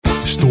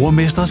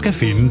Stormester skal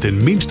finde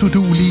den mindst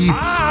uduelige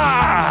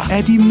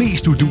af de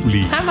mest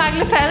uduelige. Hej, Mark.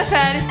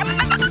 Færdig.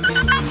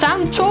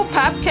 Sammen 2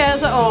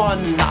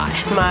 papkasser. Nej,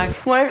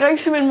 Mark. Må jeg ikke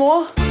ringe til min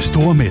mor?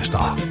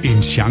 Stormester.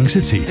 En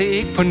chance til. Det er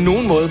ikke på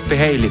nogen måde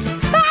behageligt.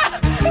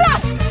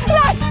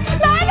 Nej.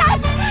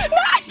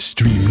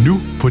 Stream nu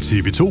på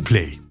TV2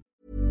 Play.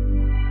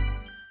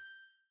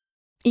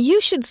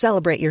 You should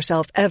celebrate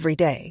yourself every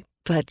day,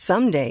 but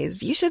some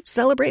days you should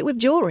celebrate with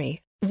jewelry.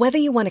 Whether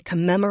you want to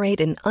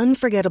commemorate an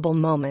unforgettable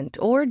moment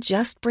or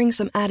just bring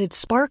some added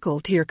sparkle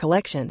to your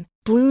collection,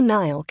 Blue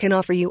Nile can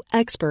offer you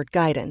expert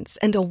guidance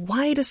and a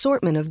wide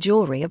assortment of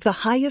jewelry of the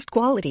highest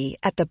quality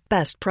at the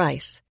best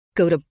price.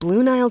 Go to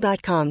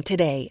BlueNile.com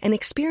today and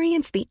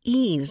experience the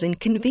ease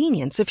and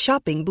convenience of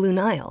shopping Blue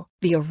Nile,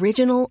 the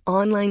original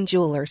online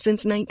jeweler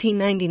since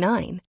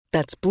 1999.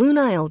 That's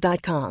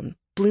BlueNile.com.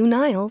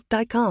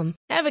 BlueNile.com.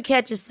 Ever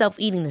catch yourself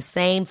eating the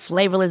same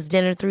flavorless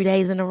dinner 3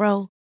 days in a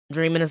row?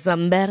 Dreaming of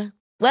something better?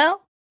 Well,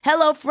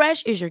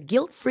 HelloFresh is your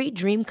guilt-free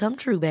dream come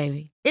true,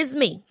 baby. It's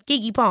me,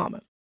 Keke Palmer.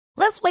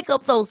 Let's wake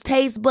up those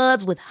taste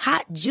buds with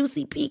hot,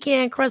 juicy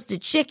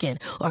pecan-crusted chicken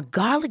or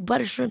garlic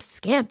butter shrimp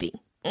scampi.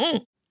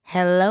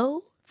 Hello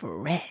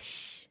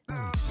Fresh.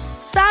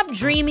 Stop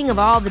dreaming of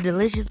all the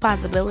delicious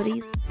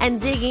possibilities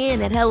and dig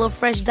in at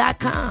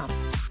HelloFresh.com.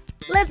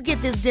 Let's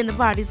get this dinner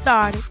party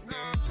started.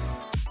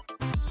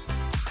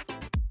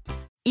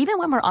 Even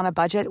when we're on a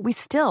budget, we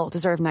still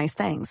deserve nice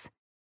things.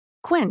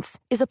 Quince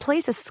is a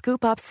place to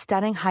scoop up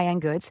stunning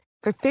high-end goods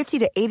for 50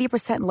 to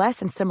 80% less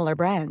than similar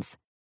brands.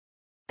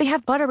 They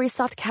have buttery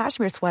soft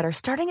cashmere sweaters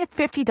starting at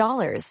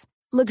 $50,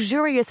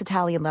 luxurious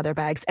Italian leather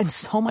bags, and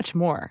so much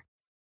more.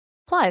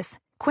 Plus,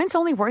 Quince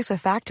only works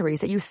with factories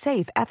that use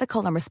safe,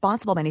 ethical, and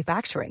responsible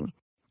manufacturing.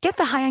 Get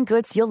the high-end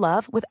goods you'll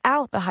love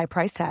without the high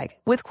price tag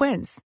with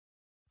Quince.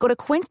 Go to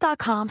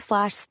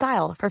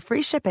quince.com/style for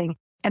free shipping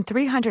and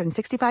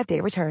 365-day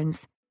returns.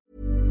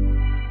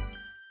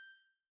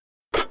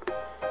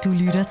 Du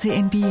lytter til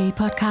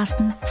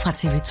NBA-podcasten fra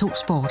TV2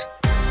 Sport.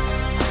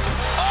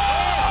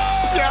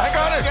 Ja, han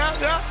gør det! Ja!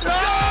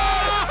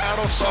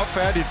 Er du så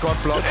færdig et godt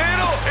blok?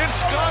 Endnu et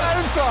skrald!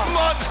 Altså.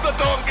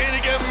 Monsterdunk ind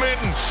igennem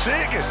midten.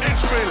 Sikke et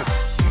spil!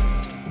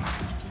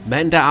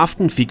 Mandag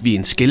aften fik vi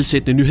en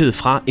skelsættende nyhed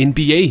fra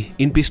NBA.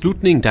 En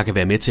beslutning, der kan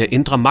være med til at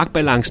ændre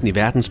magtbalancen i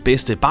verdens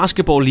bedste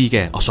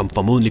basketballliga, og som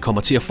formodentlig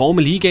kommer til at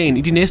forme ligaen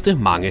i de næste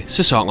mange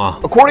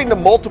sæsoner. According to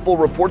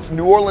multiple reports,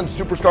 New Orleans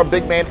superstar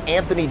big man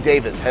Anthony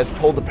Davis has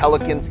told the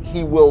Pelicans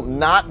he will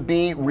not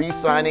be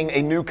re-signing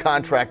a new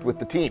contract with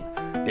the team.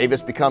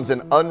 Davis becomes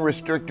an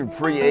unrestricted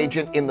free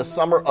agent in the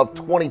summer of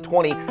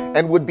 2020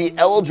 and would be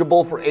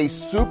eligible for a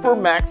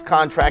supermax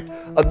contract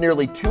of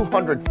nearly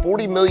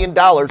 $240 million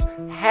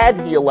had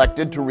he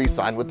elected to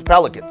re-sign with the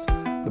Pelicans.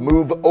 The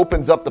move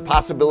opens up the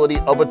possibility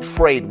of a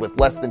trade with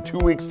less than 2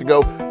 weeks to go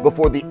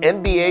before the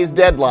NBA's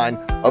deadline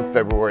of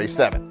February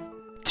 7th.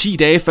 10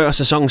 dage før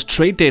sæsonens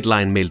trade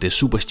deadline meldte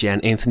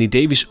superstjernen Anthony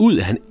Davis ud,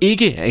 at han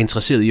ikke er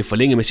interesseret i at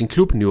forlænge med sin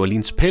klub New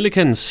Orleans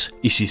Pelicans.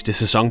 I sidste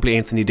sæson blev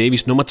Anthony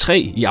Davis nummer 3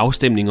 i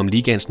afstemningen om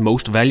ligaens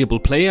most valuable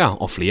player,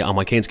 og flere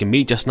amerikanske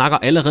medier snakker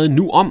allerede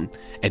nu om,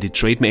 at et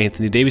trade med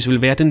Anthony Davis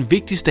vil være den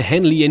vigtigste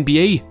handel i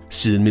NBA,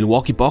 siden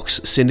Milwaukee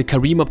Bucks sendte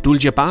Kareem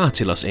Abdul-Jabbar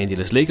til Los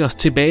Angeles Lakers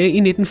tilbage i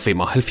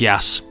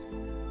 1975.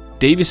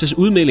 Davis'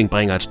 udmelding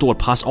bringer et stort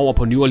pres over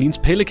på New Orleans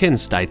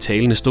Pelicans, der i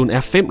talende stund er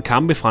 5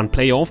 kampe fra en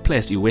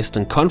playoff-plads i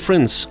Western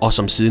Conference, og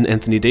som siden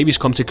Anthony Davis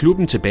kom til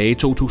klubben tilbage i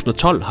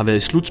 2012 har været i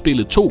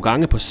slutspillet 2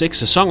 gange på 6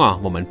 sæsoner,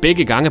 hvor man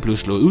begge gange blev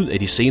slået ud af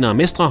de senere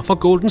mestre for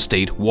Golden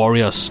State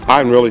Warriors. I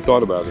hadn't really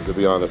thought about it, to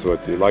be honest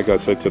with you. Like I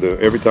said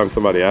every time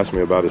somebody asked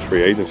me about his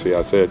free agency,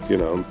 I said,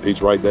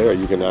 he's right there.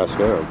 You can ask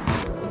him.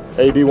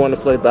 AD want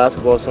to play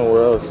basketball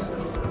somewhere else.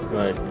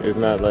 Like, it's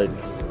not like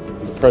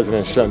the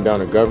president shutting down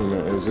the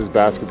government. It's just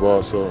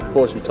basketball, so of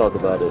course we talk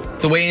about it.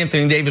 The way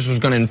Anthony Davis was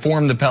going to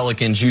inform the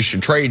Pelicans you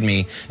should trade me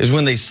is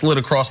when they slid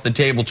across the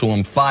table to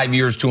him 5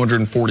 years,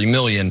 $240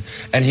 million,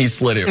 and he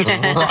slid it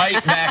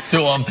right back to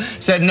him,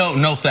 said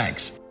no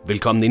thanks.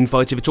 Velkommen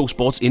indenfor i TV2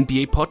 Sports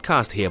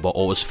NBA-podcast her, hvor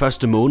årets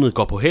første måned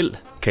går på held.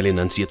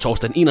 Kalenderen siger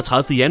torsdag den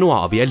 31. januar,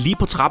 og vi er lige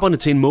på trapperne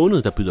til en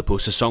måned, der byder på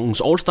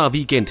sæsonens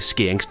All-Star-weekend.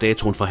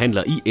 Skæringsdatoen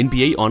forhandler i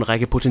NBA og en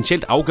række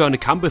potentielt afgørende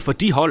kampe for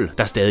de hold,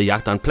 der stadig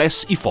jagter en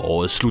plads i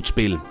forårets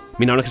slutspil.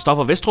 Min navn er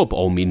Christoffer Vestrup,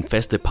 og min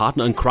faste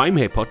partner in crime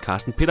her i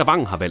podcasten, Peter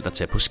Wang, har valgt at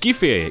tage på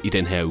skiferie i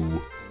den her uge.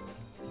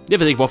 Jeg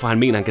ved ikke, hvorfor han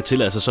mener, han kan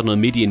tillade sig sådan noget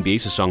midt i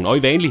NBA-sæsonen, og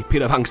i vanlig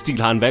Peter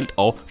Wang-stil har han valgt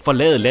at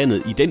forlade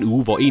landet i den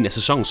uge, hvor en af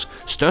sæsonens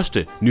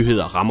største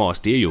nyheder rammer os.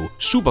 Det er jo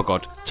super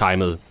godt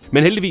timet.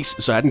 Men heldigvis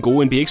så er den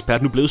gode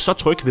NBA-ekspert nu blevet så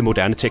tryg ved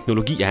moderne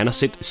teknologi, at han har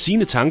sendt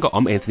sine tanker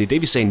om Anthony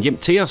Davis-sagen hjem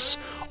til os,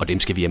 og dem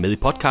skal vi have med i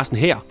podcasten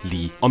her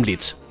lige om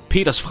lidt.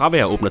 Peters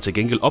fravær åbner til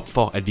gengæld op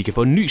for, at vi kan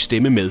få en ny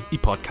stemme med i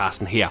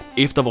podcasten her.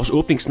 Efter vores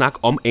åbningssnak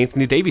om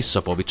Anthony Davis,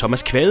 så får vi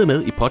Thomas Kvade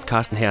med i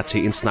podcasten her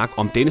til en snak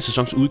om denne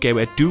sæsons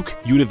udgave af Duke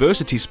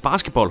Universitys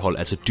basketballhold,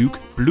 altså Duke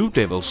Blue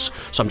Devils,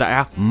 som der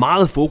er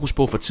meget fokus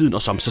på for tiden,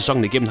 og som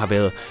sæsonen igennem har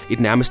været et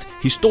nærmest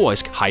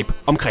historisk hype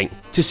omkring.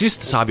 Til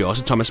sidst så har vi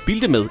også Thomas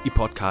Bilde med i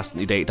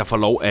podcasten i dag, der får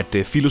lov at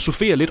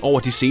filosofere lidt over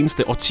de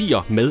seneste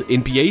årtier med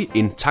NBA,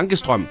 en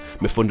tankestrøm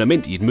med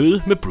fundament i et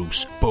møde med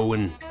Bruce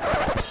Bowen.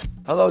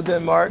 Hello,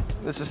 Denmark.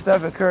 This is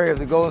Stephen Curry of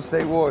the Golden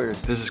State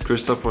Warriors. This is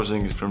Kristaps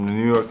Porzingis from the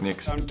New York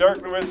Knicks. I'm Dirk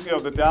Nowitzki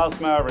of the Dallas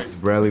Mavericks.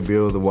 Bradley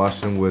Beal of the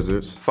Washington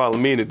Wizards. Follow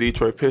me in the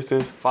Detroit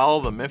Pistons. Follow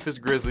the Memphis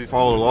Grizzlies.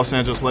 Follow the Los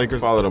Angeles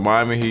Lakers. Follow the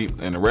Miami Heat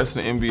and the rest of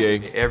the NBA.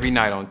 Every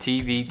night on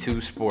TV2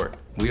 Sport.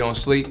 We don't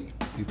sleep,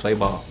 we play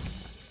ball.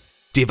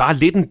 Det var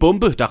lidt en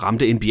bombe, der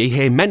ramte NBA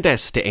her i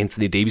mandags, da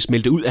Anthony Davis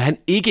meldte ud, at han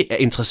ikke er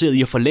interesseret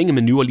i at forlænge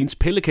med New Orleans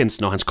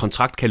Pelicans, når hans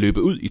kontrakt kan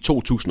løbe ud i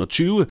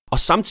 2020. Og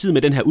samtidig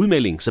med den her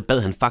udmelding, så bad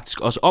han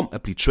faktisk også om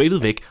at blive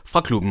traded væk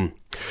fra klubben.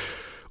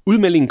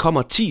 Udmeldingen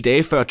kommer 10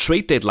 dage før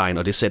trade deadline,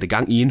 og det satte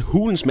gang i en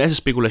hulens masse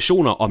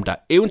spekulationer, om der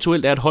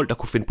eventuelt er et hold, der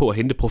kunne finde på at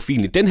hente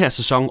profilen i den her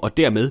sæson, og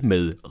dermed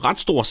med ret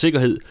stor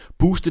sikkerhed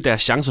booste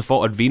deres chancer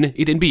for at vinde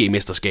et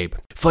NBA-mesterskab.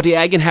 For det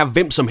er ikke en her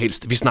hvem som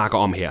helst, vi snakker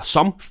om her.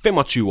 Som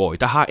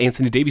 25-årig, der har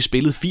Anthony Davis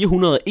spillet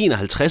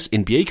 451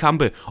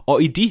 NBA-kampe,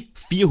 og i de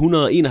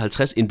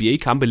 451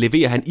 NBA-kampe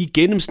leverer han i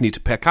gennemsnit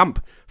per kamp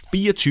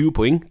 24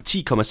 point,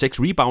 10,6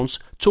 rebounds,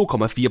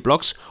 2,4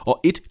 blocks og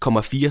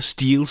 1,4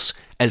 steals,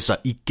 altså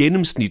i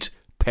gennemsnit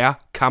per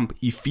kamp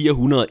i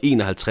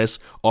 451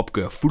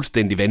 opgør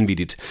fuldstændig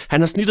vanvittigt. Han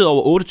har snittet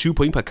over 28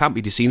 point per kamp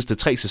i de seneste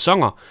 3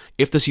 sæsoner.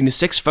 Efter sine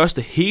 6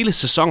 første hele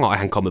sæsoner er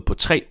han kommet på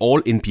 3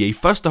 All-NBA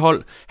første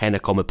hold, han er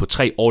kommet på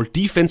 3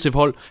 All-Defensive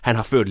hold, han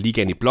har ført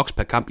ligaen i blocks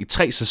per kamp i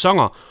 3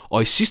 sæsoner,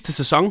 og i sidste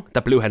sæson,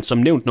 der blev han som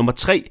nævnt nummer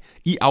 3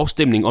 i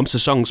afstemning om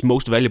sæsonens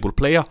Most Valuable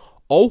Player,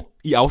 og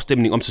i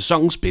afstemning om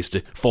sæsonens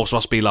bedste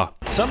forsvarsspiller.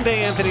 Someday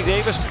Anthony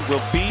Davis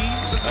will be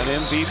an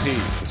MVP.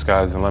 The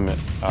sky's the limit.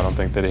 I don't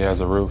think that he has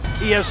a roof.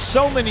 He has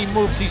so many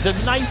moves. He's a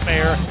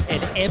nightmare.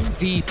 An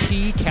MVP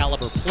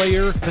caliber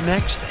player. The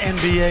next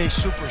NBA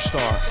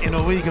superstar in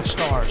a league of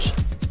stars.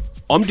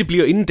 Om det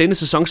bliver inden denne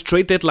sæsons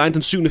trade deadline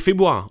den 7.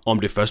 februar, om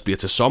det først bliver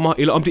til sommer,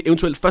 eller om det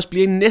eventuelt først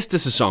bliver i næste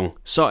sæson,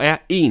 så er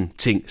én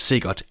ting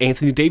sikkert.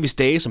 Anthony Davis'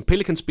 dage som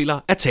Pelicans-spiller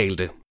er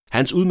talte.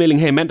 Hans udmelding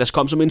her i mandags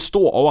kom som en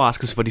stor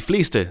overraskelse for de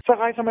fleste. Så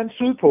rejser man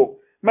sydpå.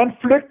 Man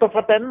flygter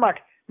fra Danmark.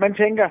 Man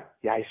tænker,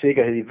 jeg er i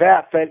sikkerhed i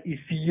hvert fald i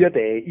 4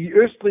 dage. I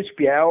Østrigs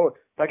bjerge,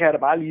 der kan jeg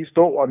da bare lige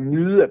stå og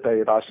nyde, at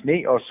der er sne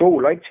og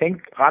sol, og ikke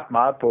tænke ret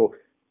meget på,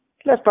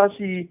 lad os bare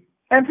sige,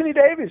 Anthony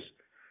Davis.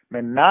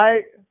 Men nej,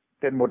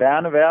 den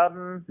moderne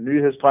verden,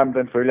 nyhedsstrøm,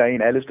 den følger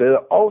en alle steder.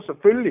 Og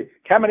selvfølgelig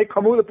kan man ikke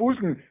komme ud af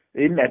bussen,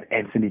 inden at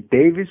Anthony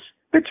Davis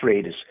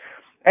betrades.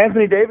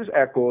 Anthony Davis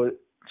er gået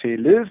til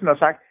ledelsen og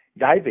sagt,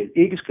 jeg vil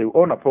ikke skrive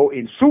under på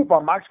en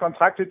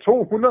supermax-kontrakt til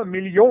 200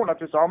 millioner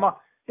til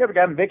sommer. Jeg vil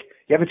gerne væk.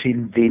 Jeg vil til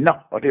en vinder,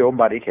 og det er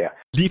åbenbart ikke her.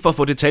 Lige for at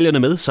få detaljerne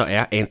med, så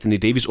er Anthony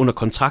Davis under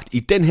kontrakt i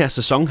den her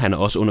sæson. Han er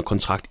også under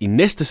kontrakt i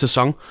næste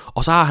sæson.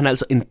 Og så har han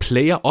altså en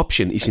player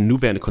option i sin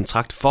nuværende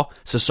kontrakt for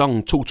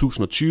sæsonen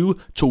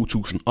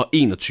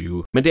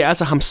 2020-2021. Men det er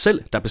altså ham selv,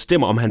 der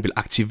bestemmer, om han vil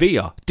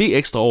aktivere det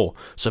ekstra år.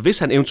 Så hvis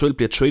han eventuelt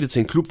bliver traded til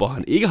en klub, hvor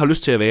han ikke har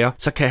lyst til at være,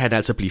 så kan han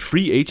altså blive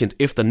free agent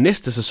efter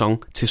næste sæson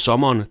til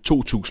sommeren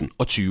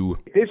 2020.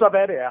 Det er så,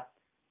 hvad det er.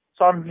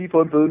 Så har han lige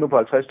fået en bøde nu på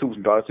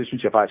 $50,000. Det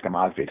synes jeg faktisk er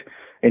meget fedt.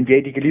 NBA,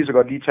 de kan lige så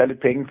godt lige tage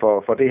lidt penge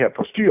for det her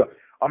på styr,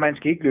 og man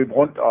skal ikke løbe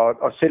rundt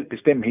og selv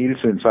bestemme hele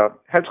tiden. Så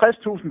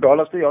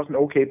 $50,000, det er også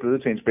en okay bøde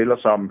til en spiller,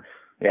 som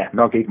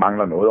nok ikke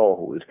mangler noget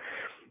overhovedet.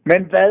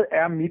 Men hvad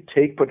er mit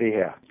take på det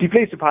her? De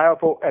fleste peger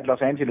på, at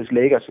Los Angeles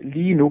Lakers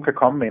lige nu kan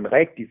komme med en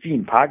rigtig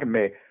fin pakke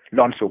med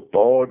Lonzo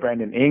Ball,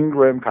 Brandon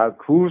Ingram, Kyle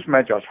Kuzma,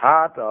 Josh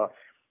Hart og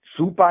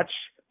Zubac.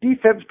 De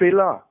 5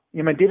 spillere,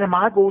 jamen det er da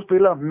meget gode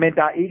spillere, men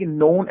der er ikke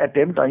nogen af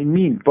dem, der i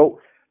min bog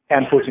er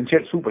en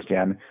potentiel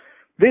superstjerne.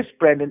 Hvis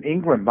Brandon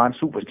Ingram var en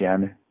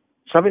superstjerne,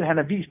 så vil han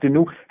have vist det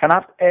nu. Han har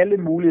haft alle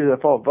muligheder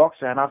for at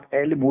vokse, han har haft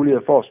alle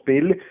muligheder for at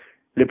spille.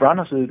 LeBron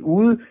har siddet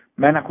ude,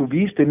 man har kunne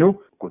vise det nu.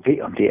 Gud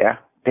ved, om det er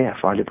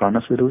derfor, LeBron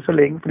har siddet ude så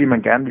længe, fordi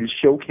man gerne vil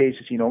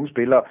showcase sine unge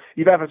spillere.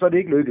 I hvert fald så er det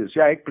ikke lykkedes.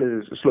 Jeg er ikke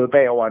blevet slået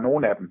bagover af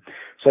nogen af dem.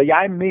 Så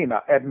jeg mener,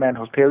 at man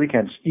hos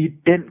Pelicans i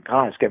den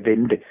grad skal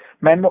vente.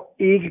 Man må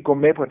ikke gå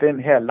med på den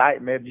her leg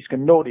med, at vi skal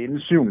nå det inden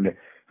 7.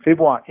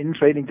 februar, inden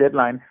trading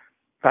deadline.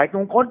 Der er ikke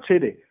nogen grund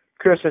til det.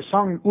 Kør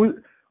sæsonen ud,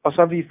 og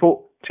så vil vi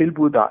få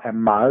tilbud, der er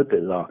meget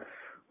bedre.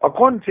 Og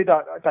grunden til, at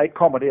der ikke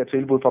kommer det her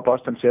tilbud fra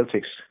Boston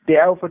Celtics, det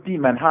er jo fordi,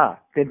 man har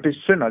den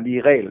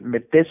besynderlige regel med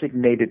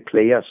designated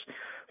players.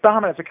 Der har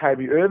man altså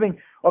Kyrie Irving,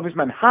 og hvis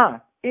man har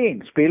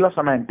en spiller,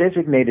 som er en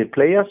designated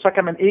player, så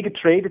kan man ikke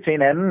trade til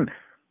en anden.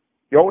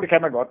 Jo, det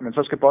kan man godt, men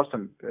så skal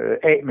Boston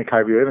af med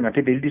Kyrie Irving, og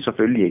det vil de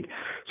selvfølgelig ikke.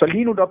 Så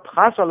lige nu, der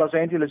presser Los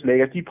Angeles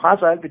Lakers, de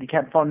presser alt, hvad de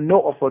kan for at nå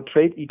at få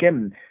trade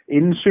igennem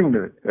inden 7.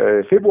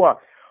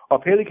 februar,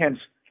 og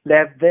Pelicans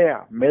lad være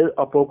med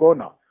at bukke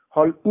under.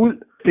 Hold ud.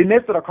 Det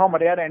næste, der kommer,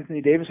 det er, at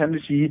Anthony Davis, han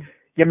vil sige,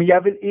 jamen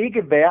jeg vil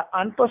ikke være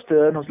andre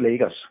steder end hos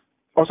Lakers.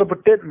 Og så på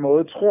den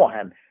måde tror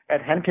han,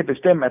 at han kan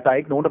bestemme, at der er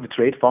ikke nogen, der vil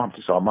trade for ham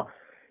til sommer.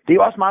 Det er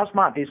jo også meget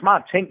smart. Det er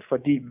smart tænkt,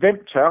 fordi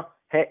hvem tør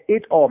have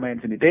 1 år med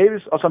Anthony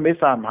Davis, og så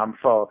mister han ham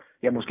for,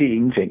 måske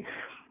ingenting.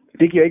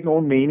 Det giver ikke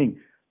nogen mening.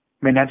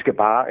 Men man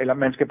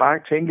skal bare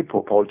tænke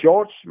på Paul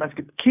George. Man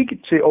skal kigge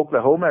til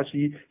Oklahoma og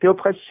sige, det var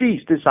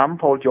præcis det samme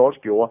Paul George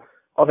gjorde.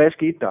 Og hvad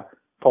skete der?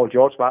 Paul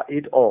George var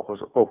 1 år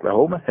hos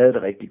Oklahoma, havde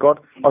det rigtig godt,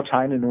 og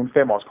tegnede nogle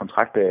 5-års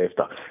kontrakt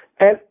derefter.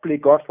 Alt blev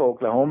godt for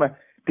Oklahoma.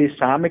 Det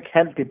samme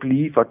kan det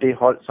blive for det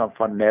hold, som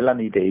for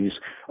nallerne i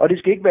Davis. Og det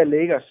skal ikke være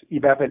Lakers, i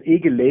hvert fald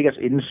ikke Lakers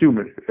inden 7.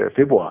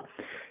 februar.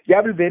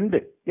 Jeg vil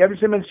vente. Jeg vil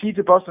simpelthen sige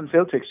til Boston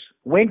Celtics,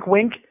 wink,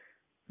 wink,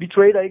 vi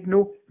trader ikke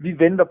nu, vi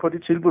venter på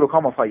det tilbud, der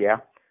kommer fra jer.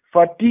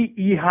 Fordi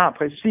I har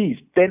præcis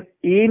den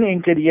ene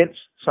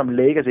ingrediens, som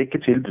Lakers ikke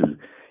kan tilbyde.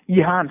 I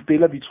har en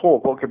spiller, vi tror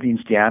på kan blive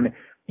en stjerne.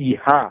 I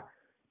har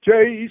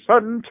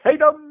Jason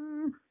Tatum.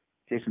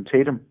 Jason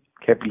Tatum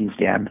kan blive en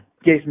stjerne.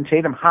 Jason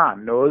Tatum har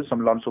noget, som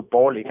Lonzo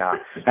Ball ikke har.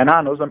 Han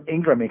har noget, som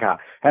Ingram ikke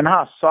har. Han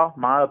har så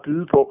meget at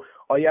byde på,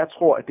 og jeg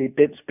tror, at det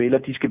er den spiller,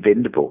 de skal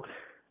vente på.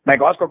 Man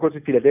kan også godt gå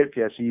til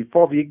Philadelphia og sige,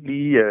 får vi ikke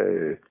lige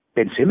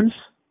Ben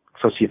Simmons?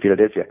 Så siger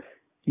Philadelphia,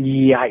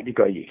 nej, det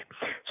gør I ikke.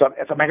 Så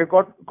altså, man kan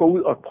godt gå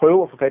ud og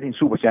prøve at få fat i en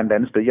superstjerne et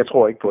andet sted. Jeg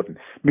tror ikke på den.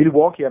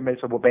 Milwaukee har meldt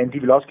sig på banen, de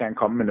vil også gerne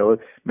komme med noget.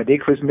 Men det er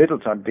Chris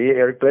Middleton, det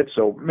er Eric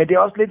Bledsoe. Men det er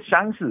også lidt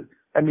chancet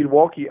af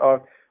Milwaukee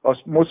og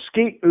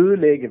måske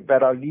ødelægge, hvad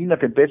der ligner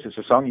den bedste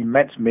sæson i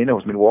mands minde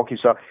hos Milwaukee.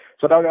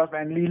 Så der vil også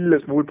være en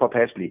lille smule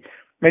påpasselig.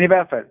 Men i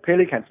hvert fald,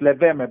 Pelicans, lad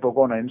være med at gå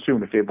under den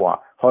 7.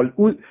 februar. Hold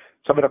ud,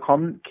 så vil der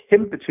komme en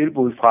kæmpe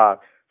tilbud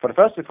for det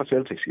første fra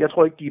Celtics. Jeg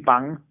tror ikke, de er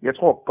bange. Jeg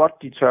tror godt,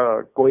 de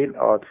tør gå ind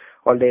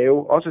og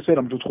lave, også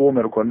selvom du tror med,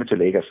 at du kun vil til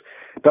Lakers.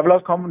 Der vil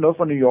også komme noget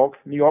fra New York.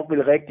 New York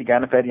vil rigtig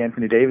gerne have fat i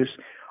Anthony Davis.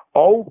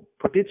 Og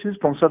på det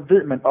tidspunkt, så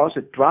ved man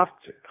også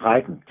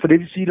draft-rækken. Så det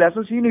vil sige, lad os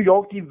så sige, New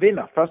York, de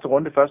vinder første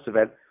runde, første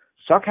valg.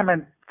 Så kan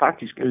man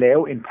faktisk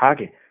lave en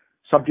pakke,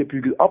 som bliver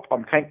bygget op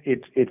omkring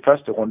et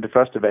første runde,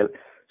 første valg,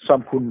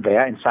 som kunne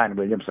være en Zion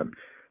Williamson.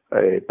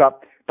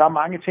 Der er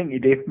mange ting i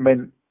det,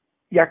 men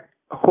jeg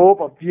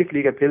håber virkelig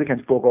ikke, at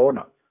Pelicans bukker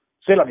under.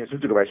 Selvom jeg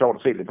synes, det kan være sjovt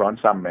at se LeBron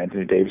sammen med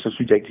Anthony Davis, så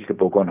synes jeg ikke, de skal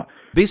bukke under.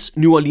 Hvis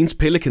New Orleans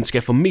Pelicans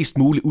skal få mest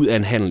muligt ud af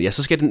en handel, ja,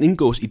 så skal den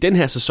indgås i den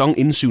her sæson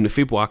inden 7.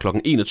 februar kl.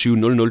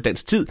 21:00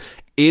 dansk tid,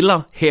 eller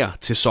her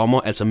til sommer,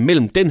 altså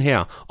mellem den her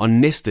og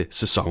næste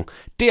sæson.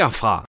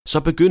 Derfra så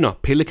begynder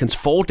Pelicans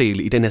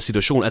fordele i den her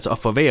situation, altså at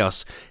forværres,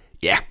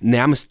 ja,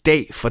 nærmest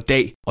dag for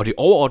dag. Og det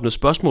overordnede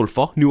spørgsmål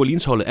for New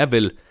Orleans-holdet er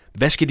vel,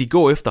 hvad skal de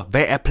gå efter?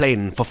 Hvad er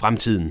planen for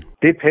fremtiden?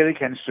 Det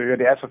Pelicans søger,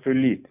 det er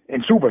selvfølgelig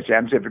en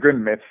superstjerne til at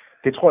begynde med.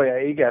 Det tror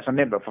jeg ikke er så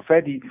nemt at få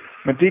fat i.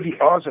 Men det de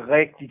også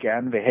rigtig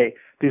gerne vil have,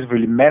 det er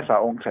selvfølgelig masser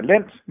af ung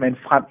talent, men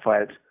frem for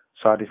alt,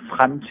 så er det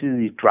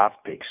fremtidige draft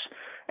picks.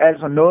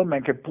 Altså noget,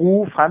 man kan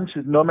bruge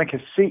fremtiden, noget man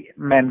kan se,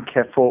 man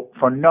kan få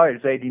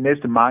fornøjelse af de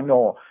næste mange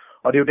år.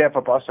 Og det er jo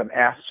derfor, Boston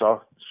er så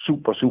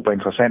super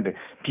interessante.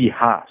 De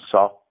har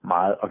så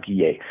meget at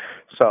give af.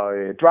 Så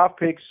draft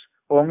picks,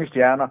 unge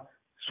stjerner,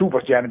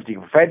 superstjerner, hvis de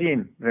kan få fat i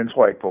en, den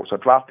tror jeg ikke på. Så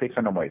draft picks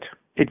er nummer 1.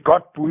 Et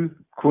godt bud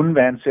kunne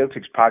være en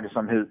Celtics-pakke,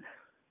 som hed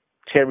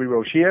Terry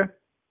Rozier,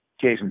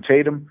 Jason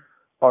Tatum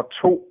og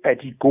 2 af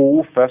de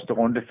gode første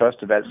runde,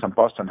 første valg, som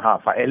Boston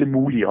har fra alle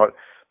mulige hold.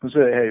 Nu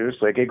sidder jeg her i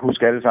Østrig, jeg kan ikke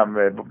huske alle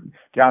sammen.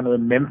 De har noget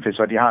Memphis,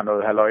 og de har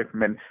noget halløj,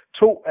 men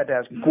 2 af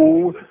deres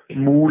gode,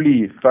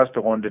 mulige første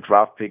runde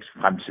draft picks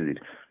fremtidigt.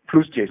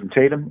 Plus Jason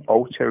Tatum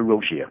og Terry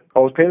Rozier.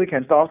 Og hos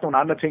Pelicans, der er også nogle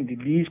andre ting, de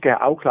lige skal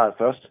have afklaret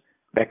først.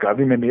 Hvad gør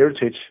vi med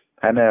Mirotic?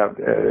 Han er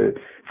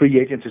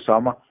free agent til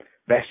sommer.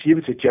 Hvad siger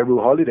vi til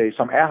Jrue Holiday,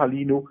 som er her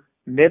lige nu?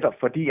 Netop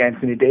fordi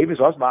Anthony Davis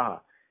også var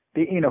her.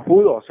 Det er en af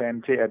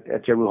hovedårsagerne til,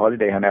 at Jrue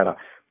Holiday han er der.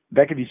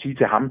 Hvad kan vi sige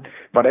til ham?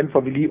 Hvordan får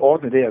vi lige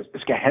ordnet det?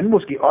 Skal han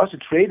måske også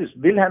trades?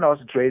 Vil han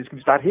også trades? Skal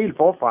vi starte helt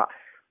forfra?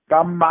 Der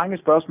er mange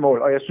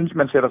spørgsmål, og jeg synes,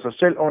 man sætter sig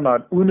selv under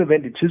et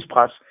unødvendigt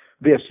tidspres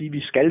ved at sige, at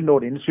vi skal nå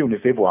det inden 7.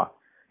 februar.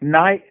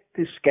 Nej,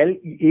 det skal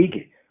I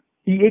ikke.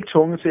 I er ikke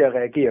tvunget til at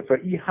reagere, for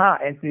I har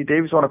Anthony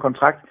Davis under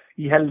kontrakt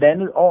i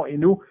 1,5 år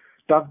endnu.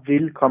 Der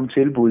vil komme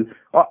tilbud.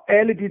 Og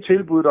alle de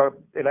tilbud,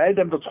 eller alle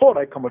dem, der tror,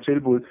 der ikke kommer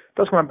tilbud,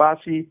 der skal man bare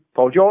sige,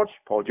 Paul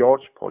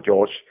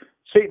George.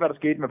 Se, hvad der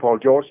skete med Paul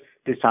George.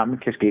 Det samme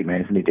kan ske med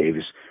Anthony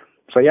Davis.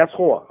 Så jeg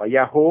tror, og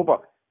jeg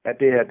håber, at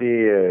det her det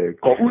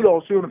går ud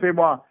over 7.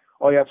 februar,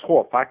 og jeg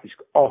tror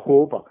faktisk og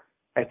håber,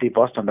 at det er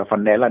Boston, der får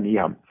nallerne i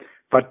ham.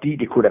 Fordi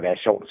det kunne da være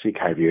sjovt at se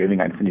Kyrie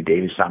Irving og Anthony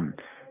Davis sammen.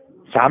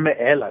 Samme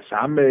alder,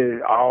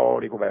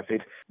 det kunne være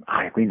fedt.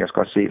 Jeg kunne egentlig også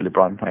godt se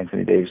LeBron og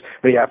Anthony Davis.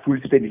 Men jeg er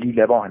fuldstændig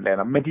ligeglad, hvor han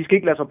lander. Men de skal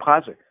ikke lade sig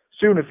presse.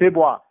 7.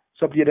 februar,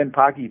 så bliver den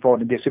pakke, I får,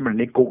 den bliver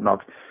simpelthen ikke god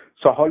nok.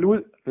 Så hold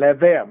ud, lad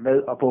være med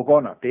at bukke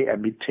under. Det er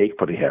mit take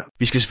på det her.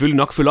 Vi skal selvfølgelig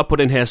nok følge op på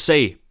den her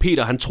sag.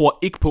 Peter, han tror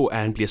ikke på, at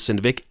han bliver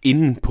sendt væk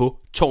inden på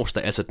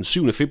torsdag, altså den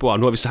 7. februar.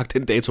 Nu har vi sagt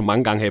den dato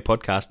mange gange her i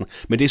podcasten,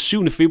 men det er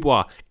 7.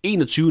 februar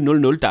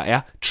 21.00, der er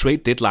trade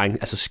deadline,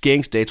 altså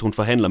skæringsdatoen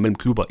forhandler mellem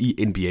klubber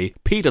i NBA.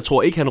 Peter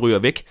tror ikke, han ryger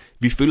væk.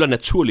 Vi følger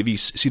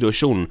naturligvis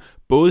situationen,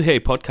 både her i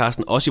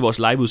podcasten, også i vores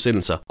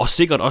liveudsendelser, og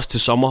sikkert også til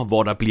sommer,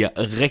 hvor der bliver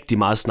rigtig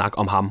meget snak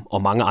om ham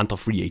og mange andre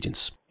free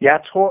agents. Jeg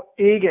tror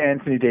ikke,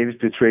 Anthony Davis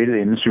bliver traded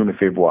inden 7.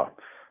 februar.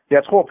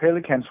 Jeg tror,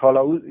 Pelicans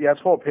holder ud. Jeg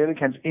tror,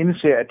 Pelicans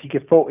indser, at de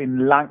kan få en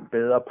langt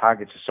bedre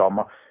pakke til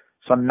sommer.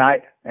 Så nej,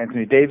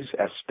 Anthony Davis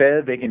er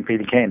stadigvæk en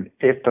Pelican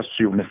efter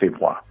 7.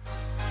 februar.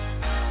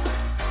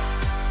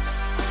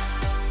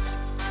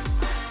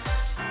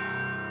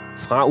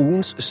 Fra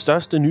ugens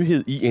største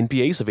nyhed i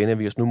NBA, så vender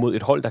vi os nu mod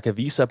et hold, der kan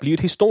vise sig at blive et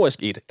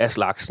historisk et af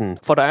slagsen.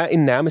 For der er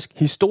en nærmest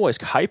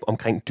historisk hype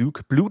omkring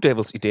Duke Blue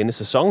Devils i denne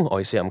sæson,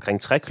 og især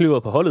omkring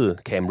trækløveret på holdet,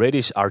 Cam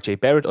Reddish, RJ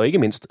Barrett og ikke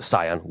mindst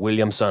Zion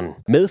Williamson.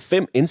 Med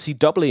 5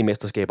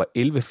 NCAA-mesterskaber,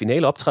 11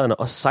 finaleoptrædener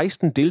og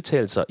 16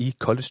 deltagelser i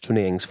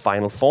college-turneringens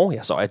Final Four,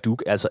 ja, så er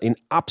Duke altså en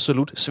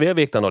absolut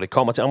sværvægter, når det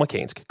kommer til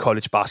amerikansk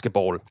college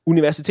basketball.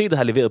 Universitetet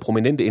har leveret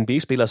prominente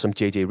NBA-spillere som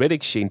J.J.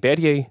 Redick, Shane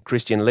Battier,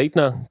 Christian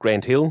Laettner,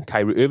 Grant Hill,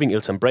 Kyrie Irving,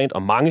 Elton Brand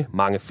og mange,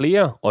 mange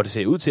flere, og det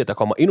ser ud til, at der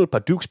kommer endnu et par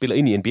Duke-spillere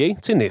ind i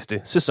NBA til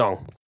næste sæson.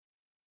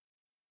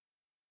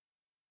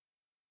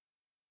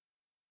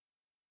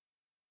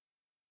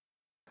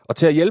 Og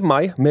til at hjælpe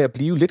mig med at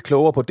blive lidt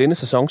klogere på denne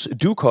sæsons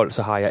Duke-hold,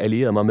 så har jeg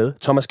allieret mig med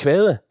Thomas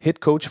Kvade, head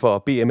coach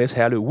for BMS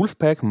Herlev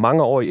Wolfpack,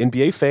 mangeårig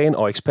NBA-fan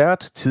og ekspert,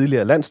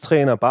 tidligere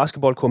landstræner,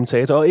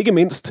 basketballkommentator og ikke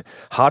mindst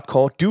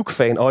hardcore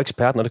Duke-fan og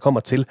ekspert, når det kommer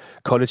til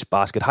college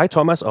basket. Hej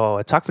Thomas,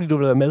 og tak fordi du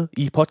vil være med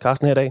i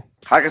podcasten her i dag.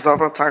 Hej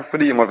Christoffer, tak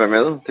fordi jeg måtte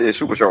være med. Det er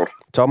super sjovt.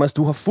 Thomas,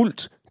 du har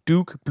fulgt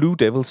Duke Blue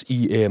Devils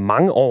i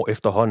mange år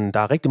efterhånden. Der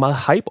er rigtig meget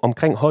hype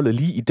omkring holdet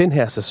lige i den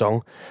her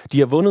sæson. De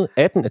har vundet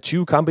 18 af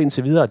 20 kampe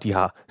indtil videre. De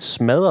har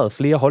smadret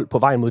flere hold på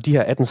vejen mod de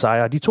her 18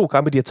 sejre. De 2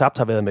 kampe, de har tabt,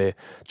 har været med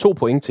 2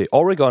 point til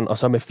Oregon, og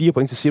så med 4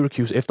 point til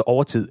Syracuse efter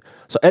overtid.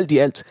 Så alt i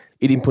alt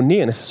et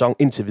imponerende sæson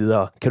indtil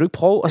videre. Kan du ikke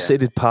prøve at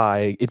sætte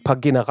et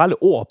par generelle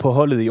ord på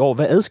holdet i år?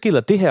 Hvad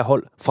adskiller det her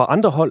hold fra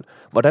andre hold?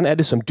 Hvordan er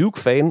det som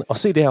Duke-fan at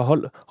se det her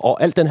hold,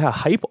 og alt den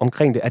her hype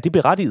omkring det? Er det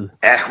berettiget?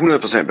 Ja,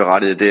 100%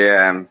 berettiget. Det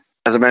er...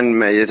 Altså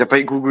jeg tager på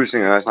en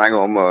google-løsning, og jeg snakker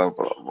om,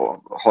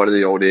 hvor holdet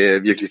i år, det er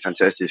virkelig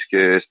fantastisk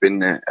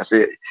spændende.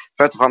 Altså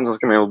først og fremmest så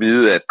skal man jo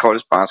vide, at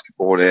college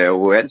basketball er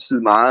jo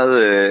altid meget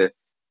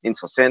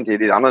interessant. Det er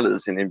lidt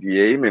anderledes end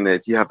NBA, men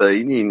de har været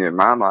inde i en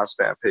meget, meget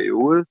svær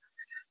periode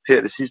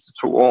her de sidste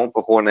 2 år,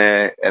 på grund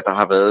af, at der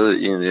har været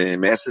en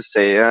masse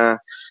sager,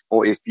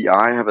 hvor FBI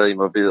har været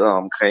involveret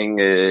omkring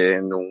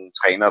nogle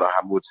trænere, der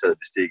har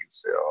modtaget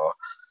bestikkelse og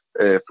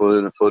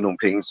fået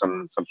nogle penge,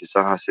 som de så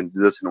har sendt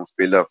videre til nogle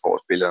spillere, for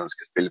at spillerne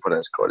skal spille på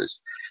deres college.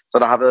 Så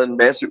der har været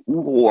en masse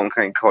uro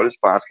omkring college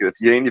basket, og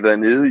de har egentlig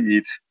været nede i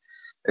et,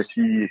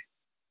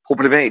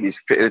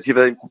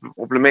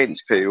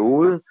 problematisk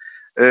periode.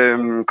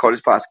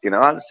 College basket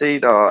generelt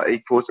set, og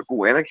ikke fået så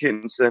god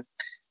anerkendelse.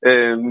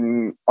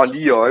 Og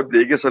lige i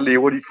øjeblikket, så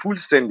lever de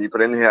fuldstændig på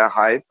den her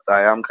hype, der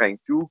er omkring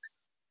Duke.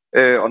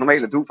 Og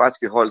normalt er Duke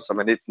faktisk et hold, som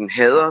man enten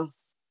hader,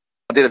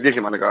 og det er der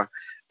virkelig mange, der gør,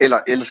 eller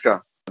elsker.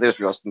 Det er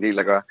selvfølgelig også en del,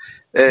 der gør.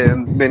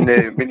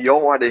 Men i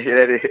år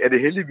er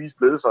det heldigvis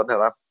blevet sådan, at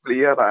der er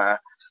flere, der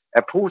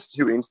er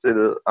positivt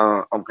indstillet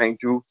omkring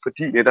Duke,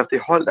 fordi netop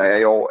det hold, der er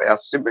i år, er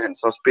simpelthen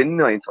så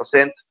spændende og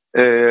interessant,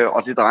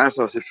 og det drejer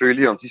sig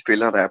selvfølgelig om de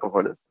spillere, der er på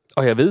holdet.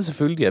 Og jeg ved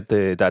selvfølgelig, at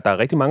der er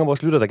rigtig mange af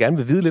vores lyttere, der gerne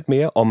vil vide lidt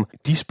mere om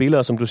de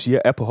spillere, som du siger,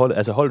 er på holdet.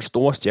 Altså holdets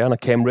store stjerner,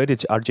 Cam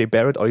Reddish, RJ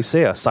Barrett og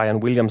især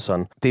Zion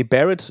Williamson. Det er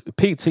Barrett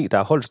PT, der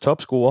er holdets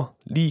topscorer.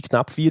 Lige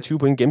knap 24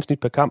 point gennemsnit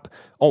per kamp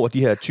over de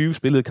her 20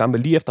 spillede kampe.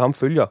 Lige efter ham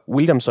følger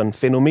Williamson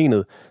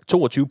fænomenet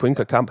 22 point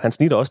per kamp. Han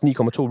snitter også 9,2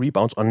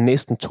 rebounds og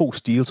næsten 2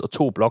 steals og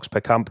 2 blocks per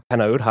kamp. Han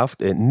har jo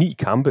haft 9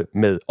 kampe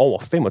med over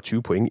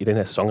 25 point i den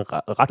her sæson.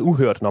 Ret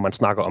uhørt, når man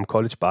snakker om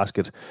college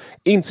basket.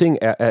 En ting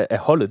er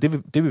holdet.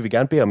 Det vil vi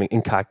gerne bede om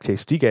en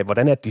karakteristik af,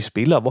 hvordan er de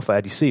spiller, hvorfor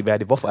er de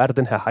seværdige, hvorfor er der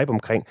den her hype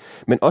omkring.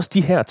 Men også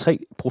de her 3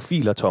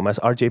 profiler, Thomas,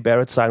 RJ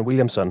Barrett, Zion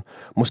Williamson,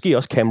 måske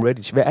også Cam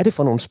Reddish. Hvad er det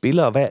for nogle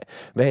spillere?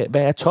 Hvad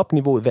er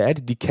topniveauet? Hvad er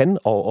det, de kan?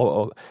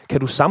 Og kan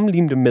du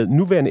sammenligne det med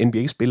nuværende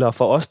NBA-spillere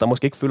for os, der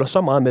måske ikke følger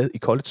så meget med i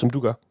college, som du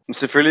gør?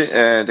 Selvfølgelig,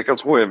 det kan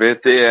du tro, jeg ved.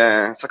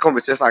 Så kommer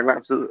vi til at snakke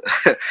lang tid.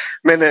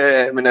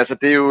 men altså,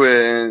 det er jo...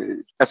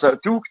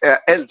 Duke er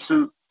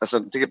altid... Altså,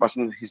 det kan bare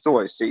sådan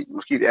historisk set,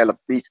 måske det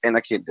allerbedst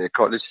anerkendte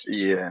college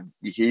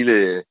i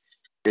hele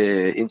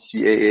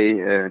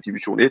NCAA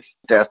Division 1.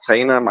 Deres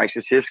træner, Mike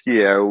Krzyzewski,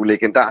 er jo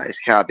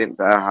legendarisk her, den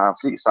der har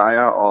flest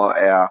sejre, og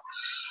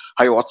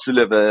har jo også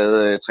tidligere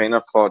været træner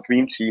for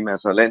Dream Team,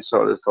 altså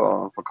landsholdet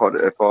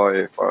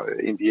for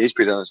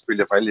NBA-spillere,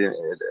 spiller for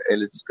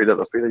alle de spillere,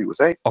 der spiller i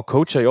USA. Og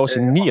coacher i år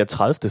sin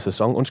 39.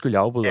 sæson, undskyld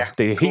jeg afbryder. Ja,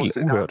 det er helt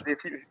uhørt.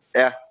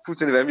 Ja,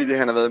 fuldstændig vanvittigt.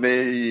 Han har været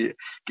med i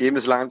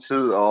games lang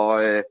tid,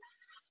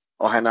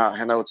 Og han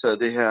har jo taget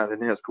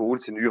den her skole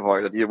til nye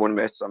højder. De har vundet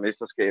masser af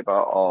mesterskaber,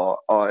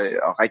 og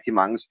rigtig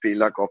mange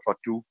spillere går fra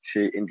Duke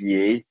til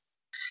NBA.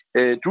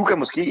 Duke er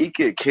måske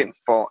ikke kendt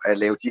for at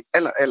lave de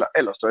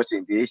allerstørste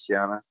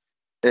NBA-stjerner,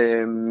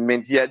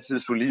 men de er altid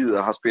solide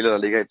og har spillere, der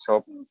ligger i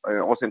toppen.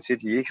 Årsagen til,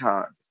 at de ikke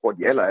har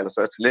de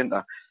allerstørste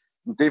talenter,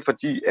 det er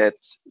fordi, at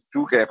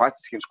Duke er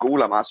faktisk en skole,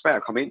 der er meget svær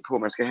at komme ind på.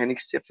 Man skal have en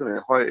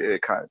exceptionelt høj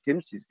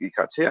gennemsnitlig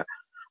karakter,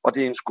 og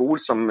det er en skole,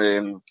 som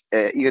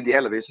er en af de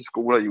allerbedste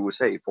skoler i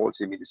USA i forhold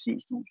til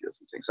medicinstudier og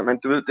sådan ting. Så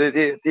du ved,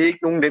 det er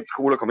ikke nogen nem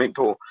skole at komme ind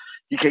på.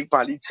 De kan ikke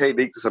bare lige tage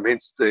hvilket som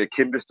helst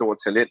kæmpestort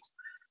talent,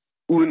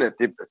 uden at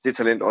det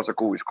talent også er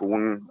god i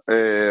skolen.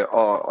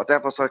 Og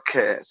derfor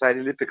så er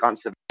det lidt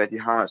begrænset, hvad de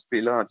har af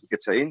spillere, de kan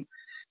tage ind.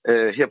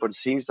 Her på det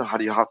seneste har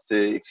de haft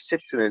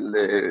exceptionelt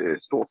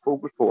stor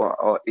fokus på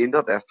at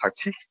ændre deres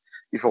taktik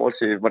i forhold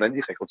til, hvordan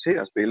de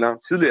rekrutterer spillere.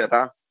 Tidligere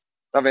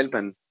der valgte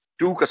man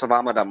Duke, og så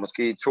var man der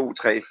måske 2,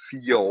 3,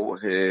 4 år,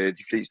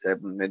 de fleste af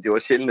dem. Men det var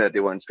sjældent, at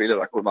det var en spiller,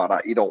 der kun var der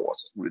 1 år, og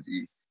så skulle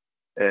de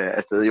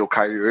afsted. Jo,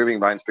 Kyrie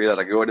Irving var en spiller,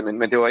 der gjorde det,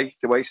 men det var ikke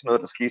sådan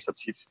noget, der skete så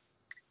tit.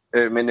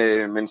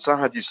 Men så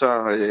har de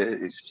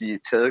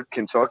taget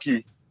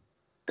Kentucky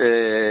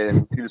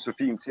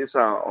filosofien til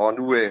sig, og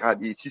nu har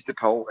de i sidste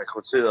par år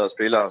rekrutteret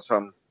spillere,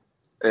 som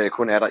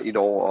kun er der 1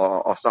 år,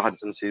 og så har det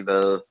sådan set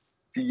været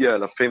 4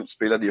 eller 5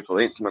 spillere, de har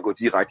fået ind, som er gået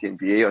direkte i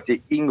NBA, og det er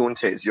ingen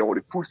undtagelse i år.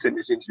 Det er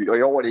fuldstændig sindssygt, og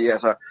i år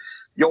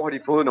har de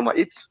fået nummer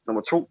 1,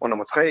 nummer 2 og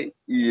nummer 3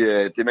 i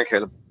det, man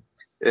kalder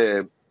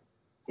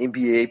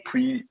NBA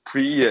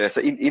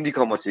altså inden de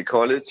kommer til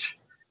college.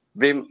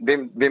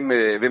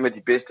 Hvem er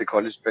de bedste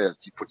college-spillere,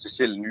 de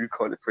potentielle nye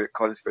college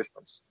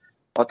freshmen?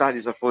 Og der har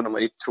de så fået nummer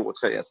 1, 2 og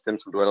 3, altså dem,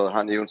 som du allerede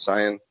har nævnt,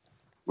 Zion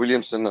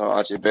Williamson og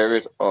R.J.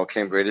 Barrett og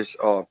Cam Reddish.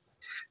 Og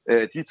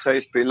de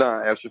 3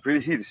 spillere er jo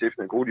selvfølgelig helt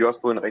exceptionelt gode. De har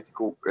også fået en rigtig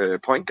god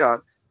point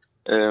guard,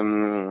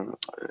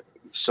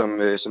 som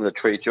hedder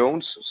Trey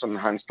Jones, som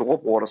har en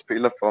storebror, der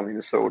spiller for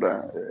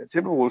Minnesota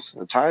Timberwolves,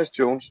 Tyus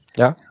Jones.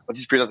 Ja. Og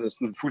de spiller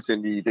sådan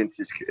fuldstændig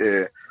identisk.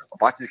 Og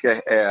faktisk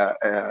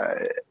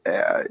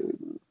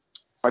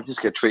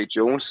er Trey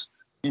Jones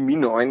i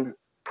mine øjne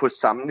på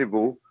samme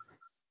niveau,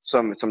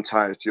 som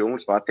Tyus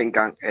Jones var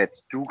dengang, at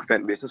Duke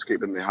vandt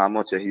mesterskabet med ham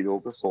og Tahir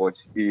Obe for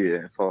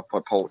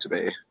et par år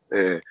tilbage.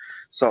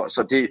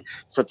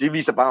 Så det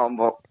viser bare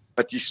om,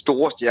 at de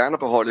store stjerner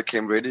på holdet,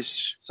 Cam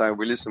Reddish, Zion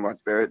Williamson og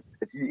Barrett,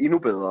 at de er endnu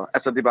bedre.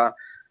 Altså det er bare,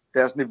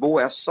 deres niveau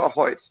er så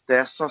højt, der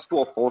er så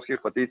stor forskel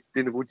fra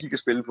det niveau, de kan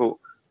spille på,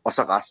 og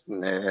så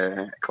resten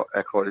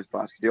af college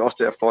basket. Det er også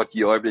derfor, at de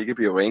i øjeblikket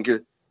bliver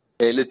ranket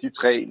alle de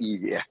 3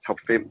 i top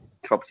 5,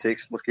 top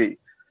 6 måske,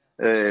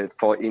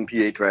 for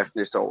NBA-draft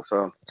næste år.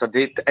 Så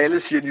det, alle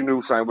siger de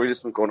nu, Zion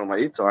Williamson går nummer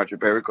 1, og R.J.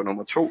 Barrett går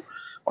nummer 2,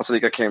 og så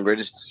ligger Cam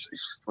Reddish,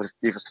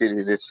 det er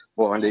forskelligt lidt,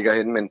 hvor han ligger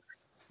henne, men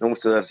nogle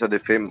steder så er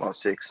det 5 og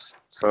 6.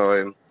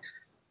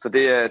 Så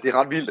det er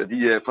ret vildt, at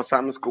de på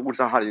samme skole,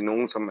 så har de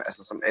nogen, som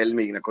alle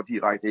mener går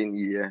direkte ind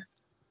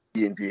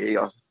i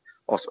NBA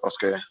og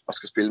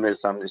skal spille med det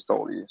samme næste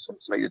år,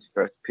 som en af de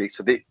første picks.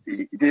 Så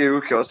det jo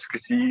kan også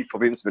sige i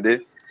forbindelse med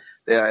det,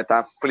 er, at der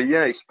er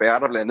flere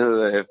eksperter, blandt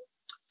andet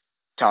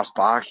Charles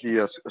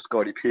Barkley og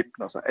Scottie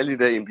Pippen, og så alle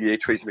de der NBA,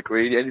 Tracy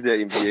McGrady, alle de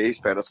der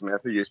NBA-eksperter, som er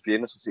på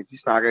ESPN, og så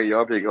de snakker i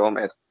øjeblikket om,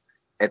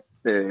 at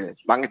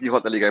mange af de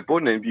hold, der ligger i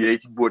bunden af NBA,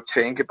 de burde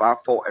tænke bare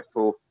for at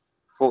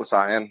få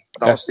Zion. Og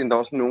der er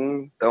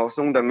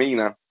også nogen, der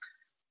mener,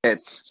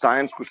 at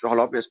Zion skulle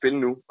holde op ved at spille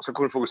nu, og så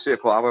kunne fokusere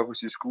på at arbejde på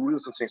sit skud, og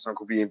så tænke, så han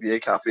kunne blive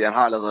NBA-klar, fordi han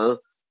har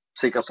allerede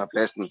sikret sig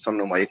pladsen som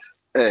nummer 1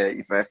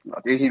 i draften,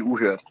 og det er helt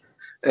uhørt,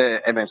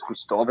 at man skulle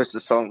stoppe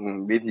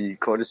sæsonen midt i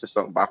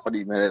college-sæsonen, bare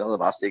fordi man allerede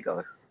var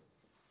sikret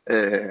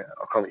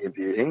at komme i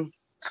NBA, ikke?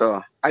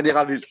 Så det er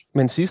ret vildt.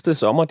 Men sidste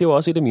sommer, det var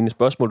også et af mine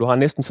spørgsmål. Du har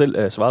næsten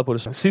selv svaret på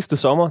det. Sidste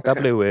sommer, der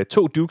blev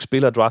 2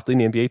 Duke-spillere draftet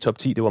ind i NBA top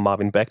 10. Det var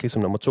Marvin Bagley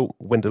som nummer 2,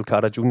 Wendell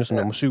Carter Jr. som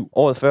nummer 7.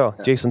 Året før,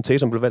 Jason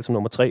Tatum blev valgt som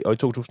nummer 3, og i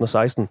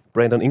 2016,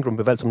 Brandon Ingram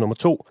blev valgt som nummer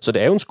 2. Så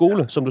det er jo en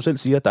skole, som du selv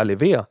siger, der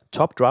leverer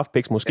top draft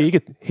picks. Måske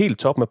ikke helt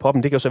top med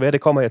poppen. Det kan jo så være,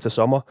 det kommer her til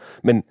sommer.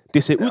 Men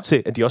det ser ud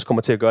til, at de også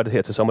kommer til at gøre det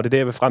her til sommer. Det er det,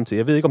 jeg vil frem til.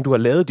 Jeg ved ikke, om du har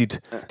lavet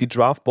dit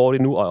draftboard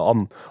endnu,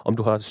 og om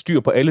du har styr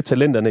på alle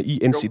talenterne i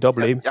NCAA.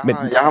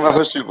 Jeg har i hvert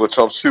fald styr på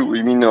top 7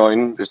 i mine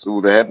øjne, hvis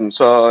du vil have den.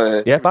 Så,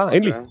 ja, bare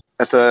endelig.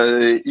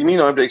 I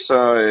mine øjeblik, så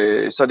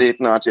er det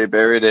enten R.J.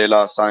 Barrett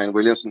eller Zion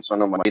Williamson som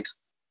nummer 1.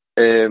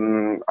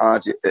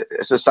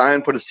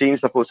 Zion på det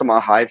seneste har fået så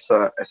meget hype,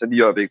 så lige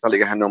i øjeblik, der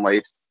ligger han nummer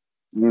 1.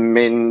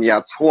 Men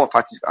jeg tror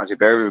faktisk, at R.J.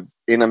 Barrett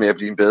ender med at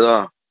blive en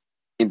bedre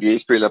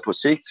NBA-spiller på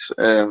sigt.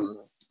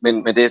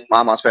 Men det er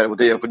meget, meget svært at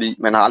vurdere, fordi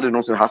man har aldrig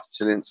nogensinde haft et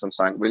talent som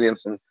Zion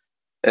Williamson.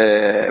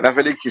 I hvert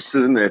fald ikke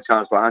siden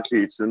Charles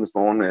Barkley i tidens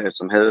morgen,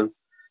 som havde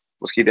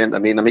måske den, der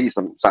mener mest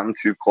om samme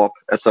type krop.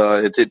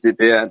 Altså,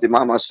 det er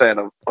meget, meget svært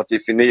at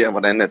definere,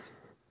 hvordan at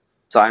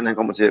Zion han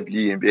kommer til at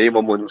blive NBA,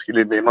 hvor det måske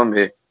lidt nemmere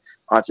med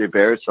R.J.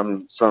 Barrett,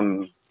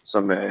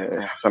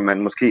 som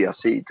man måske har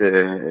set,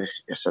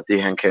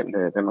 det han kan,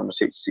 den man har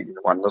set i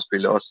nogle andre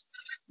spil også.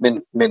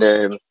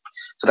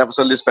 Så derfor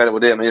så er det lidt svært at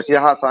vurdere. Men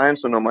jeg har Zion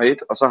som nummer 1,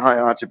 og så har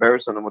jeg R.J.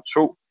 Barrett som nummer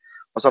 2,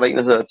 Og så er der en,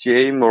 der hedder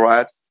Jay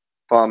Morad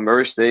fra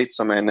Murray State,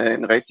 som er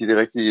en rigtig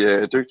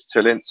dygtig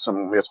talent,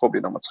 som jeg tror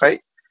bliver nummer 3.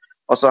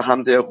 Og så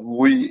ham der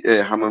Rui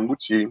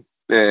Hamamuchi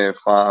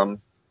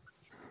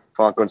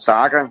fra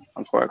Gonzaga,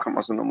 han tror jeg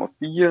kommer som nummer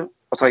 4.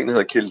 Og så en, der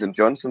hedder Keldon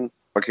Johnson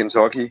fra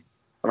Kentucky,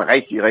 som er en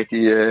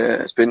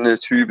rigtig spændende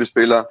type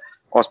spiller,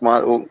 også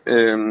meget ung.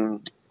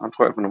 Han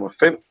tror jeg på nummer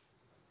 5.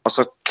 Og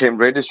så Cam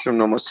Reddish som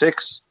nummer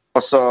 6.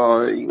 Og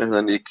så en, der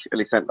hedder Nick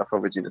Alexander fra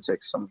Virginia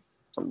Tech som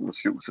nummer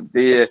 7. Så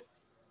det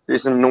er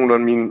sådan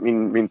nogenlunde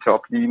min top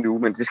lige nu,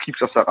 men det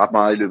skifter sig ret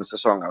meget i løbet af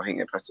sæsonen,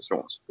 afhængig af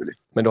præstationer selvfølgelig.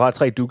 Men du har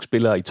 3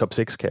 Duke-spillere i top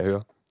 6, kan jeg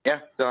høre. Ja,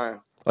 det har jeg.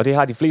 Og det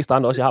har de fleste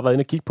andre også. Jeg har været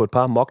inde og kigge på et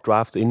par mock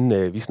drafts,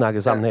 inden vi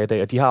snakkede sammen her i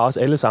dag, og de har også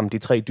alle sammen de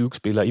 3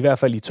 Duke-spillere, i hvert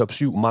fald i top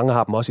 7. Mange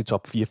har dem også i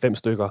top 4-5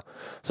 stykker.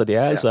 Så det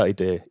er altså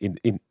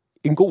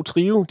en god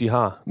trio, de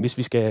har, hvis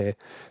vi skal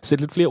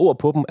sætte lidt flere ord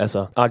på dem.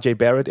 Altså R.J.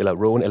 Barrett,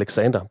 eller Rowan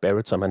Alexander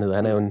Barrett, som han hedder.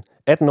 Han er jo en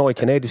 18-årig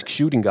kanadisk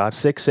shooting guard,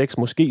 6'6,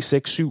 måske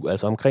 6'7,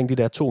 altså omkring de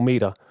der 2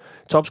 meter.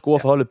 Topscorer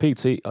for holdet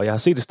PT, og jeg har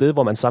set et sted,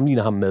 hvor man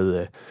sammenligner ham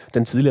med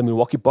den tidligere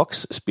Milwaukee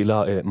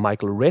Bucks-spiller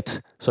Michael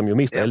Redd, som jo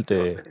mest af alt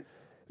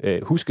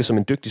huskes som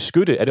en dygtig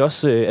skytte. Er det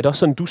også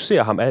sådan, du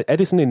ser ham? Er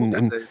det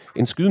sådan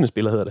en skydende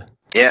spiller, hedder det?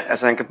 Ja,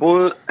 altså han kan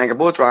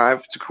både drive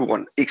til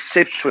kuren,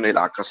 exceptionelt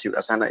aggressiv.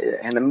 Altså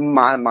han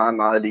er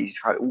meget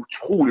atletisk, har et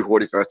utrolig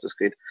hurtigt første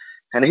skridt.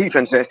 Han er helt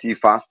fantastisk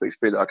i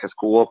fastbreak-spiller og kan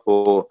score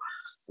på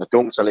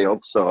dunks og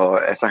layups, så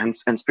altså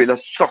han spiller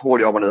så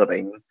hurtigt op og ned ad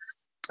banen.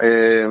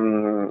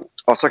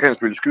 Og så kan han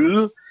selvfølgelig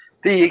skyde.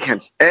 Det er ikke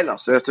hans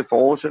allerstørste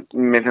force,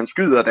 men han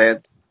skyder da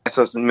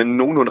altså sådan med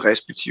nogenlunde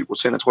respektive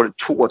procent. Jeg tror, det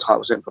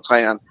er 32% på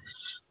træerne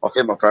og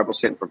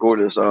 45% på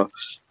gulvet. Så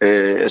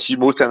jeg siger,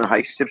 modstanderne har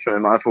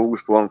exceptionelt meget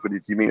fokus på ham, fordi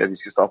de mener, at de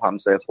skal stoppe ham.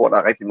 Så jeg tror, der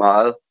er rigtig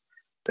meget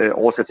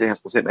oversat til, at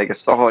hans procent ikke er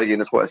så høj igen.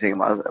 Jeg tror, jeg tænker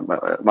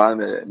meget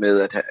med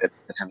at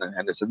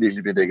han er så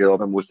virkelig bliver dækket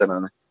op af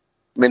modstanderne.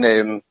 Men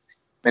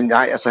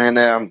nej, altså han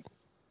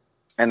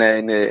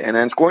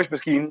er en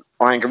scoringsmaskine,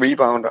 og han kan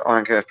rebound, og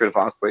han kan spille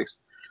fast breaks,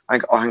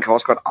 og han kan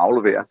også godt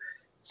aflevere.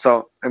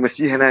 Så jeg må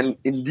sige, at han er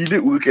en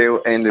lille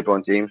udgave af en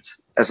LeBron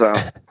James.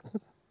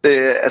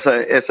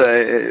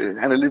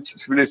 Han er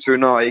selvfølgelig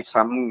tyndere og ikke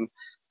samme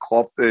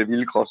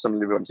vilde krop som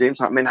LeBron James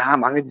har, men han har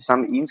mange af de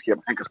samme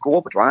egenskaber. Han kan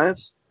score på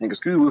drives, han kan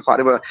skyde udefra.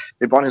 Det var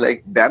LeBron heller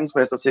ikke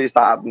verdensmester til i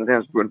starten, og det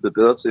har han blevet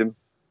bedre til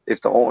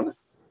efter årene.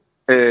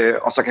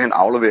 Og så kan han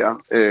aflevere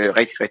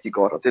rigtig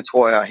godt, og det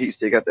tror jeg helt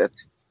sikkert, at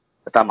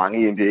der er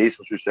mange i NBA,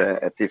 som synes,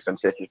 at det er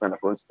fantastisk,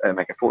 at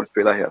man kan få en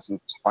spiller her, som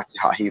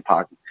faktisk har hele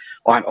pakken.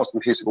 Og han er også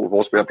en pissegod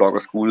forspiller, blokker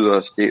skud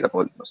og stjæler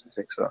bolden og sådan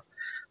ting. Så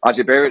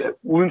R.J. Barrett er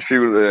uden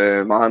tvivl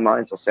meget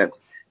interessant.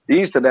 Det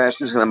eneste der, jeg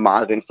synes, han er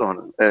meget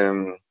venstrehåndet.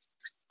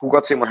 Jeg kunne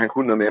godt tænke mig, at han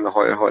kunne noget mere med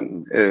højre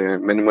hånden,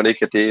 men det må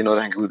ikke, at det er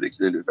noget, han kan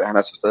udvikle i løbet. Han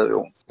er så stadig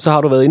ung. Så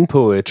har du været inde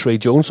på Trey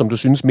Jones, som du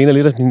synes minder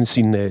lidt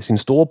af sin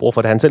storebror,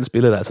 for da han selv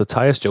spillede, altså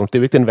Tyus Jones. Det er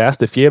jo ikke den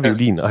værste fjerde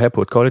violin at have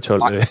på et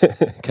collegehold,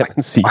 kan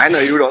man sige. Og han er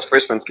jo også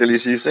freshman, skal lige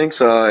sige, ikke?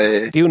 Så,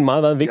 det er jo en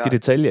meget vigtig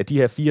detalje, at de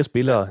her 4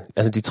 spillere,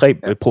 altså de 3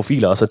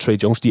 profiler, og så Trey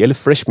Jones, de er alle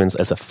freshmans,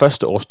 altså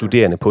førsteårs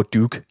studerende på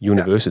Duke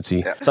University.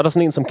 Ja. Så er der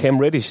sådan en som Cam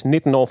Reddish,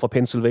 19 år fra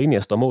Pennsylvania,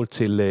 står mål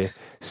til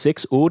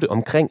 6'8,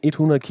 omkring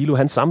 100 kilo.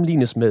 Han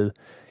sammenlignes med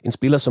en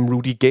spiller som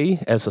Rudy Gay,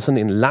 altså sådan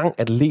en lang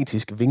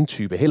atletisk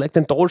vingtype. Heller ikke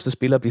den dårligste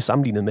spiller at blive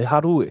sammenlignet med.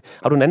 Har du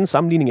en anden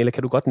sammenligning, eller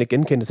kan du godt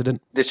genkende til den?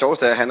 Det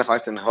sjoveste er, at han er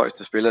faktisk den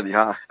højeste spiller, de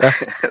har. Ja.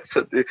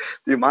 Så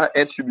det er meget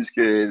atypisk.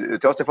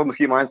 Det er også derfor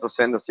måske meget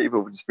interessant at se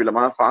på, for de spiller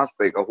meget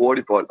fastbreak og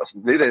hurtig bold. Og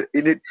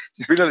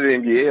de spiller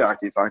lidt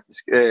NBA-agtigt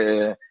faktisk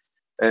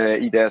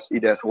i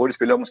deres hurtige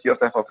spil, og måske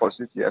også derfor, at folk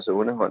synes, de er så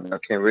underholdende. Og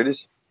Cam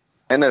Reddish,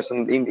 han er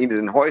sådan en af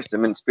den højeste,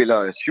 men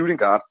spiller shooting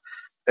guard.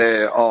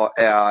 Og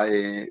er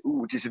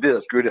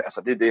decideret skytte.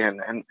 Altså det er det,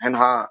 han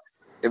har.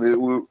 Jeg vil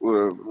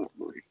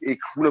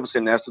ikke 100%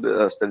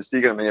 nærstuderet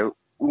statistikker, men jeg vil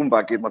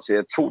udenbart gætte mig til,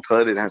 at 2/3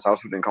 af hans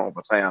afslutning kommer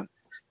fra træerne.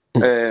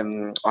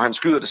 Og han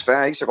skyder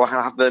desværre ikke så godt. Han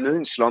har været nede i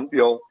en slump i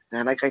år.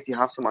 Han har ikke rigtig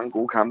haft så mange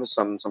gode kampe,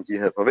 som de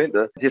havde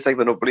forventet. Det har så ikke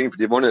været noget problem, for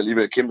de har vundet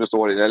alligevel kæmpe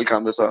stort i alle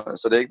kampe,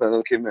 så det har ikke været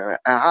noget kæmpe.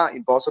 Han har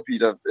en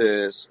buzzer-beater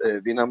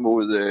vinder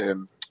mod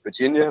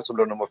Virginia, som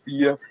lå nummer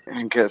 4.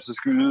 Han kan altså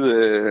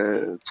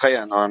skyde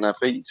træer, når han er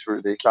fri,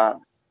 selvfølgelig, det er klart.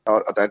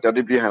 Og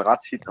det bliver han ret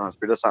tit, når han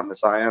spiller sammen med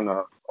Zion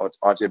og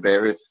R.J.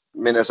 Barrett.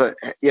 Men altså,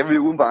 jeg vil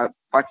udenbart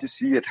faktisk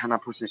sige, at han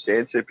har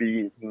potentiale til at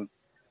blive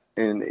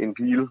en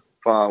pil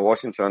fra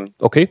Washington.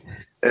 Okay.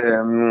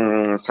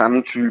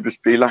 Samme type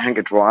spiller. Han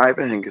kan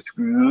drive, han kan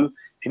skyde.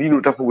 Lige nu,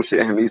 der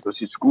fokuserer han mest på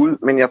sit skud.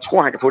 Men jeg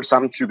tror, han kan få det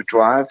samme type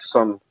drive,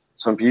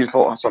 som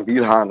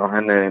Beal har,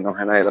 når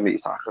han er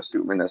allermest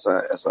aggressiv. Men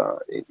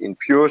altså en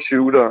pure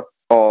shooter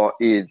og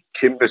et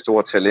kæmpe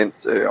stort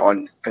talent og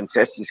en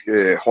fantastisk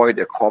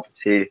højde krop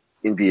til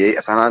NBA.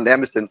 Altså han har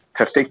nærmest den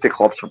perfekte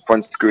krop for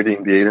en skytte i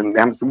NBA. Den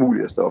nærmest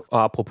umulige at stoppe.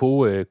 Og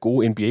apropos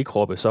gode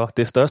NBA-kroppe, så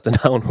det største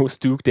navn hos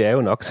Duke, det er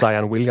jo nok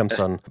Zion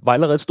Williamson. Var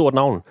allerede et stort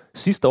navn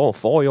sidste år,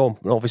 forrige år,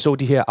 når vi så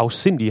de her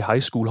afsindige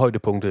high school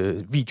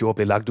højdepunkte videoer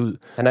blev lagt ud.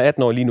 Han er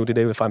 18 år lige nu, det er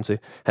det, jeg vil frem til.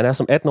 Han er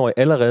som 18-årig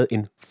allerede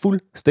en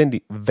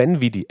fuldstændig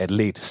vanvittig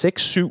atlet.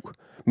 6'7",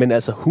 men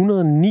altså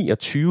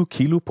 129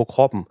 kilo på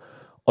kroppen,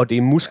 og det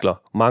er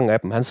muskler, mange af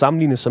dem. Han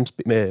sammenlignes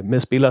med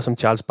spillere som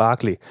Charles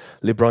Barkley,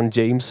 LeBron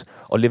James,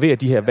 og leverer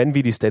de her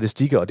vanvittige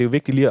statistikker, og det er jo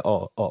vigtigt lige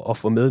at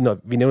få med, når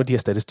vi nævner de her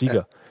statistikker.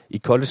 Ja. I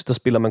college, der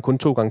spiller man kun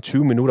 2 gange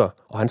 20 minutter,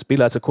 og han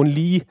spiller altså kun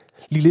lige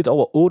lidt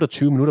over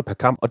 28 minutter per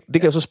kamp. Og det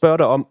kan jeg så spørge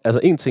dig om, altså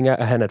en ting er,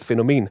 at han er et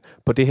fænomen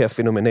på det her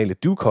fænomenale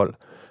Duke-hold,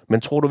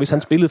 men tror du, hvis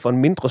han spillede for en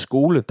mindre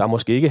skole, der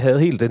måske ikke havde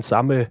helt den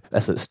samme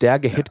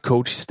stærke head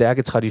coach,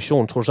 stærke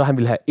tradition, tror du så, han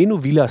ville have endnu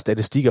vildere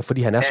statistikker,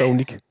 fordi han er så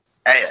unik?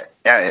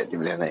 Ja, det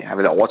vil han have. Han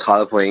vil have over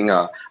 30 point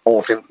og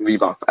over 15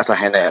 rebounds. Altså,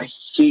 han er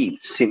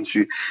helt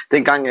sindssyg.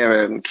 Dengang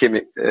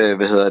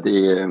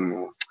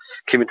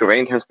Kevin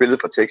Durant, han spillede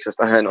for Texas,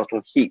 der havde han også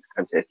nogle helt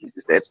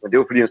fantastiske stats. Men det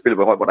var fordi, han spillede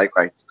på hold, hvor der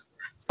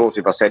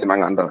ikke var sat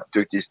mange andre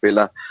dygtige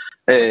spillere.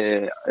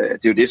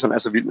 Det er jo det, som er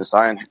så vildt med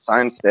Zion.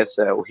 Zions stats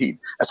er jo helt...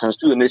 Altså, han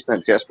styrer næsten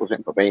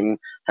 70% på banen.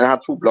 Han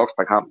har 2 blocks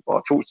per kamp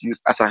og 2 steals.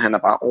 Altså, han er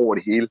bare over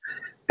det hele.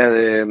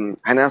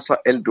 Han er så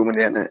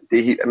altdominerende. Det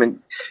er helt... Men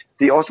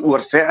det er også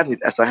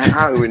uretfærdigt. Altså, han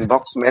har jo en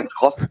voksen mands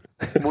krop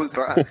mod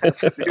børn.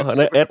 Og han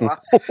er 18.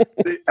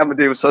 Jamen,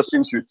 det er jo så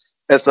sindssygt.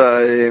 Altså...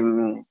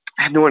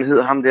 Nu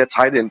hedder ham der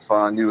tight end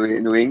fra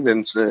New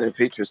England's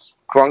Patriots.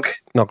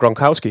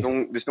 Gronkowski.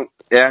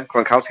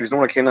 Gronkowski. Hvis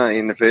nogen der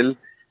kender NFL,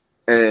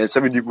 så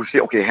vil de kunne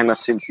se, okay, han er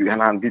sindssyg. Han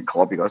har en vild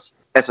krop, ikke også?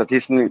 Altså, det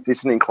er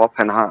sådan en krop,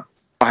 han har,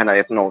 og han er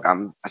 18 år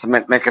gammel. Altså,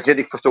 man kan slet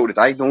ikke forstå det.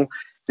 Der er ikke nogen...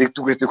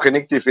 Du kan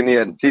ikke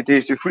definere det.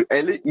 Det er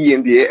alle i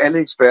NBA, alle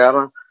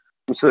eksperter,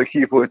 som sidder og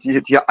kigger på,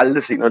 de har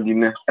aldrig set noget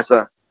lignende.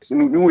 Altså,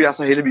 nu er jeg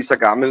så heldigvis så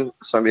gammel,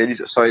 som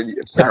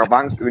Jakob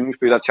Bangs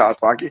yndlingsspiller, Charles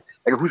Barkley.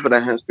 Jeg kan huske,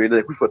 hvordan han spillede.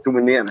 Jeg kan huske, hvor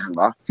dominerende han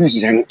var.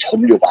 Fysisk, han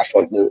trumlede jo bare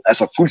folk ned.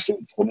 Altså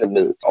fuldstændig trumlede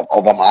ned.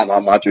 Og var meget,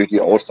 meget, meget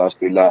dygtige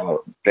All-Star-spillere.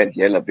 Og blandt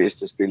de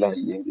allerbedste spillere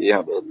i NBA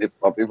har været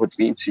med på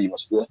Dream Team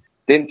osv.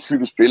 Den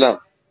type spiller,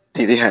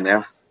 det er det, han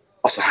er.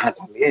 Og så har han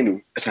bare mere endnu.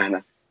 Altså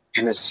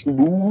han er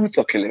smooth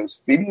og kan lave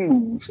spin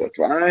moves og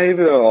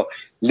drive og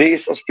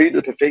læser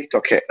spillet perfekt.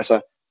 Og,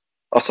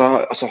 og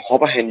så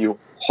hopper han jo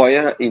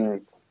højere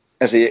end...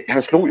 Altså,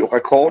 han slog jo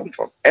rekorden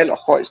for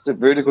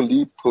allerhøjeste vertical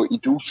leap på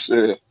Dukes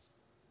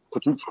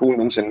skole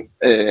nogensinde.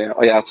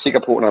 Og jeg er sikker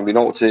på, når vi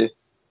når til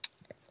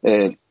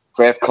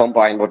draft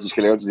combine, hvor de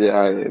skal lave de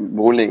der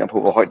målinger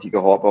på, hvor højt de kan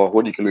hoppe og hvor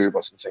hurtigt de kan løbe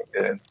og sådan ting,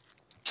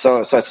 så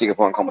er jeg sikker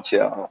på, at han kommer til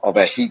at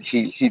være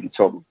helt i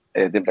toppen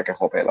af dem, der kan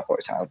hoppe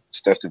allerhøjst, har det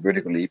største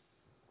vertical leap.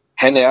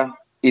 Han er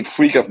et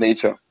freak of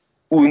nature,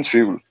 uden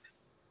tvivl.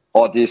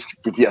 Og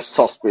det bliver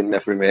så spændende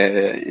at følge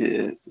med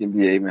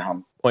NBA med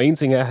ham. Og en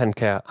ting er, at han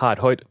har et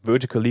højt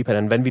vertical leap, han er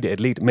en vanvittig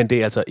atlet, men det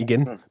er altså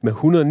igen med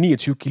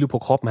 129 kilo på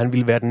kroppen. Han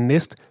ville være den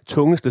næst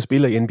tungeste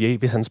spiller i NBA,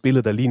 hvis han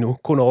spillede der lige nu.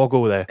 Kun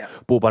overgået af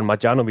Boban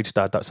Marjanovic,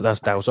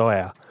 der jo så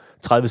er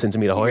 30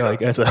 cm højere,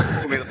 ikke? Altså.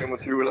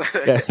 2,25 eller?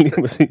 Ja,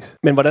 lige præcis.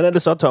 Men hvordan er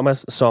det så,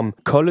 Thomas, som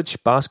college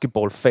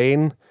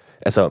basketball-fan,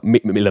 altså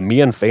eller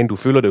mere end fan, du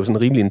føler det jo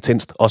sådan rimelig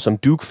intenst, og som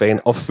Duke-fan,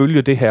 og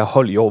følger det her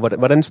hold i år,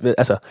 hvordan,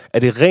 altså, er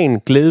det ren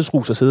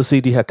glædesrus at sidde og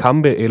se de her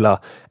kampe, eller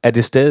er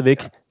det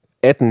stadigvæk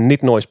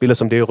 18-19-årige spillere,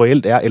 som det jo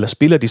reelt er, eller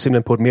spiller de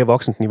simpelthen på et mere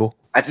voksent niveau?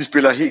 De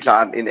spiller helt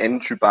klart en anden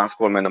type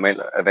basketball, man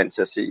normalt er vant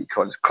til at se i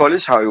college.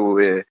 College har jo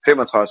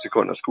 35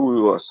 sekunder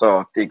skud,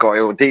 så det går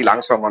jo det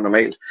langsommere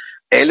normalt.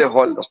 Alle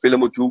hold, der spiller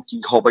mod Duke,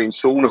 de hopper i en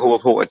zone og håber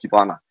på, at de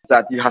brænder.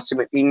 De har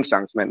simpelthen ingen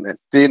chance, mand.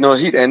 Det er noget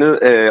helt andet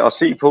at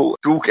se på.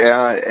 Duke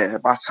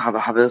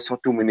har været så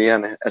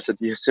dominerende. Altså,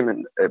 de har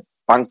simpelthen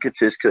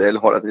banketæsket alle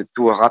hold.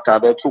 Du har ret, der har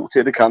været 2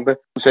 tætte kampe.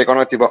 Du sagde godt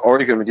nok, at det var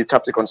Oregon, men de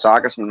tabte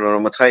Gonzaga som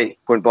nummer 3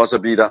 på en buzzer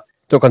beater.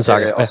 Det var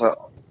Gonzaga,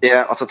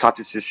 og så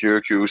tabte de til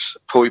Syracuse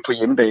på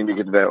hjemmebane,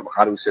 hvilket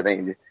var ret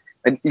usædvanligt.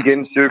 Men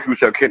igen,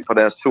 Syracuse er jo kendt for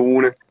deres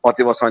zone, og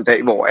det var så en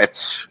dag, hvor at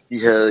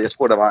de havde, jeg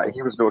tror det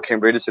var Cam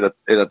Reddish,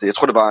 eller jeg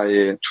tror det var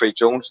Trey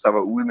Jones, der var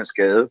ude med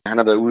skade. Han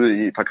har været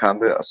ude i et par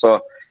kampe, og så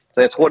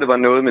jeg tror, det var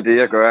noget med det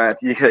at gøre, at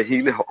de ikke havde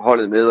hele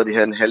holdet med, og de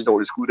havde en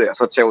halvdårlig skuddag, og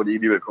så tager de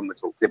alligevel kun med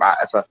 2. Det var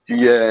altså,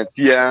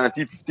 de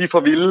er for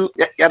vilde.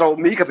 Jeg er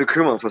dog mega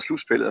bekymret for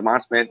slutspillet af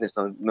March Madness,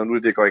 når nu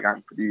det går i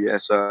gang, fordi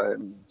altså,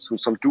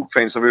 som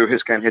Duke-fan, så vil jeg jo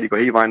helst gerne have, at de går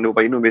hele vejen nu på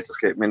endnu et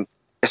mesterskab, men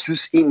jeg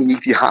synes egentlig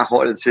ikke, de har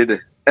holdet til det.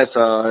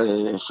 Altså,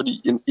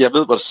 fordi jeg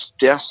ved, hvor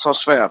det er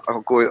så svært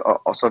at gå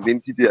og så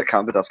vinde de der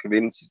kampe, der skal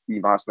vindes i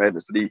March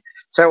Madness, fordi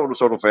tager du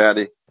så du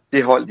færdig.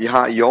 Det hold, de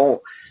har i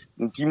år,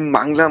 de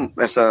mangler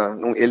altså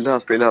nogle ældre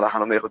spillere, der har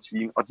noget mere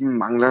rutine, og de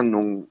mangler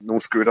nogle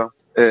skytter,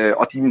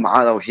 og de er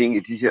meget afhængige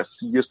af de her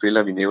 4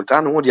 spillere, vi nævnte. Der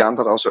er nogle af de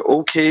andre, der også er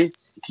okay.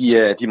 De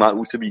er meget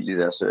ustabile i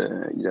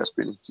deres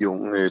spil,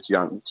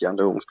 de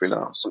andre unge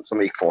spillere,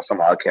 som ikke får så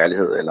meget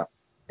kærlighed eller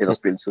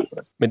spilletid.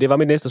 Men det var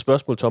mit næste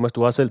spørgsmål, Thomas.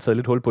 Du har selv taget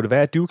lidt hul på det.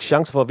 Hvad er Dukes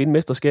chance for at vinde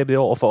mesterskabet i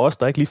år? Og for os,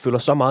 der ikke lige følger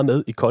så meget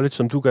med i college,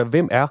 som du gør,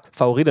 hvem er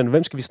favoritterne?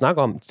 Hvem skal vi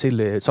snakke om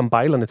som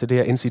bejlerne til det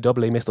her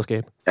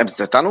NCAA-mesterskab? Ja,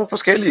 der er nogle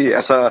forskellige.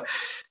 Altså,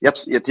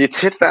 det er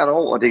tæt hvert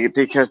år, og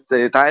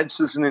der er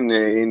altid sådan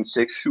en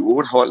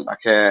 6-7-8 hold,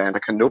 der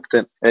kan nuppe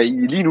den.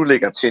 Lige nu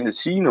ligger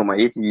Tennessee nummer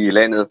 1 i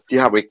landet. De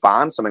har Rick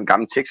Barnes, som en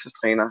gammel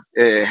Texas-træner.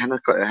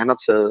 Han har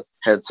taget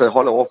havde taget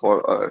holdet over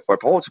for et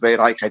par år tilbage.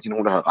 Der er ikke rigtig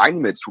nogen, der havde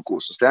regnet med, at det skulle gå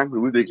så stærkt med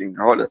udviklingen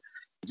af holdet.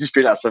 De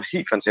spiller altså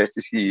helt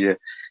fantastisk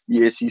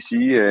i SEC,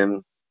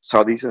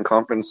 Southeastern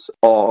Conference,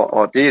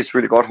 og det er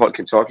selvfølgelig et godt hold.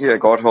 Kentucky er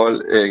et godt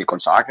hold,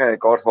 Gonzaga er et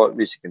godt hold,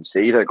 Michigan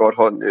State er et godt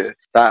hold.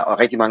 Der er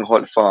rigtig mange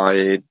hold fra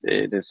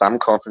den samme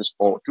conference,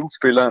 hvor Duke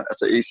spiller,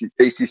 altså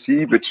ACC,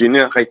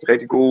 Virginia er rigtig,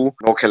 rigtig gode,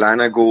 North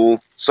Carolina er gode.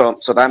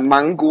 Så der er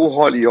mange gode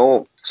hold i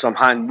år, som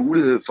har en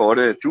mulighed for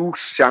det.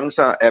 Dukes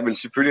chancer er vel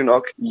selvfølgelig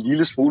nok en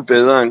lille smule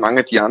bedre end mange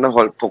af de andre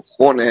hold på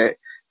grund af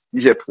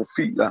de her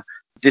profiler.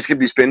 Det skal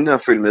blive spændende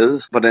at følge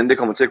med, hvordan det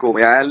kommer til at gå.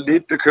 Men jeg er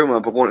lidt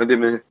bekymret på grund af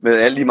det med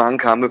alle de mange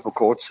kampe på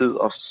kort tid,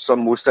 og så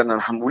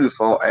modstanderne har mulighed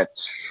for at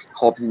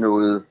hoppe i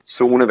noget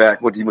zoneværk,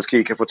 hvor de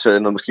måske kan få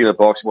taget noget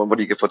boksing, hvor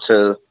de kan få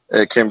taget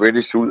Cam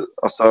Reddish ud,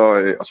 og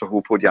så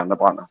håbe på, at de andre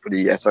brænder.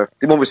 Fordi altså,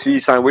 det må vi sige,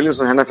 Zion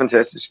Williamson, han er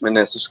fantastisk, men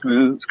altså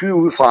skyde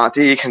udefra,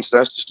 det er ikke hans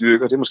største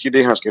styrke, og det er måske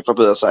det, han skal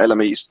forbedre sig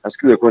allermest. Han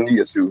skyder kun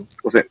 29%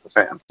 på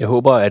træerne. Jeg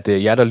håber, at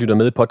jer, der lytter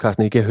med i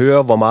podcasten, I kan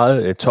høre, hvor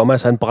meget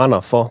Thomas han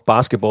brænder for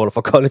basketball og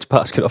for college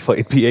basket og for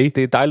NBA. Det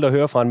er dejligt at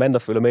høre fra en mand, der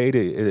følger med i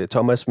det,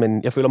 Thomas,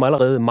 men jeg føler mig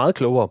allerede meget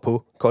klogere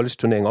på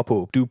college-turneringen og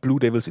på Duke Blue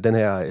Devils i den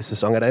her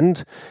sæson. Er det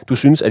andet, du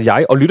synes, at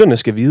jeg og lytterne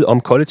skal vide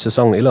om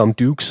college-sæsonen eller om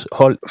Dukes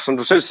hold? Som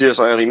du selv siger,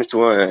 så er jeg rimelig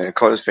store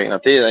college-faner.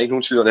 Det er der ikke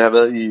nogen tvivl om. Det har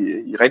været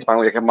i rigtig mange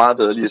år. Jeg kan meget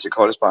bedre lide at se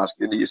college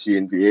basket, lige at se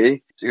NBA.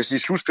 Så jeg kan sige,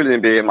 at slutspillet i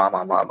NBA er meget,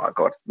 meget, meget, meget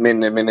godt.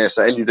 Men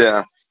altså alle de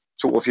der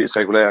 82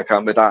 regulære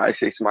kampe, der er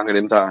ikke så mange af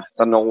dem,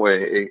 der når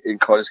en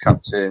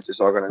college-kamp til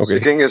sokkerne. Okay. Så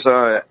til gengæld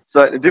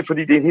så det er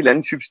fordi, det er en helt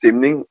anden type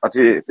stemning, og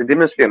det er det,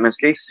 man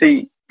skal ikke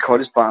se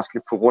college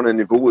basket på grund af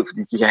niveauet,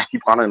 fordi de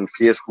brænder en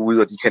flere skud,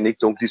 og de kan ikke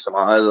dunke lige så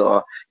meget,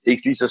 og det er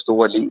ikke lige så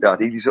store atleter, og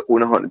det er ikke lige så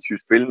underholdende type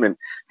spil, men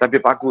der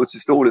bliver bare gået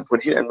til stålet på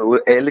en helt anden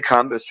måde. Alle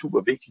kampe er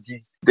super vigtige.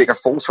 De dækker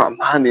forsvar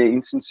meget mere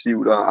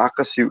intensivt og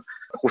aggressivt.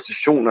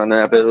 Rotationerne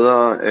er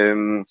bedre.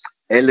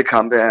 Alle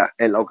kampe er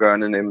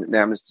altafgørende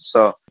nærmest,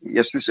 så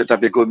jeg synes, at der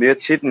bliver gået mere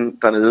til den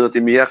dernede, og det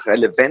er mere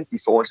relevant i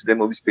forhold til den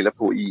måde, vi spiller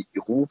på i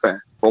Europa.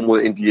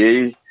 Hvorimod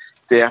NBA,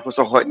 det er på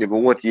så højt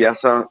niveau, og de er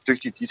så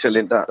dygtige, de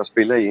talenter, der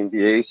spiller i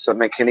NBA, så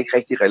man kan ikke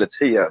rigtig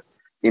relatere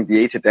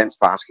NBA til dansk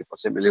basket, for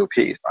eksempel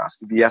europæisk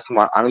basket. Vi er så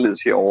meget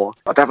anderledes herovre.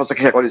 Og derfor så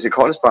kan jeg godt lide til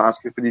college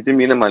basket, fordi det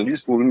minder mig en lille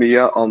smule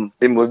mere om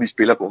den måde, vi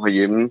spiller på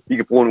herhjemme. Vi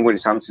kan bruge nogle af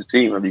de samme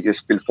systemer, vi kan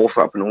spille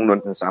forsvar på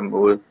nogenlunde den samme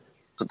måde.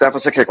 Så derfor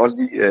så kan jeg godt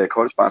lide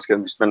college basket,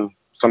 hvis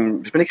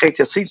man ikke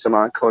rigtig har set så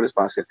meget college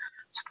basket,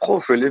 så prøv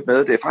at følge lidt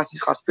med. Det er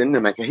faktisk ret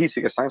spændende. Man kan helt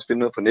sikkert sagtens finde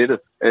noget på nettet.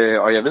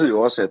 Og jeg ved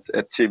jo også,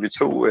 at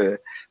TV2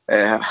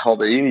 har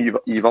hoppet ind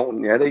i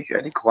vognen. Er det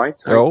ikke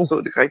korrekt? Jo.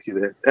 Så det rigtigt.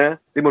 Ja,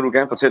 det må du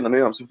gerne fortælle noget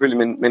mere om,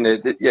 selvfølgelig. Men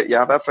jeg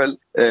er i hvert fald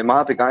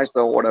meget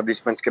begejstret over det.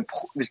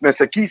 Hvis man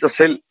skal give sig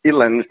selv et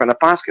eller andet, hvis man er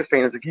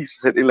basketfan, og skal give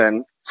sig selv et eller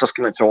andet, så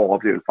skal man til at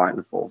opleve en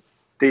Final Four.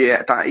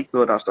 Der er ikke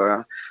noget, der er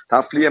større. Der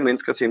er flere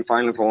mennesker til en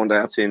Final Four, end der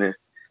er til en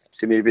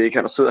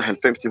NBA-kamp. Der sidder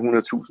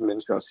 90-100.000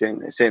 mennesker og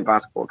ser en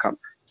basketballkamp.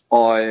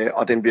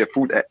 Og den bliver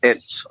fuld af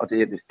alt, og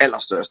det er det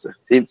allerstørste.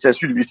 Det er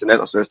sandsynligvis den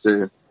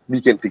allerstørste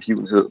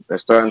weekendbegivenhed, der er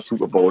større end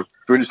Super Bowl.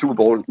 Selvfølgelig Super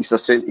Bowl i sig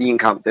selv i en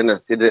kamp, det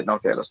er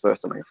nok det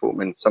allerstørste, man kan få.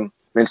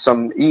 Men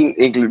som en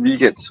enkelt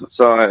weekend,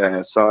 så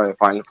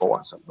er Final Four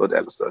altså noget det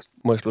allerstørste.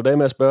 Må jeg slutte af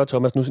med at spørge,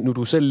 Thomas, nu er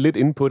du selv lidt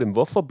inde på det,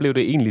 hvorfor blev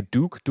det egentlig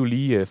Duke, du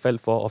lige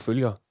faldt for at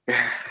følge?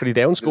 Fordi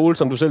det er jo en skole,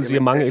 som du selv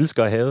siger, mange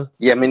elsker at have.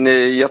 Jamen,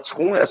 jeg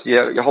tror, altså,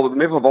 jeg hoppede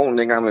med på vognen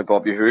dengang med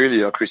Bobby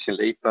Hurley og Christian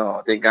Laettner,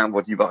 og dengang,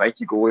 hvor de var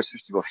rigtig gode. Jeg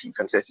synes, de var helt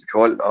fantastisk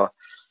hold, og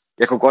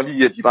jeg kunne godt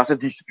lide, at de var så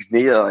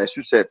disciplinerede, og jeg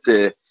synes,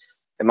 at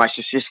Mike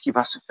Krzyzewski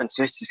var så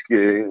fantastisk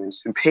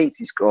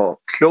sympatisk og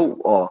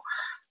klog, og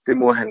det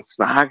måde, han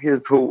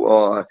snakkede på,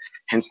 og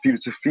hans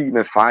filosofi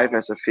med Five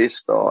as a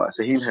Fist, og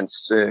altså hele hans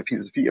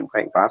filosofi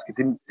omkring basket,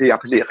 det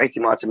appellerer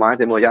rigtig meget til mig,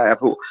 den måde, jeg er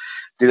på.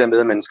 Det der med,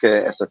 at man skal,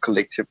 altså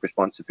collective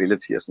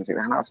responsibility og sådan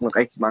noget. Han har sådan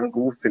rigtig mange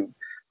gode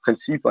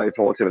principper i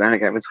forhold til, hvordan han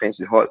gerne vil træne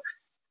sit hold,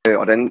 og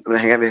hvordan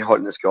han gerne vil, at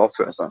holdene skal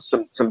opføre sig,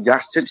 som jeg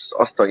selv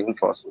også står inden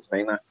for som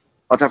træner.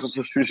 Og derfor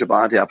så synes jeg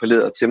bare, at det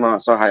appellerede til mig,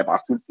 og så har jeg bare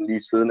fulgt den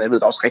lige siden. Jeg ved,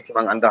 der er også rigtig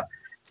mange andre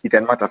i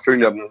Danmark, der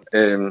følger dem.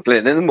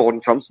 Blandt andet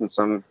Morten Thomsen,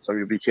 som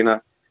vi kender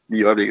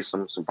lige i øjeblikket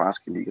som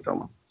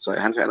basketligadommer. Så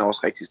han er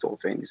også rigtig stor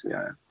fan, ligesom jeg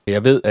er.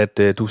 Jeg ved,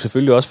 at du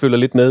selvfølgelig også følger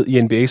lidt med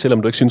i NBA,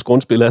 selvom du ikke synes,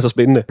 grundspillet er så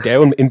spændende. Det er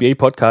jo en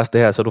NBA-podcast,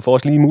 det her, så du får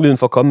også lige muligheden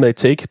for at komme med et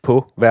take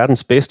på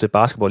verdens bedste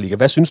basketballliga.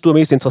 Hvad synes du er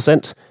mest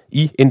interessant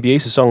i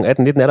NBA-sæsonen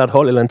 18-19? Er der et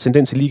hold eller en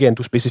tendens i ligaen,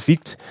 du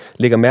specifikt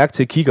lægger mærke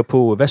til, kigger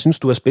på? Hvad synes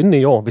du er spændende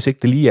i år, hvis ikke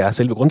det lige er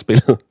selve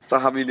grundspillet?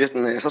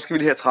 Så skal vi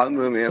lige have 30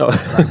 møder mere.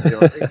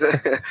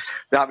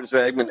 Det har vi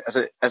desværre ikke, men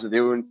altså det er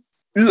jo en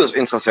yderst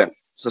interessant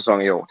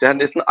sæson i år. Det har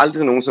næsten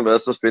aldrig nogensinde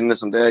været så spændende,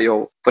 som det er i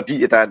år,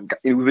 fordi at der er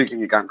en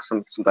udvikling i gang,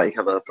 som der ikke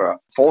har været før.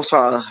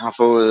 Forsvaret har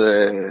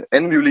fået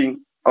anden violin,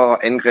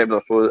 og angrebet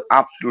har fået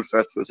absolut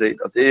først prioritet,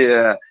 og det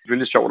er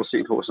selvfølgelig sjovt at se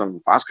på som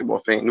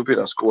basketballfan. Nu bliver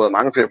der scoret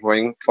mange flere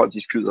point, folk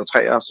de skyder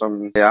træer, som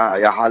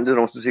jeg har aldrig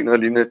nogensinde set noget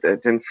lignende.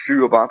 Den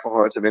flyver bare fra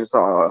højre til venstre,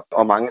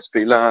 og mange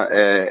spillere,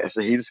 altså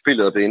hele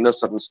spillet er blevet ændret,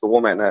 så den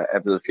store mand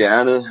er blevet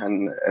fjernet.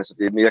 Altså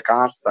det er mere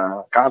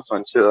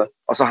guards-orienteret,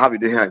 og så har vi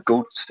det her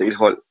Golden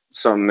State-hold,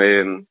 som...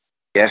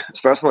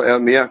 spørgsmålet er jo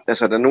mere,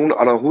 altså er der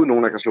overhovedet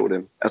nogen, der kan slå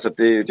dem? Altså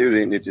det er jo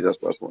egentlig det der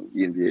spørgsmål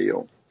i NBA i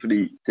år.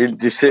 Fordi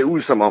det ser ud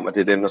som om, at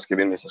det er dem, der skal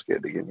vinde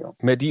mesterskabet igen i år.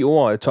 Med de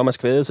ord, Thomas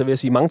Kvade, så vil jeg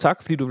sige mange tak,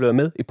 fordi du blev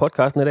med i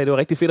podcasten i dag. Det var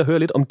rigtig fedt at høre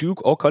lidt om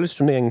Duke og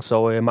college-turneringen,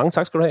 så mange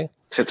tak skal du have.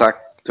 Selv tak.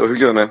 Det var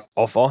hyggeligt at være med.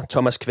 Og for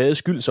Thomas Kvades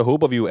skyld, så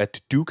håber vi jo,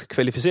 at Duke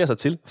kvalificerer sig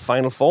til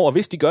Final Four. Og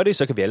hvis de gør det,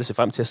 så kan vi alle se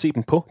frem til at se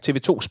dem på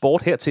TV2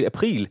 Sport her til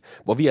april,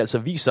 hvor vi altså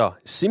viser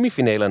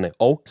semifinalerne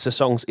og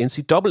sæsonens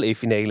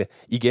NCAA-finale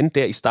igen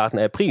der i starten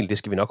af april. Det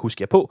skal vi nok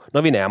huske jer på,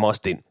 når vi nærmer os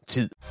den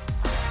tid.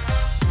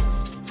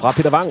 Fra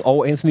Peter Wang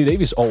og Anthony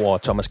Davis over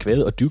Thomas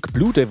Kvade og Duke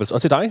Blue Devils.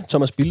 Og til dig,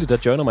 Thomas Bilde, der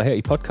joiner mig her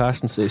i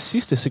podcastens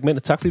sidste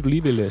segment. Tak fordi du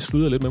lige vil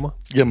sludre lidt med mig.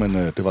 Jamen,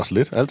 det var så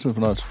lidt. Altid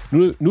fornøjelse.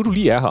 Nu du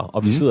lige er her,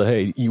 og vi sidder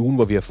her i ugen,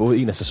 hvor vi har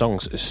fået en af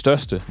sæsonens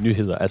største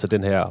nyheder. Altså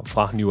den her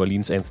fra New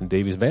Orleans, Anthony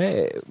Davis.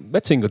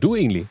 Hvad tænker du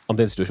egentlig om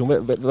den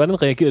situation?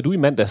 Hvordan reagerede du i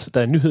mandags,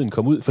 da nyheden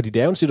kom ud? Fordi det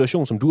er jo en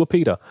situation, som du og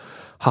Peter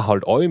har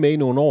holdt øje med i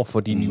nogle år.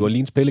 Fordi New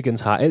Orleans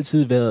Pelicans har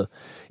altid været,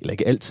 eller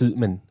ikke altid,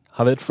 men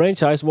har været et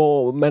franchise,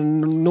 hvor man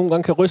nogle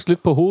gange kan ryste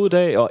lidt på hovedet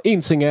af, og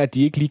en ting er, at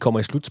de ikke lige kommer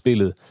i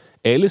slutspillet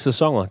alle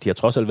sæsoner. De har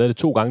trods alt været det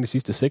 2 gange de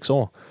sidste 6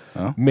 år.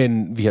 Ja.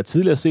 Men vi har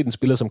tidligere set en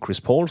spiller som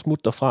Chris Paul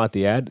smutte derfra.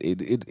 Det er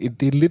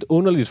et lidt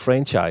underligt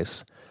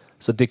franchise.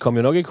 Så det kom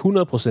jo nok ikke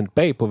 100%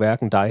 bag på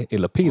hverken dig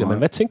eller Peter. Nej. Men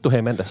hvad tænkte du her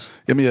i mandags?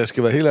 Jamen, jeg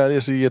skal være helt ærlig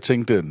at sige, jeg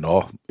tænkte,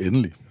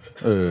 endelig.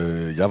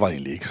 Jeg var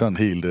egentlig ikke sådan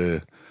helt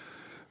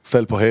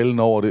faldt på halen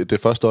over det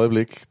første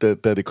øjeblik,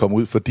 da det kom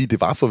ud, fordi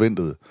det var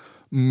forventet.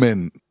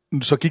 Men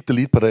så gik der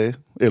lige et par dage,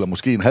 eller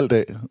måske en halv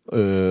dag,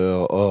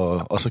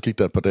 og så gik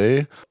der et par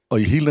dage. Og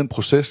i hele den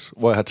proces,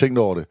 hvor jeg har tænkt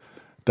over det,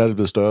 der er det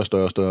blevet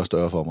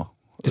større for mig.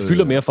 Det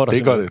fylder mere for dig.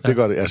 Det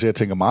gør det. Altså, jeg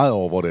tænker meget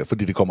over, hvor det er,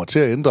 fordi det kommer til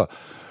at ændre.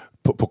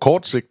 På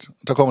kort sigt,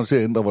 der kommer det til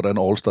at ændre, hvordan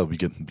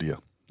All-Star-weekenden bliver.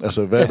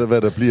 Altså,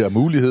 hvad der bliver af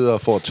muligheder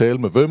for at tale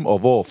med hvem, og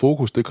hvor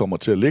fokus det kommer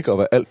til at ligge, og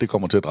hvad alt det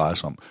kommer til at dreje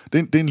sig om.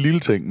 Det er en lille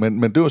ting,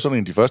 men det var sådan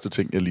en af de første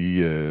ting, jeg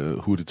lige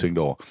hurtigt tænkte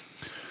over.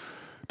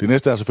 Det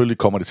næste er selvfølgelig,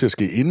 kommer det til at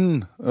ske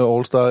inden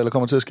All-Star, eller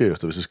kommer det til at ske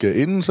efter? Hvis det sker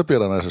inden, så bliver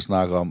der altså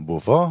snakket om,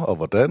 hvorfor og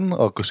hvordan,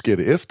 og sker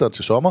det efter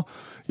til sommer,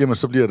 jamen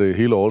så bliver det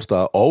hele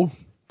All-Star, og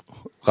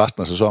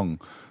resten af sæsonen,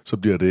 så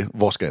bliver det,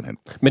 hvor skal han hen?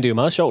 Men det er jo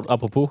meget sjovt,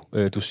 apropos,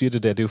 du siger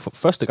det der, det er jo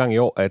første gang i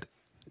år, at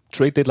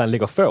trade deadline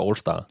ligger før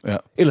All-Star. Ja.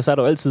 Ellers er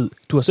der jo altid,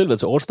 du har selv været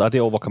til All-Star,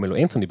 det år, hvor Carmelo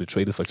Anthony blev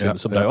traded, for eksempel,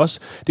 som der jo også,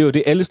 det er jo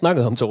det, alle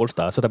snakkede om til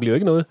All-Star, så der bliver jo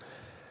ikke noget.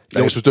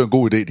 Ja, jeg synes, det er en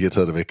god idé, de har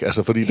taget det væk.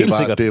 Altså, fordi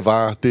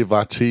det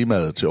var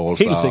temaet til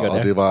All-Star, sikkert,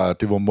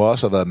 og det må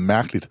også have været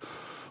mærkeligt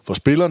for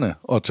spillerne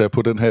at tage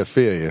på den her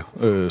ferie,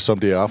 som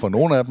det er for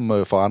nogle af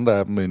dem, for andre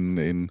af dem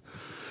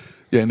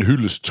en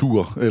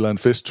hyldestur eller en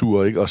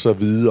festtur, ikke? Og så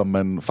vide, om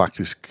man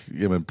faktisk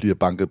bliver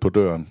banket på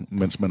døren,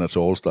 mens man er til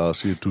All-Star og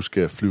siger, at du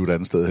skal flyve et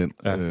andet sted hen,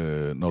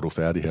 når du er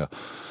færdig her.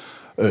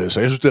 Så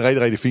jeg synes, det er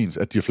rigtig, rigtig fint,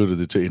 at de har flyttet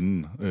det til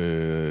inden.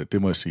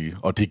 Det må jeg sige.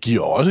 Og det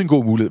giver også en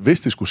god mulighed, hvis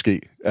det skulle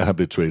ske, at han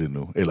bliver traded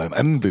nu, eller en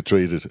anden bliver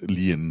traded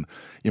lige inden.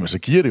 Jamen, så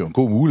giver det jo en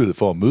god mulighed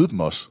for at møde dem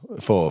også,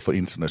 for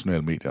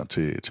internationale medier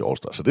til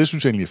All-Star. Så det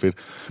synes jeg egentlig er fedt.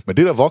 Men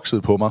det, der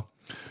voksede på mig,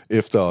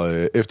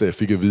 efter jeg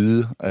fik at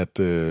vide,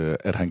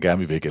 at han gerne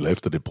vil væk, eller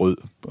efter det brød,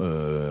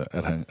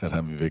 at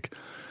han vil væk,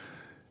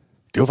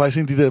 det var faktisk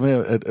en af de der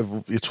med, at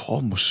jeg tror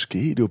måske,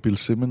 det var Bill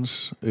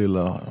Simmons,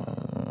 eller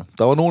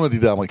der var nogle af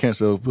de der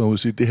amerikanske, der var ude at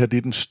sige, det her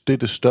det er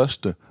det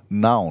største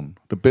navn,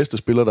 den bedste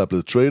spiller, der er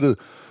blevet traded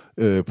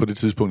på det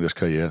tidspunkt i deres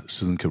karriere,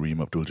 siden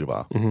Kareem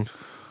Abdul-Jabbar. Mm-hmm.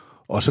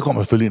 Og så kom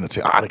jeg selvfølgelig ind og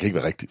tænkte, det kan ikke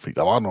være rigtigt, fordi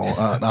der var noget...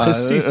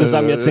 Præcis det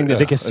samme, jeg tænkte,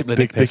 det kan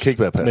simpelthen ikke passe. Det kan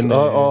ikke være passe.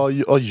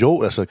 Men, og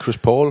jo, altså Chris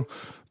Paul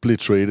blev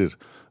traded,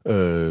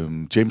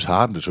 James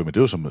Harden blev traded, men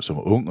det var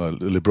som ung, og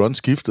LeBron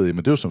skiftede,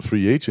 men det var som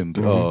free agent,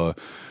 og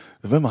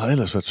hvem har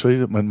ellers været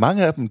traded? Men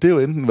mange af dem, det har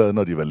jo enten været,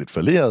 når de var lidt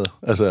falderet.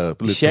 Altså,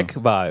 Shaq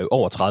var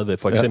over 30,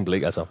 for eksempel,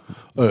 ikke? Altså.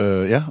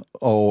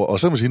 Og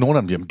så kan man sige, at nogle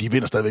af dem, jamen, de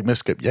vinder stadigvæk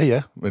mesterskab.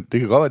 Ja, men det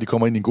kan godt være, at de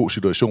kommer ind i en god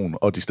situation,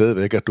 og de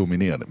stadigvæk er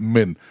dominerende.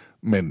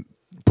 Men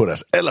på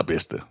deres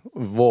allerbedste,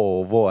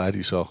 hvor er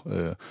de så?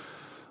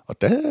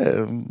 Og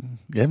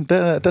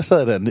der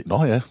sad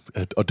der,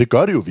 og det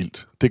gør det jo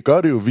vildt. Det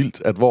gør det jo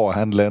vildt, at hvor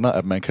han lander,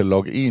 at man kan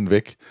logge en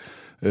væk,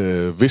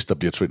 hvis der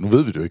bliver trade. Nu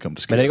ved vi det jo ikke, om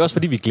det sker. Men er det ikke også,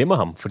 fordi vi glemmer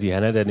ham? Fordi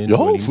han er der inde i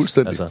Jo,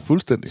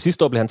 fuldstændig.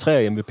 Sidste år blev han 3'er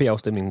i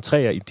MVP-afstemningen, 3'er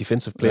i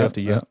Defensive Player of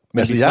the Year. Men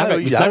altså,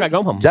 vi snakker ikke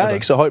om ham. Jeg er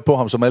ikke så høj på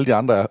ham, som alle de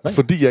andre er,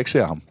 fordi jeg ikke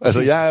ser ham.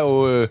 Altså, jeg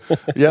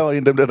er jo en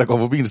af dem der går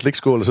forbi en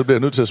slikskål, og så bliver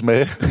jeg nødt til at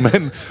smage.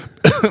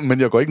 Men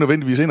jeg går ikke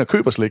nødvendigvis ind og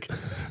køber slik.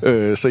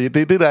 Så det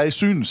er det, der er i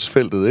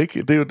synsfeltet,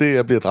 ikke? Det er jo det,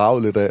 jeg bliver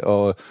draget lidt af.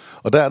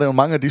 Og der er der jo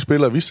mange af de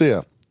spillere, vi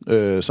ser,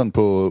 sådan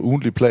på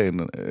ugentlig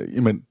plan,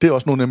 jamen, det er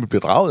også nogen, jeg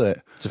bliver draget af.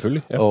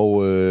 Selvfølgelig, ja.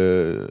 Og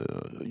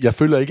jeg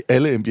følger ikke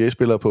alle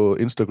NBA-spillere på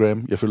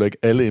Instagram. Jeg følger ikke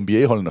alle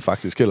NBA-holdene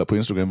faktisk heller på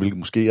Instagram, hvilket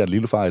måske er en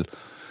lille fejl.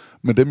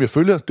 Men dem, jeg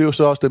følger, det er jo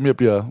så også dem, jeg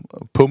bliver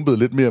pumpet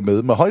lidt mere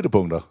med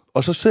højdepunkter.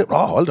 Og så ser jeg,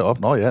 hold da op,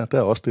 der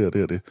er også det og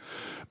det og det.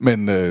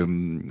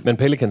 Men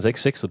Pelicans er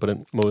ikke sexet på den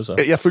måde, så?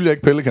 Jeg følger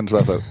ikke Pelicans i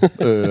hvert fald.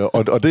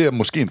 og det er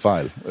måske en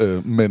fejl.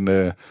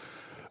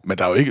 Men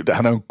der er jo ikke,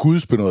 han er jo en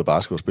gudsbenået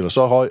basketballspiller.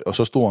 Så høj og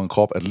så stor en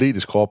krop,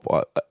 atletisk krop,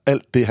 og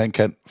alt det, han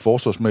kan,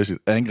 forsvarsmæssigt,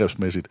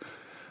 angrebsmæssigt.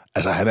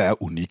 Altså, han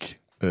er unik.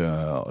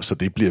 Så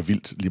det bliver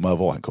vildt lige meget,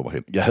 hvor han kommer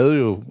hen. Jeg havde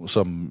jo,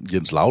 som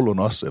Jens Lavlund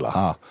også, eller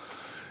har,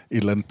 et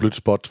eller andet blødt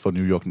spot for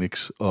New York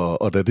Knicks.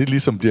 Og da det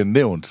ligesom bliver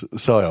nævnt,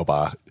 så er jeg jo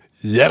bare,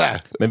 ja da!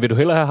 Men vil du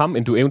hellere have ham,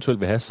 end du eventuelt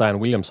vil have Zion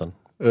Williamson?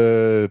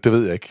 Det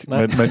ved jeg ikke.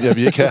 Men jeg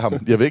vil ikke have ham.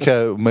 Jeg vil ikke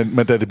have,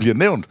 men da det bliver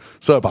nævnt,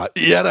 så er jeg bare,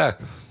 ja da!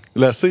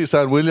 Lad os se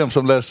Zion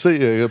Williamson, lad os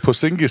se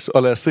Porzingis,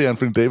 og lad os se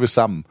Anthony Davis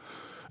sammen.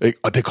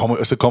 Og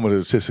så kommer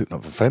det til at se, hvad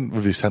fanden,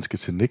 hvis han skal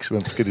til Knicks,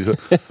 hvem skal de så?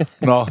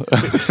 Nå.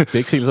 Det er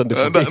ikke helt sådan, det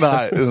fungerer.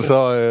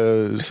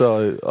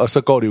 Nej, og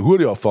så går det jo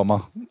hurtigt op for mig,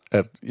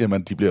 at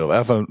jamen, de bliver i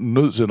hvert fald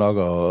nødt til nok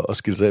at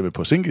skille sig af med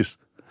Porzingis.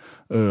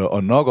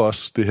 Og nok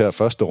også det her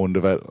første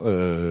rundevalg,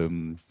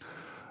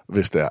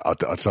 hvis det er.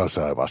 Og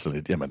så er jeg bare sådan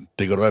lidt, jamen,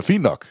 det kan da være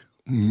fint nok,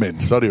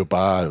 men så er det jo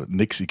bare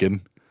Knicks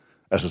igen.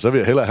 Altså, så vil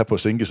jeg hellere have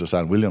Porzingis og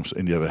Zion Williams,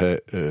 end jeg vil have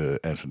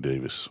Anthony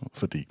Davis.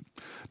 Fordi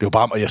det var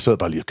bare, og jeg sad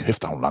bare lige og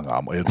kæft, han lange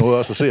arme, og jeg nåede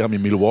også at se ham i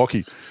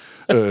Milwaukee.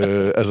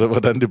 Altså,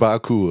 hvordan det bare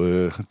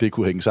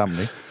kunne hænge sammen,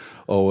 ikke?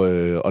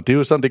 Og det er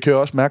jo sådan, det kan jeg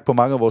også mærke på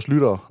mange af vores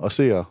lyttere og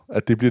seere,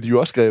 at det bliver de jo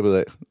også grebet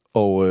af.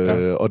 Og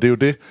det er jo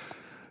det.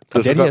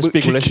 Og det er de her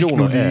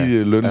spekulationer.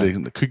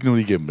 Kig nu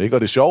lige igennem, ikke?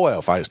 Og det sjove er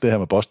jo faktisk det her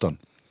med Boston,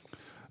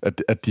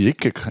 at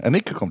han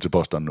ikke kan komme til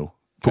Boston nu.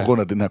 På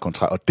grund af den her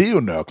kontrakt. Og det er jo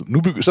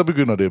nørklet. Så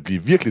begynder det at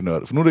blive virkelig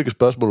nørdet. For nu er det ikke et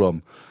spørgsmål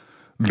om,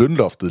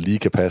 lønloftet lige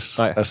kan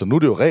passe. Nej. Altså nu er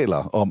det jo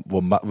regler om,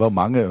 hvor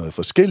mange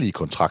forskellige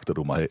kontrakter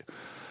du må have.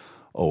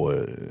 Og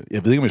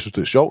jeg ved ikke, om jeg synes,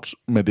 det er sjovt,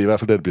 men det er i hvert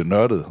fald det, der bliver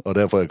nørdet. Og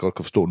derfor jeg godt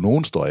kan forstå, at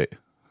nogen står af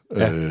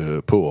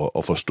på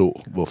at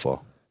forstå,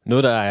 hvorfor.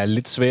 Noget, der er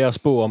lidt sværere at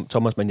spå om,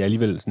 Thomas, men jeg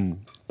alligevel sådan,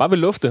 bare vil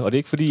lufte. Og det er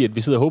ikke fordi, at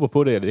vi sidder og håber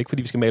på det, og det er ikke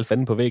fordi, vi skal male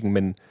fanden på væggen.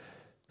 Men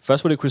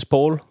først var det Chris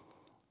Paul.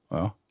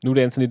 Ja. Nu er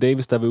det Anthony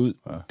Davis, der vil ud.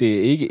 Ja. Det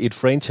er ikke et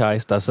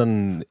franchise, der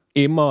sådan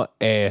emmer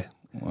af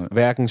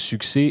hverken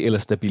succes eller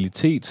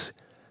stabilitet.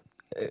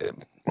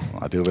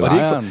 Nej, det er jo og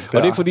det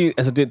er ikke fordi,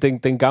 altså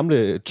den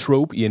gamle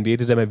trope i NBA,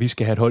 det der med, at vi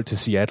skal have et hold til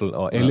Seattle,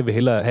 og alle vil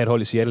hellere have et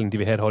hold i Seattle, end de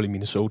vil have et hold i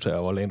Minnesota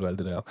og Orlando og alt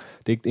det der.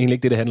 Det er egentlig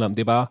ikke det handler om.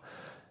 Det er bare,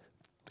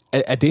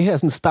 er det her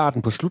sådan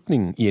starten på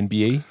slutningen i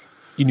NBA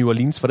i New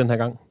Orleans for den her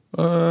gang?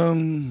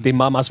 Det er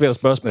meget, meget svært at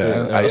spørge.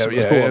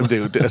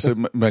 Altså,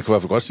 man kan i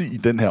hvert fald godt sige, i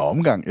den her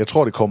omgang, jeg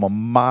tror, det kommer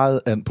meget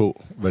an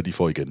på, hvad de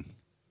får igen.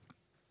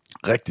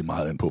 Rigtig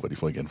meget an på, hvad de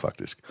får igen,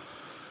 faktisk.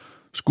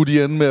 Skulle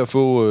de ende med at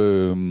få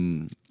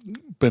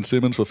Ben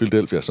Simmons fra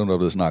Philadelphia, som der er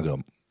blevet snakket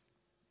om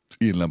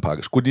i en eller anden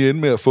pakke. Skulle de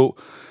ende med at få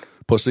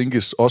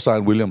Porzingis og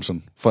Zion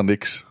Williamson fra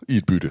Knicks i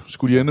et bytte?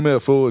 Skulle de ende med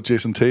at få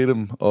Jason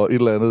Tatum og et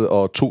eller andet,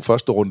 og 2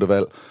 første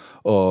rundevalg,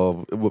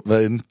 og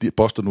hvad end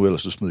Boston nu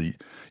ellers er smidt i?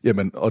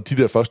 Jamen, og de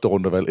der første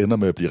rundevalg ender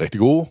med at blive rigtig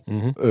gode.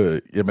 Mm-hmm.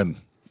 Jamen,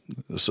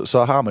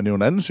 så har man jo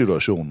en anden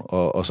situation,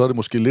 og så er det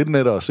måske lidt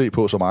nettere at se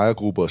på som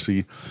ejergruppe og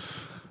sige,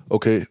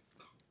 okay,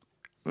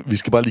 vi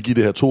skal bare lige give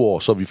det her 2 år,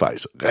 så er vi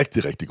faktisk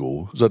rigtig, rigtig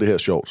gode. Så er det her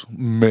sjovt.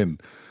 Men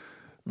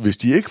hvis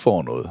de ikke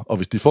får noget, og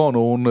hvis de får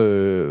nogen...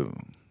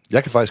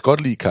 jeg kan faktisk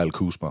godt lide Kyle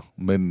Kuzma,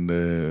 men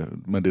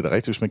det er da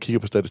rigtigt, hvis man kigger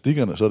på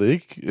statistikkerne, så er det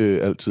ikke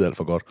altid alt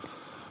for godt.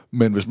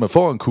 Men hvis man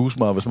får en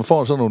Kuzma, og hvis man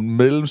får sådan nogle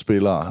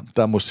mellemspillere,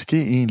 der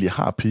måske egentlig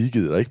har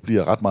peaket, og ikke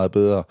bliver ret meget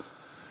bedre,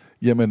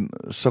 jamen,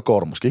 så går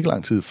der måske ikke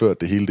lang tid før,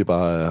 det hele det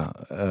bare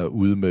er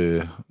ude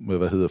med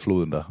hvad hedder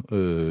floden der,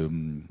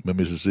 med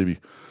Mississippi.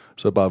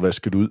 Så er det bare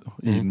vasket ud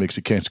i den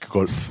mexikanske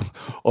golf.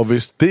 Og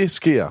hvis det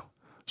sker,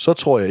 så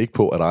tror jeg ikke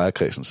på, at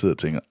ejerkredsen sidder og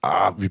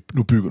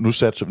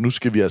tænker, nu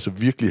skal vi altså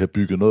virkelig have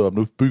bygget noget op.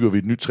 Nu bygger vi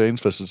et nyt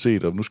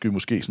træningsfacilitet, og nu skal vi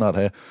måske snart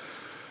have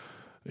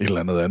et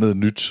eller andet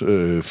nyt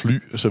fly,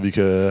 så vi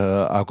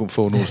kan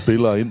få nogle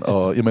spillere ind.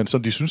 Og jamen, så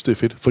de synes, det er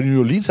fedt. For New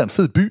Orleans er en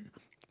fed by.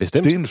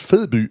 Bestemt. Det er en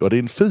fed by, og det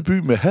er en fed by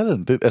med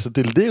hallen.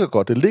 Det ligger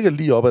godt. Det ligger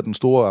lige op ad den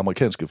store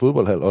amerikanske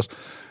fodboldhal også.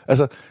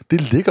 Altså,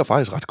 det ligger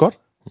faktisk ret godt.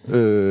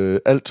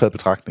 Alt taget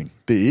betragtning.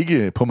 Det er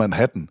ikke på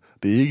Manhattan,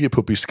 det er ikke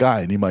på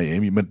Biscayne i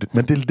Miami,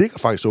 men det ligger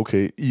faktisk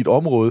okay i et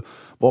område,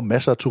 hvor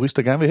masser af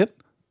turister gerne vil hen,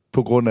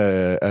 på grund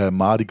af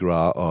Mardi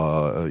Gras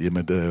og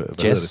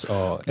jazz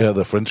og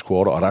The French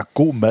Quarter, og der er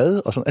god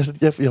mad og sådan.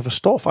 Altså, jeg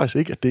forstår faktisk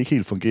ikke, at det ikke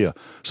helt fungerer.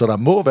 Så der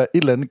må være et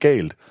eller andet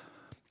galt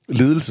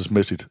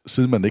ledelsesmæssigt,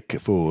 siden man ikke kan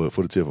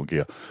få det til at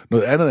fungere.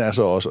 Noget andet er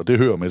så også, og det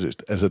hører med,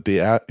 altså det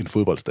er en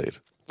fodboldstat.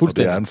 Og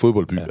det er en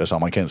fodboldby, altså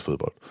amerikansk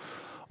fodbold.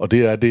 Og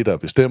det er det, der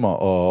bestemmer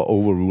og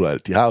overruler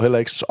alt. De har jo heller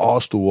ikke så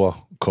store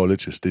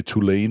colleges. Det er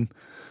Tulane,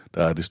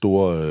 der er det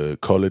store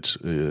college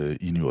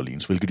i New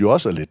Orleans, hvilket jo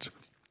også er lidt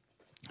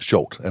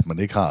sjovt, at man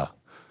ikke har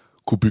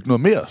kunne bygge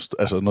noget mere,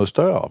 altså noget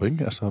større op,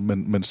 ikke? Altså,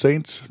 men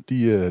Saints,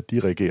 de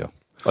reagerer.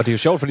 Og det er jo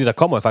sjovt, fordi der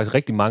kommer faktisk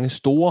rigtig mange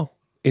store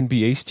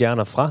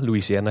NBA-stjerner fra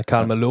Louisiana.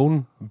 Karl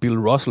Malone, Bill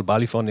Russell, bare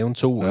lige for at nævne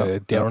to.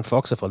 Darren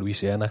Fox er fra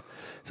Louisiana.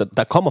 Så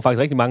der kommer faktisk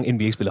rigtig mange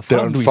NBA-spillere fra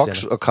Darren Louisiana. Darren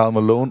Fox og Karl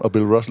Malone og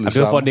Bill Russell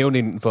det var for at nævne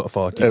en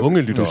for de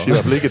unge lyttere. Vi siger i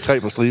hvert fald ikke 3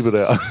 på stribe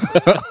der.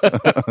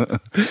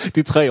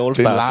 De 3 All-Stars.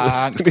 Det er en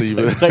lang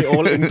stribe. De 3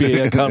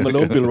 All-NBA, Karl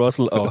Malone, Bill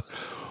Russell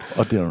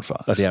og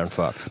Darren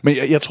Fox. Men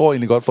jeg tror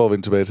egentlig godt, for at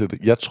vende tilbage til det,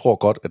 jeg tror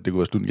godt, at det kunne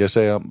være slutten. Jeg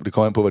sagde, det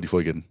kommer an på, hvad de får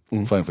igen.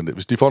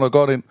 Hvis de får noget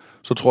godt ind,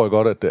 så tror jeg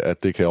godt,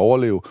 at det kan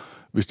overleve.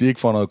 Hvis de ikke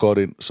får noget godt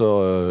ind,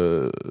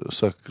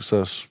 så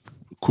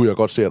kunne jeg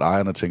godt se, at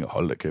ejerne tænker,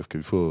 hold da kæft,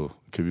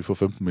 kan vi få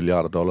 $15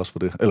 milliarder for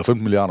det? Eller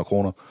 15 milliarder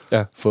kroner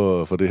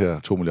for det her,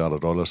 $2 milliarder,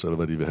 eller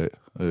hvad de vil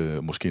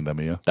have. Måske endda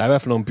mere. Der er i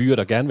hvert fald nogle byer,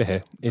 der gerne vil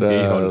have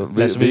NBA-hold.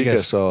 Las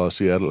Vegas og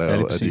Seattle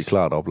er de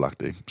klart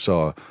oplagt, ikke?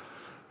 Så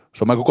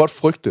man kunne godt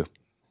frygte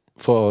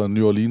for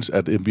New Orleans,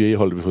 at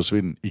NBA-holdet vil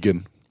forsvinde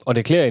igen. Og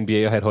det klæder NBA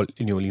at have et hold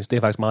i New Orleans. Det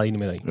er faktisk meget enig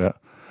med dig i. Ja.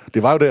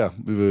 Det var jo der,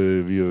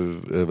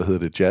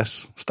 vi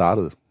Jazz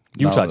startede.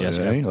 Utah Jazz,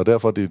 ja. Og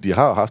derfor, de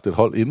har haft et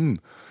hold inden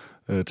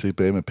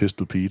tilbage med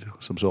Pistol Pete,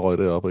 som så røg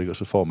derop, ikke? Og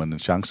så får man en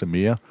chance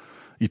mere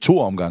i 2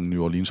 omgange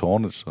New Orleans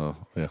Hornets. Og,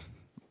 ja,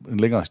 en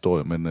længere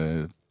historie, men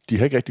de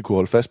har ikke rigtig kunne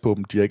holde fast på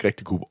dem. De har ikke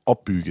rigtig kunne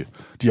opbygge.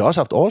 De har også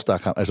haft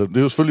All-Star-kamp. Altså, det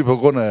er jo selvfølgelig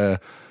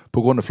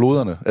på grund af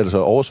floderne,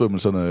 altså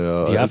oversvømmelserne.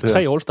 Og de har haft 3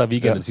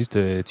 All-Star-weekender de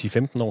sidste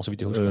 10-15 år, så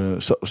vidt jeg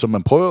husker. Så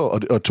man prøver,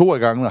 og 2 af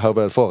gangene har jo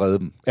været for at redde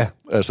dem. Ja.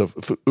 Altså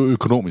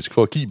økonomisk,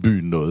 for at give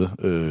byen noget.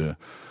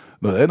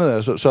 Noget andet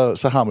er,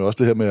 så har man også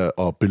det her med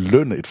at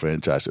belønne et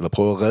franchise, eller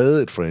prøve at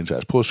redde et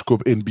franchise, prøve at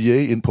skubbe NBA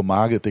ind på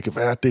markedet. Det kan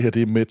være, at det her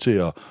det er med til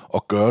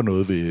at gøre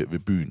noget ved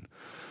byen.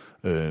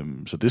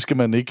 Så det skal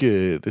man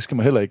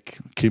heller ikke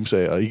kimse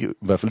af, og i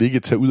hvert fald ikke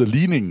tage ud af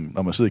ligningen,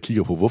 når man sidder og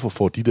kigger på, hvorfor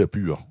får de der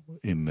byer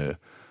en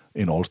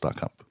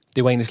All-Star-kamp.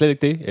 Det var egentlig slet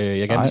ikke det,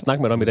 jeg gerne ville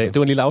snakke med dig om i dag. Det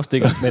var en lille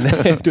afstikker,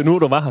 men det nu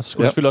du var her, så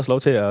skulle du selvfølgelig også lov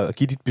til at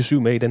give dit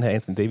besøg med i den her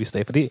Anthony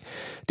Davis-dag. For det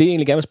jeg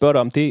egentlig gerne vil spørge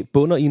dig om, det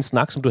bunder i en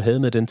snak, som du havde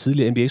med den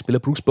tidligere NBA-spiller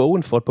Bruce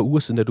Bowen for et par uger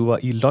siden, da du var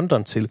i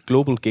London til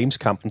Global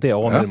Games-kampen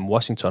derovre mellem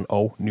Washington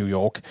og New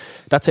York.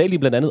 Der talte I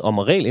blandt andet om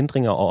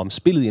regelændringer og om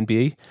spillet i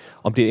NBA,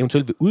 om det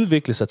eventuelt vil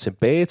udvikle sig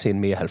tilbage til en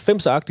mere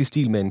 90'er-agtig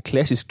stil med en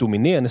klassisk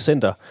dominerende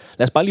center.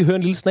 Lad os bare lige høre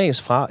en lille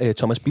snas fra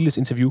Thomas Billes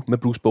interview med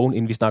Bruce Bowen,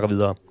 inden vi snakker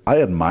videre.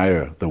 I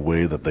admire the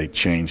way that they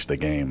changed the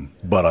game,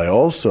 but I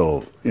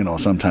also,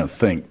 sometimes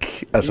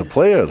think as a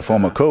player, the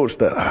former coach,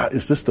 that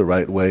is this the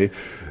right way?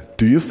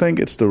 Do you think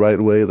it's the right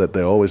way that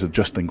they're always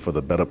adjusting for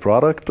the better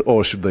product,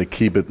 or should they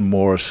keep it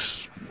more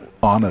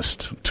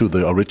honest to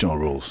the original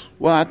rules?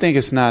 Well, I think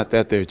it's not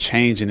that they're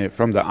changing it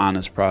from the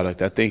honest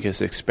product. I think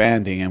it's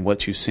expanding, and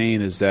what you've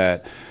seen is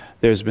that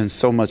there's been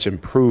so much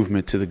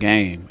improvement to the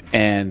game,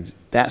 and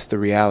that's the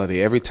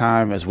reality. Every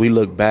time as we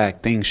look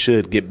back, things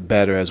should get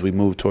better as we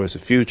move towards the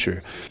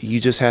future. You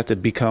just have to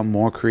become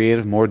more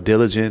creative, more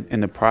diligent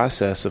in the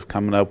process of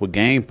coming up with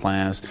game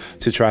plans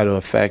to try to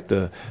affect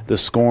the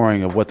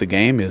scoring of what the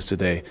game is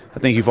today. I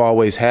think you've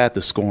always had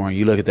the scoring.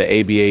 You look at the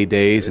ABA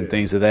days and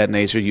things of that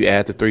nature, you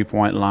add the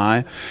three-point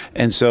line.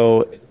 And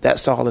so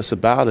that's all it's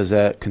about, is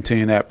that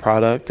continuing that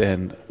product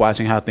and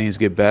watching how things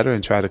get better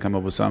and try to come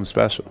up with something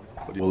special.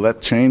 Will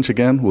that change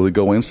again? Will it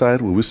go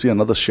inside? Will we see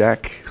another Shaq?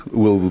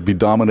 Will we be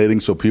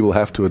dominating so people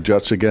have to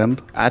adjust again?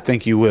 I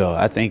think you will.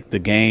 I think the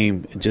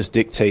game just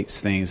dictates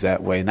things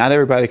that way. Not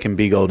everybody can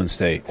be Golden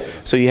State.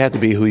 So you have to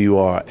be who you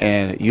are.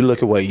 And you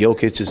look at what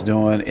Jokic is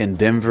doing in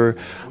Denver.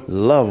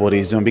 Love what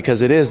he's doing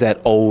because it is that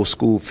old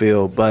school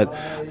feel, but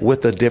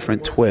with a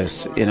different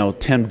twist.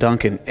 Tim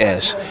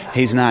Duncan-ish.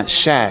 He's not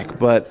Shaq,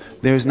 but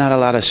there's not a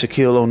lot of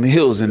Shaquille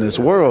O'Neals in this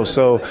world.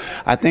 So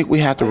I think we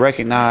have to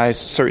recognize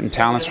certain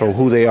talents for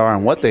who they are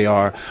and what they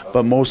are,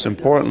 but most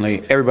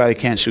importantly, everybody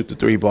can't shoot the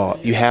 3-ball.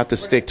 You have to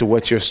stick to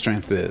what your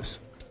strength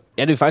is.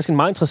 Ja, det er faktisk en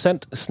meget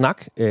interessant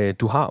snak,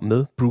 du har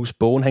med Bruce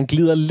Bowen. Han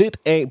glider lidt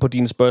af på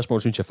dine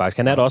spørgsmål, synes jeg faktisk.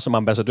 Han er da også som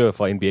ambassadør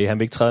for NBA. Han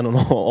vil ikke træde nogen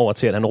over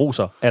til, at han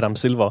roser Adam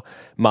Silver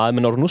meget.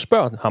 Men når du nu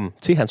spørger ham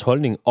til hans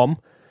holdning om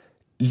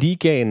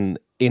ligaen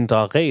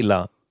ændrer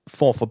regler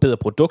for at forbedre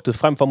produktet,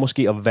 frem for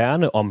måske at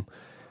værne om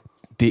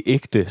det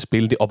ægte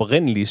spil, det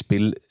oprindelige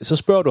spil, så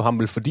spørger du ham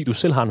vel, fordi du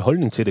selv har en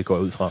holdning til det, går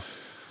jeg ud fra.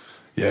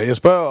 Ja, jeg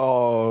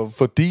spørger,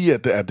 fordi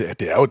at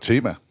det er jo et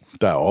tema,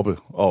 der er oppe,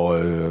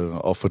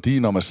 og fordi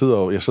når man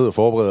jeg sidder og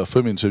forbereder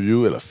 5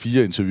 interview, eller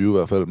 4 interview i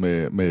hvert fald,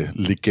 med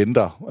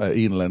legender af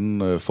en eller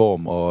anden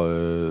form, og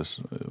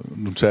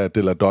nu tager jeg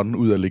Della Don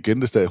ud af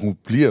legendestad. Hun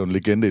bliver jo en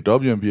legende i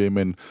WNBA,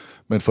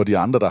 men for de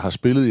andre, der har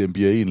spillet i NBA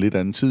i en lidt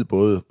anden tid,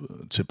 både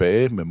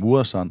tilbage med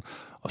Murasan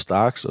og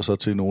Starks, og så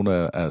til nogle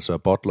af altså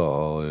Butler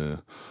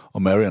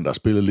og Marion, der har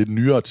spillet lidt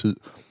nyere tid.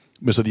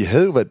 Men så de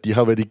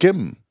har været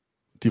igennem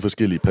de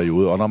forskellige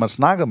perioder, og når man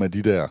snakker med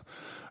de der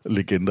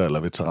legender eller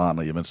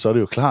veteraner, jamen så er det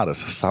jo klart, at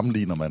så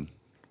sammenligner man,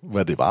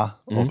 hvad det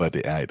var, og hvad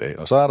det er i dag.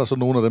 Og så er der så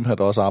nogle af dem her,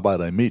 der også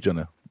arbejder i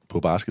medierne på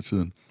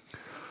basketsiden,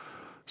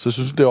 Så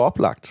synes jeg, det er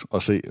oplagt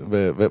at se,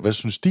 hvad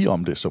synes de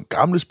om det som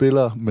gamle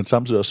spillere, men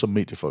samtidig også som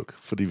mediefolk.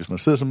 Fordi hvis man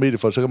sidder som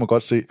mediefolk, så kan man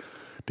godt se,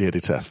 det her,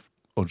 det tager,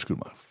 undskyld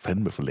mig,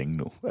 fandme for længe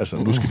nu. Altså,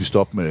 nu skal de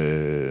stoppe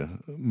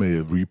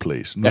med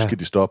replays. Nu skal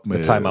de stoppe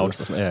med timeouts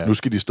og sådan. Ja. Nu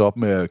skal de stoppe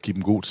med at give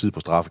dem god tid på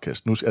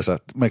straffekast. Altså,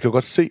 man kan jo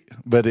godt se,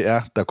 hvad det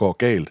er, der går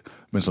galt.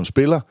 Men som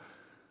spiller,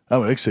 der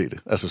må man ikke se det.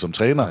 Altså, som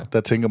træner,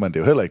 der tænker man det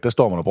jo heller ikke. Der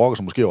står man og brokker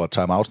sig måske over, at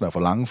timeoutsen er for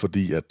lange,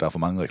 fordi at der er for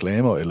mange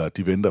reklamer, eller at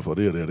de venter på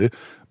det og det og det.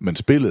 Men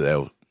spillet er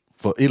jo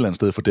for et eller andet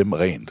sted for dem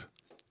rent.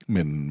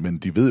 Men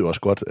de ved jo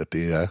også godt, at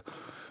det er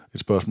et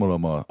spørgsmål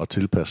om at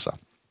tilpasse sig.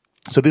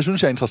 Så det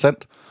synes jeg er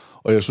interessant.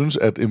 Og jeg synes,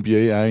 at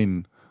NBA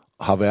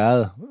har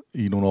været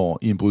i nogle år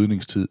i en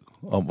brydningstid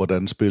om,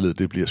 hvordan spillet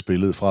det bliver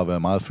spillet fra at være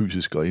meget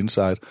fysisk og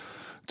inside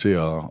til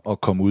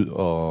at komme ud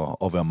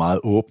og være meget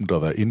åbent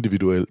og være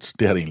individuelt.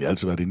 Det har det egentlig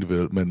altid været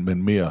individuelt,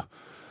 men mere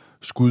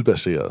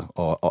skudbaseret,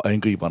 og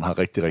angriberen har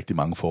rigtig, rigtig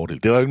mange fordele.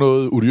 Det er der ikke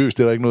noget odiøst,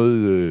 det er der ikke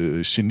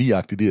noget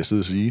geniagtigt i at sidde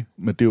og sige,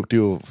 men det er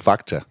jo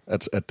fakta,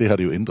 at det har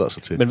det jo ændret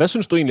sig til. Men hvad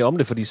synes du egentlig om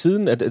det? Fordi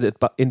siden at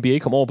NBA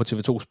kom over på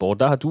TV2 Sport,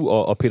 der har du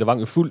og Peter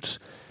Wang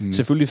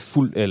selvfølgelig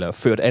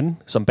ført an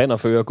som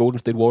bannerfører Golden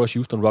State Warriors,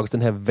 Houston Rockets,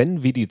 den her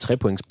vanvittige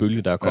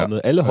trepointsbølge, der er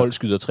kommet. Alle hold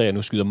skyder træer,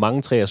 nu skyder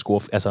mange træer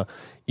score. Altså,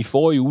 i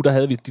forrige uge, der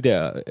havde vi de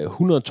der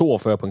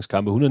 142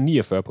 pointskampe,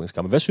 149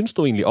 pointskampe. Hvad synes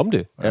du egentlig om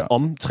det?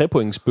 Om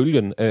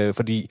trepointsbølgen?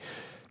 Fordi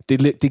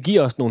det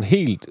giver os nogle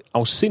helt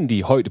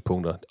afsindige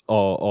højdepunkter,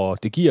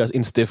 og det giver os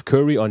en Steph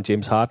Curry og en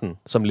James Harden,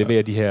 som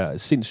leverer de her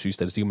sindssyge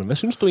statistikker. Men hvad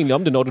synes du egentlig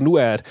om det, når du nu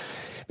er jeg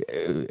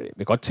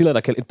vil godt tillade dig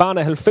at kalde et barn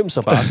af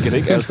 90'er basket,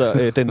 ikke?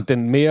 Altså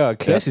den mere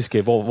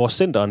klassiske, hvor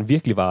centeren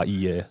virkelig var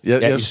i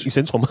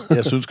centrum.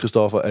 Jeg synes,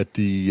 Christoffer, at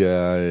de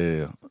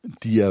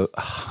er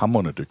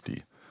hamrende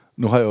dygtige.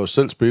 Nu har jeg jo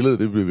selv spillet,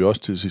 det blev vi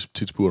også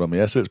tit spurgt om, men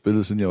jeg har selv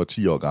spillet, siden jeg var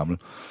 10 år gammel,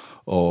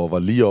 og var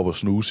lige oppe og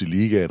snuse i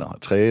ligaen og har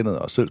trænet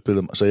og selv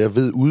spillet. Så jeg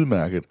ved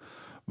udmærket,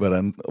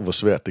 hvor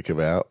svært det kan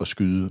være at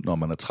skyde, når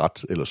man er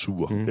træt eller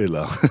sur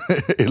eller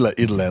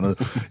et eller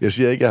andet. Jeg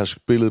siger ikke, at jeg har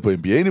spillet på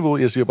NBA-niveau.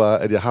 Jeg siger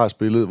bare, at jeg har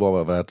spillet, hvor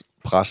man har været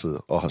presset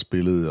og har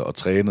spillet og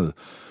trænet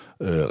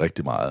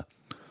rigtig meget.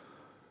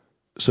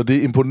 Så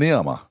det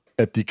imponerer mig,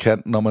 at de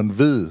kan, når man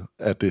ved,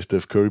 at det er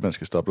Steph Curry, man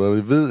skal stoppe, når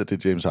vi ved, at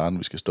det er James Harden,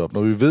 vi skal stoppe,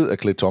 når vi ved, at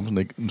Klay Thompson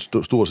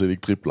stort set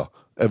ikke dribler,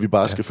 at vi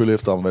bare skal følge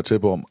efter om at være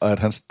tæt på ham, og at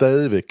han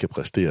stadigvæk kan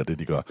præstere det,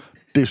 de gør.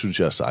 Det synes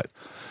jeg er sejt.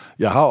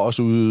 Jeg har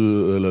også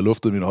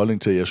luftet min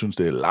holdning til, at jeg synes,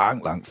 det er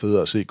langt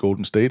federe at se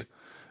Golden State,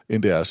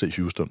 end det er at se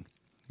Houston.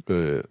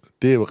 Det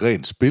er jo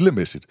rent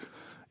spillemæssigt.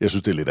 Jeg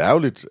synes, det er lidt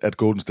ærgerligt, at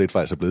Golden State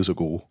faktisk er blevet så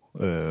gode,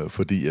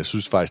 fordi jeg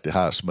synes faktisk, det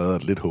har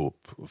smadret lidt håb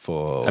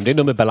for... Jamen, det er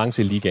noget med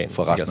balance i ligaen.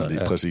 For resten af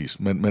ligaen, præcis.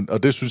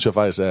 Og det synes jeg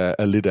faktisk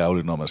er lidt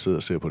ærgerligt, når man sidder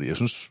og ser på det. Jeg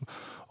synes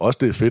også,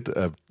 det er fedt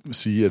at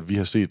sige, at vi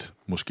har set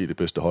måske det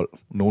bedste hold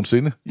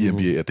nogensinde i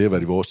NBA, at det har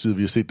været i vores tid.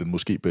 Vi har set den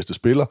måske bedste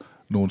spiller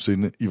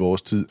nogensinde i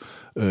vores tid.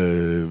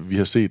 Vi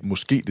har set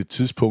måske det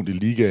tidspunkt i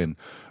ligaen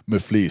med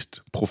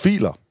flest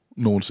profiler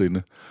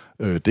nogensinde.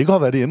 Det kan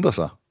godt være, det ændrer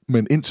sig,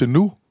 men indtil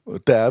nu,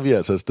 der er vi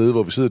altså et sted,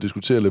 hvor vi sidder og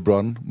diskuterer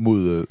LeBron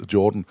mod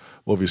Jordan,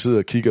 hvor vi sidder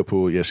og kigger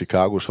på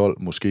Chicagos hold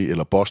måske,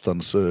 eller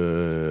Bostons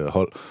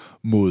hold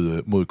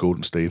mod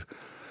Golden State.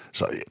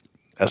 Så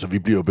altså, vi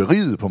bliver jo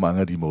beriget på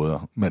mange af de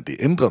måder, men det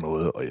ændrer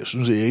noget, og jeg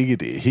synes ikke,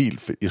 det er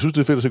helt fedt. Jeg synes, det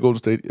er fedt at se Golden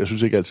State. Jeg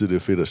synes ikke altid, det er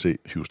fedt at se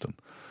Houston.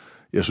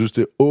 Jeg synes,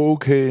 det er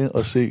okay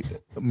at se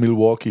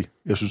Milwaukee.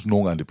 Jeg synes,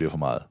 nogle gange det bliver for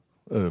meget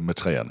med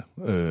træerne.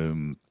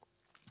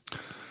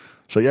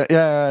 Så jeg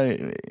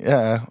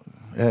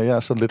er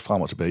sådan lidt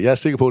frem og tilbage. Jeg er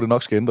sikker på, at det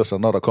nok skal ændre sig,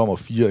 når der kommer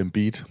 4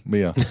 Embiid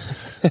mere.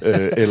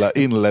 Eller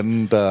en eller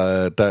anden,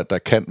 der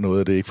kan noget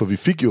af det. Ikke? For vi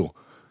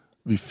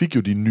fik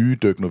jo de nye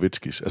Dirk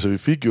Nowitzkis. Altså, vi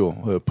fik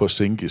jo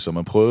Porzingis, som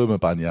man prøvede med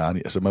Bargnani.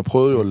 Altså, man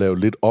prøvede jo at lave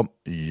lidt om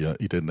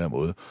i den der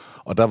måde.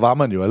 Og der var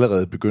man jo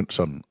allerede begyndt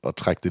sådan at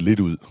trække det lidt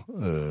ud.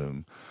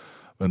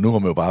 Men nu har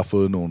man jo bare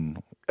fået nogle...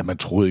 Ja, man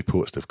troede ikke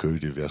på, at Steph Curry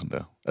det ville være sådan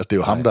der. Altså, det er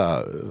jo ham,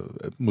 der...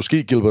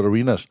 Måske Gilbert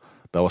Arenas,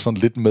 der var sådan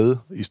lidt med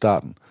i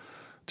starten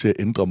til at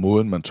ændre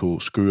måden, man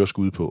tog skøre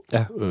skud på.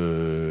 Ja.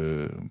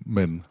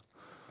 Men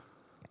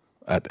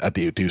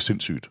det er jo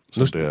sindssygt.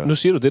 Nu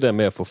siger du det der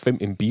med at få 5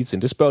 Embiids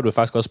ind. Det spørger du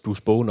faktisk også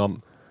Bruce Bowen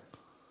om.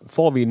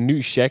 Får vi en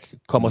ny Shaq,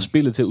 kommer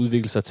spillet til at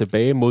udvikle sig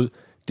tilbage mod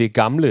det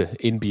gamle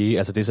NBA,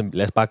 altså det som,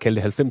 lad os bare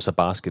kalde det 90'er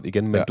basket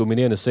igen, med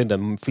dominerende center,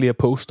 med flere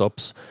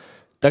post-ups.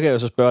 Der kan jeg jo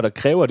så spørge dig,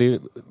 kræver det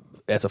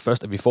altså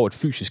først, at vi får et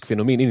fysisk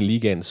fænomen ind i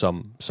ligaen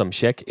som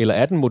Shaq, eller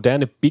er den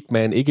moderne big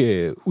man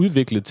ikke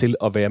udviklet til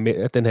at være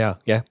mere, den her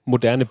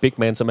moderne big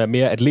man, som er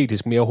mere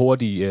atletisk, mere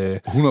hurtig?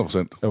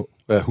 100%.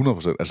 Ja,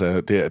 100%.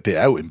 Altså, det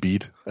er jo Embiid.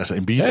 Altså,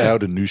 Embiid er jo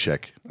den nye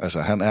Shaq.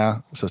 Altså, han er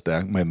så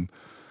stærk, men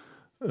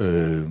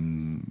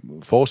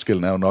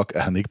forskellen er jo nok,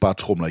 at han ikke bare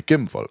trumler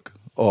igennem folk,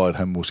 og at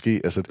han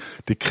måske, altså,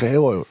 det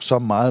kræver jo så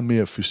meget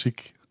mere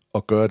fysik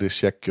at gøre det,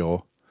 Shaq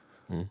gjorde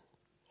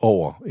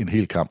over en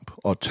hel kamp,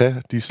 og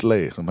tage de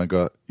slag, som man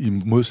gør, i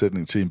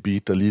modsætning til Embiid,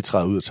 der lige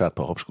træder ud og tager et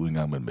par hopskud en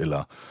gang imellem,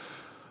 eller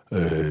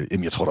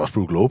Jamen, jeg tror da også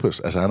Brook Lopez.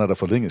 Altså, han har da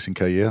forlænget sin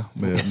karriere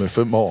med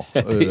 5 år.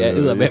 Det er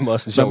eddermame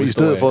også en sjov historie. I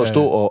stedet for at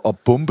stå og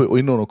bombe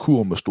ind under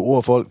kurven med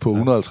store folk på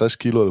 150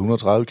 kilo eller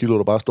 130 kilo,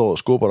 der bare står og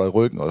skubber dig i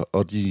ryggen,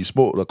 og de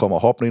små, der kommer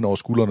hoppende ind over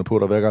skuldrene på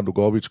dig, hver gang du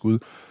går op i et skud,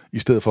 i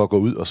stedet for at gå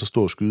ud og så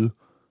stå og skyde.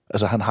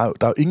 Altså,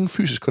 der er jo ingen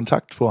fysisk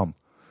kontakt for ham.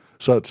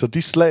 Så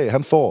de slag,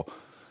 han får,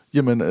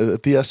 jamen,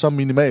 det er så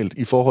minimalt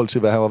i forhold til,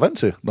 hvad han var vant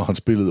til, når han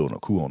spillede under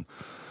kurven.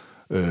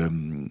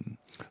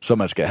 Så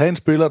man skal have en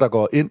spiller, der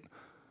går ind,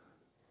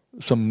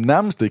 som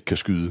nærmest ikke kan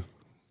skyde,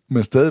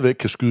 men stadigvæk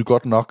kan skyde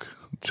godt nok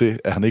til,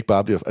 at han ikke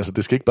bare bliver... Altså,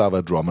 det skal ikke bare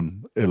være Drummond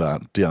eller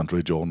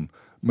DeAndre Jordan,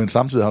 men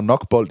samtidig har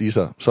nok bold i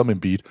sig, som en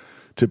beat,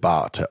 til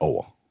bare at tage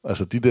over.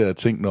 Altså, de der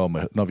ting,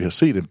 når vi har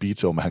set en beat,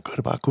 så han gør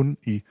det bare kun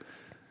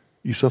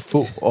i så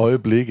få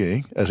øjeblikke,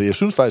 ikke? Altså, jeg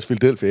synes faktisk,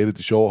 Philadelphia er et af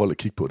de sjove hold at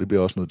kigge på, det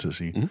bliver jeg også nødt til at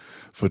sige.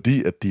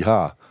 Fordi at de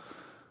har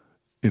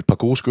et par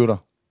gode skytter,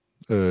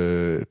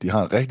 de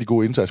har en rigtig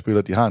god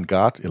inside-spiller, de har en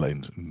guard, eller jeg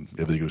ved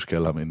ikke, hvad vi skal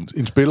kalde ham,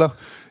 en spiller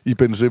i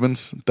Ben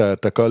Simmons,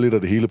 der gør lidt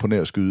af det hele på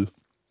nær skyde.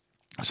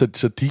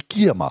 Så de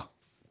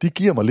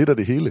giver mig lidt af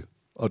det hele,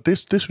 og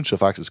det synes jeg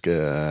faktisk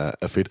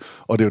er fedt.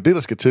 Og det er jo det,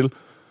 der skal til,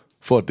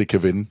 for at det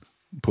kan vende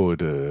på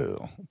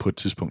et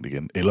tidspunkt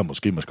igen. Eller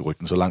måske man skal rykke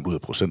den så langt ud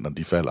af procenterne,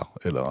 de falder,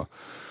 eller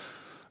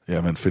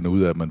ja, man finder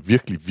ud af, at man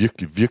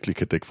virkelig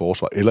kan dække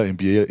forsvar, eller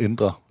NBA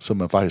ændrer, så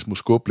man faktisk må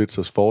skubbe lidt,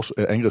 så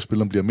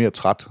angrebsspilleren bliver mere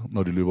træt,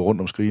 når de løber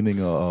rundt om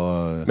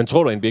screeninger. Men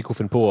tror du, NBA kunne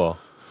finde på at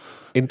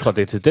ændre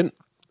det til den?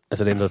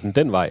 Altså ændre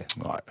den vej?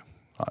 Nej.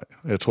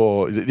 Jeg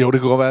tror, jo, det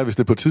kan godt være, hvis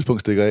det på et tidspunkt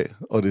stikker af,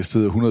 og det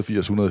stedet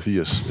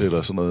 180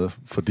 eller sådan noget,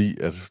 fordi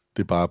at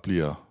det bare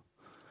bliver...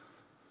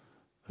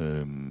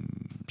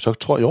 så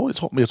tror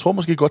jeg tror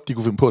måske godt, de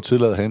kunne finde på at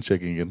tillade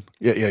handshaking igen.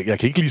 Jeg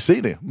kan ikke lige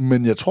se det,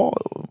 men jeg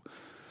tror...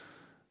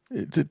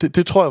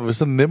 Det tror jeg var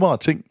sådan en nemmere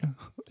ting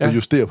at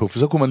justere på, for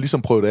så kunne man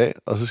ligesom prøve det af,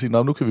 og så sige,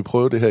 nu kan vi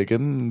prøve det her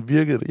igen.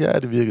 Virkede det? Ja,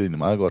 det virkede egentlig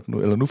meget godt nu.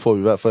 Eller nu får vi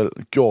i hvert fald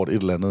gjort et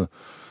eller andet.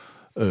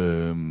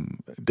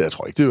 Jeg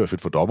tror ikke, det er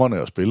fedt for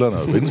dommerne og spillerne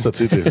at vende sig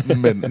til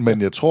det,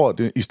 men jeg tror,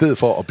 det, i stedet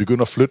for at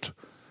begynde at flytte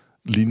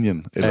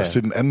linjen, eller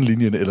sætte en anden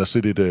linje, eller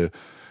sætte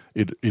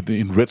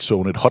en red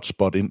zone, et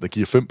hotspot ind, der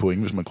giver 5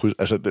 point, hvis man krydser.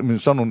 Altså,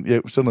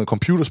 sådan noget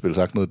computerspil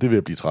sagt noget, det vil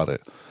jeg blive træt af.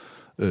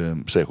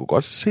 Så jeg kunne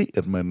godt se,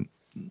 at man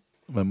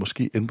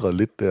måske ændrede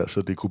lidt der,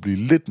 så det kunne blive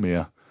lidt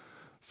mere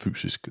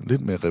fysisk,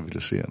 lidt mere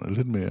rivaliserende,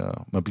 lidt mere,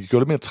 man blev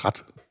gjort lidt mere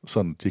træt,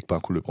 sådan de ikke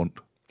bare kunne løbe rundt.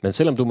 Men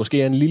selvom du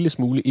måske er en lille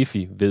smule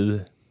iffy ved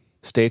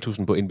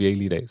statusen på NBA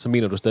lige i dag, så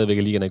mener du stadigvæk,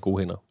 at ligaen er i gode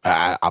hænder?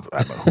 Ja,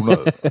 100.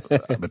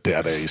 Men det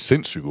er da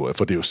sindssygt godt,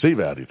 for det er jo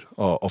seværdigt.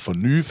 Og for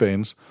nye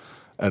fans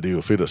er det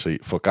jo fedt at se.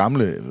 For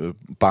gamle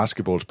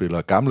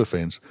basketballspillere, gamle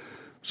fans,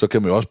 så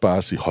kan man jo også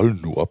bare sige,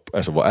 hold nu op.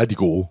 Altså, hvor er de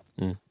gode?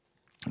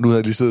 Nu havde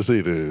jeg lige siddet og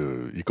set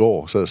i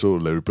går, så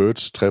Larry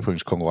Birds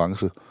 3-points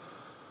konkurrence,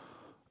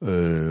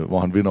 hvor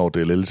han vinder over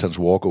DLL, hans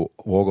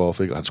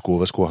walk-off, ikke? Og han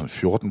scorede, han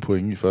 14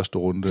 point i første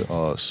runde,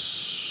 og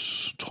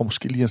tror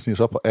måske lige han sniger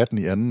sig op på 18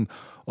 i anden,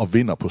 og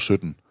vinder på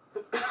 17.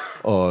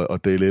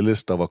 Og Dale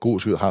Ellis, der var god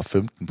skyder, har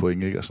 15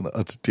 point, ikke? Og sådan,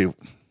 og det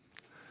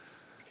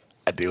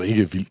er jo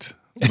ikke vildt.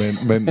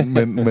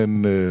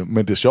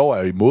 Men det sjove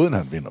er jo i måden,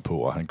 han vinder på,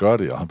 og han gør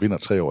det, og han vinder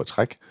 3 år i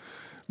træk.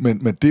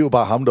 Men det er jo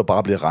bare ham, der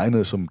bare bliver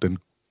regnet som den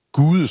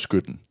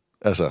gudeskytten.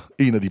 Altså,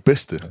 en af de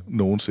bedste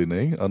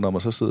nogensinde, ikke? Og når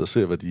man så sidder og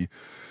ser,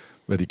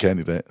 hvad de kan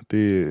i dag.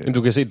 Men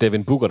du kan se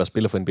Devin Booker, der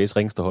spiller for NBA's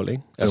ringeste hold,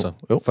 ikke? Altså,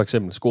 jo. For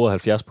eksempel scorede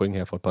 70 point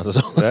her for et par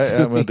sæsoner.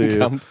 Ja, men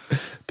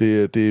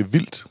det er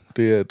vildt.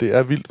 Det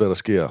er vildt, hvad der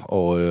sker.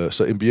 Og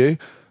så NBA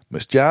med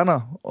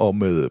stjerner og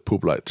med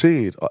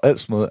popularitet og alt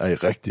sådan noget er i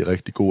rigtig,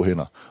 rigtig gode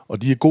hænder.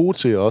 Og de er gode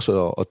til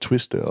også at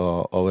twiste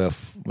og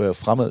være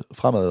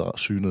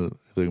fremadsynet. Jeg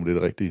ved ikke, om det er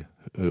det rigtige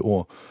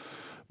ord.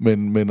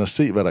 Men at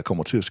se, hvad der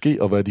kommer til at ske,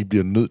 og hvad de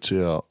bliver nødt til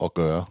at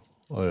gøre.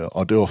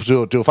 Og det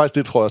var faktisk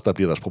det, tror jeg også, der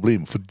bliver deres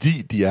problem.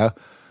 Fordi de er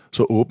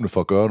så åbne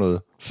for at gøre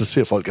noget, så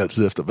ser folk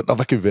altid efter,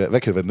 hvad kan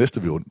det være det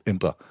næste, vi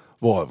ændrer?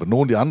 Hvor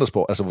nogle af de andre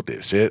sport, altså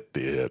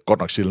det er godt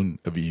nok sjældent,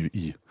 at vi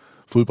i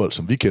fodbold,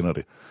 som vi kender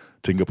det,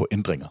 tænker på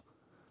ændringer.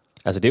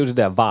 Altså det er jo det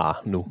der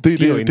VAR nu. Men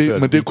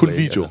det er kun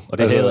video.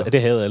 Altså, og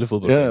det havde alle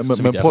fodboldspillere.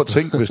 Ja, men prøv at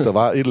tænke, hvis der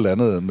var et eller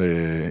andet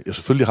med... Ja,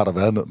 selvfølgelig har der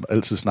været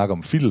altid snak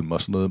om film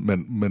og sådan noget,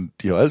 men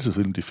de har jo altid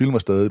film, de filmer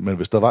stadig, men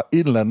hvis der var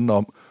et eller andet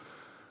om,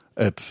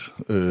 at...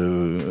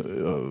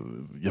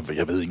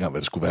 jeg ved ikke engang,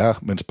 hvad det skulle være,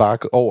 men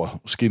spark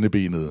over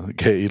skinnebenet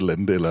gav et eller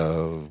andet,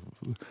 eller...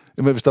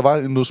 Men hvis der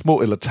var nogle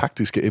små eller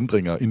taktiske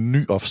ændringer, en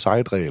ny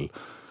offside-regel,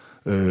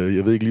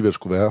 jeg ved ikke lige, hvad det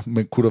skulle være,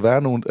 men kunne der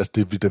være nogen... Altså,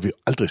 det vil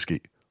aldrig ske.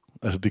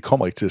 Altså, det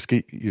kommer ikke til at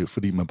ske,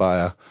 fordi man bare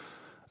er...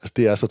 Altså,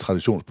 det er så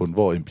traditionsbundet,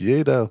 hvor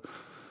NBA,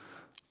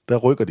 der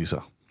rykker de sig.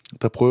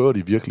 Der prøver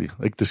de virkelig.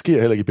 Ikke? Det sker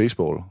heller ikke i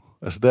baseball.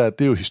 Altså,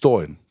 det er jo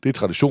historien. Det er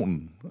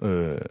traditionen. Og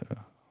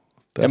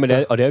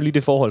det er jo lige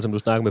det forhold, som du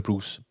snakker med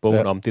Bruce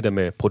Bowen om, det der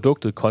med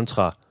produktet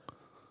kontra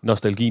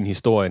nostalgien,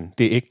 historien.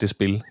 Det er ægte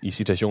spil i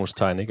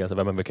citationstegn, ikke? Altså,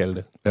 hvad man vil kalde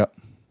det. Ja.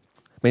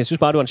 Men jeg synes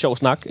bare, det var en sjov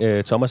snak,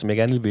 Thomas, som jeg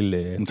gerne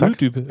vil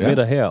uddybe med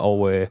dig her,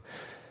 og...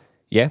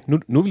 Ja,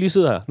 nu vi lige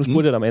sidder her. Nu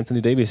spurgte jeg dig om Anthony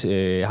Davis.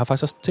 Jeg har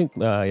faktisk også tænkt,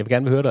 jeg vil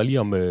gerne høre dig lige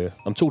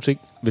om 2 ting,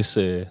 hvis...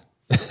 det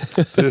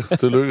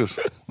lykkes.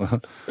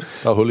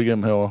 Der er hul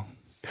igennem herovre.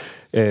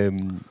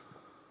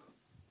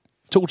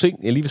 2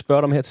 ting, jeg lige vil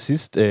spørge dig om her til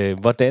sidst.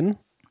 Hvordan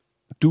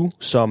du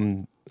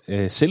som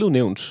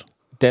selvudnævnt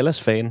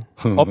Dallas-fan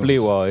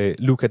oplever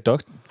Luka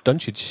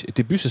Doncic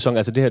debutsæson,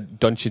 altså det her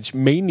Doncic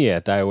Mania,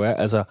 der jo er,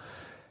 altså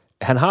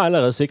han har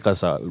allerede sikret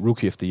sig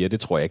Rookie of the Year, det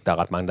tror jeg ikke, der er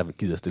ret mange, der vil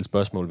give at stille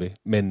spørgsmål ved,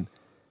 men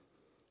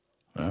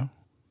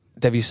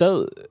da vi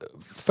sad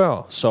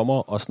før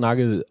sommer og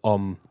snakkede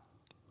om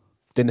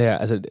den her,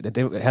 altså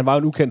han var jo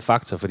en ukendt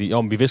faktor, fordi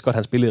vi vidste godt,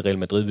 han spillede i Real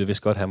Madrid, vi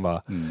vidste godt, han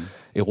var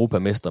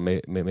europamester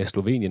med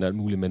Slovenien og alt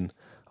muligt, men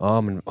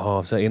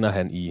så ender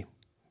han i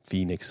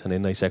Phoenix, han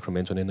ender i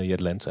Sacramento, han ender i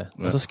Atlanta.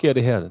 Ja. Og så sker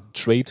det her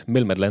trade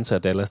mellem Atlanta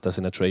og Dallas, der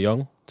sender Trae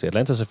Young til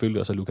Atlanta selvfølgelig,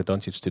 og så Luka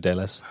Doncic til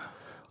Dallas.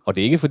 Og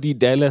det er ikke fordi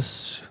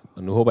Dallas,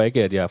 og nu håber jeg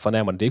ikke, at jeg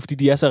fornærmer det er ikke fordi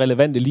de er så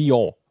relevante lige i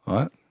år.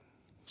 Nej,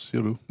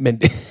 siger du.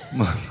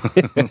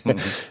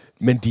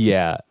 Men de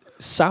er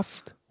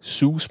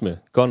saftsusme,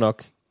 godt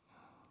nok,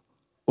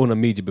 under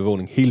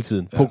mediebevågning hele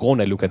tiden, på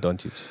grund af Luka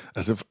Doncic.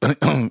 Altså,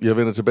 jeg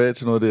vender tilbage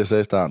til noget af det, jeg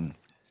sagde i starten,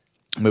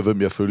 med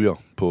hvem jeg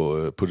følger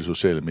på de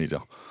sociale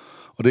medier.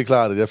 Og det er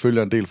klart, at jeg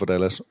følger en del for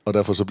Dallas, og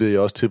derfor så bliver jeg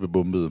også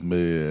tippebumpet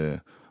med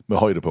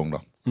højdepunkter.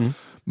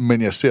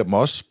 Men jeg ser dem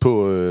også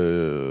på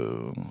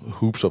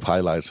Hoops of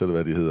Highlights, eller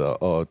hvad de hedder,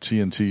 og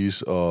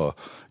TNT's, og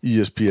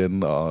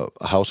ESPN, og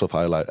House of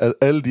Highlights.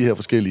 Alle de her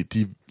forskellige,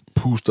 de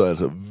puster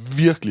altså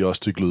virkelig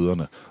også til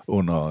gløderne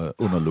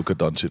under Luka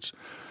Doncic.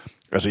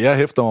 Altså, jeg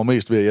hæfter mig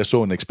mest ved, at jeg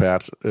så en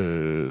ekspert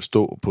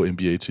stå på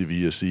NBA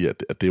TV og sige,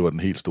 at det var den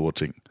helt store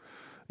ting.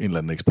 En eller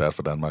anden ekspert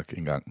fra Danmark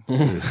engang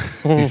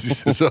i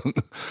sidste sæson.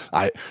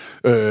 Nej,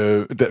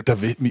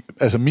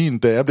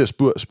 da jeg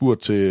bliver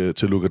spurgt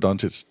til Luka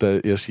Doncic,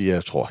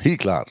 jeg tror helt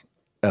klart,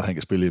 at han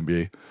kan spille i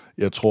NBA.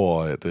 Jeg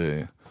tror,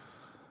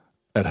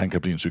 at han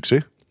kan blive en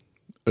succes.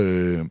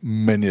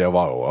 Men jeg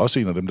var jo også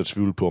en af dem, der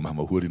tvivlede på, om han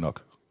var hurtig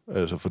nok.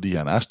 Altså, fordi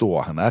han er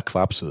stor, han er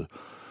kvapset.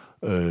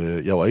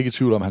 Jeg var ikke i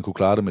tvivl om, at han kunne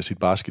klare det med sit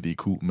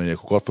basket-IQ, men jeg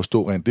kunne godt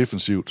forstå rent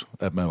defensivt,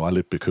 at man var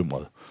lidt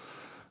bekymret.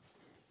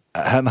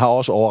 Han har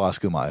også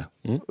overrasket mig,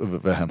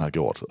 hvad han har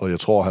gjort, og jeg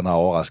tror, han har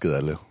overrasket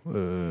alle.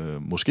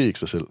 Måske ikke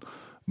sig selv,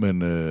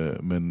 men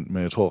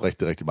jeg tror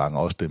rigtig, rigtig mange,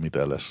 også dem i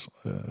Dallas,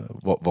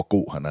 hvor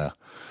god han er.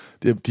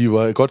 De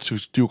var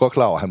godt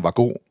klar over, at han var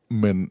god,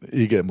 men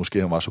ikke at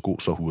måske han var så god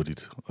så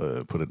hurtigt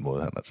på den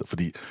måde.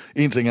 Fordi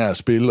en ting er at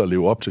spille og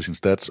leve op til sin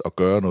stats og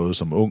gøre noget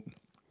som ung,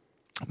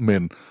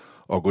 men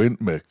at gå ind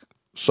med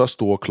så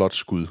store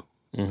klotskud,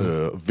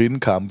 vinde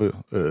kampe,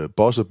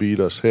 buzzer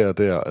beaters her og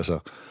der, altså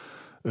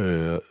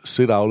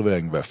sætte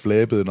afleveringen, være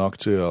flabet nok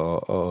til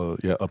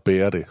at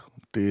bære det.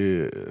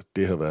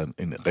 Det har været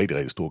en rigtig,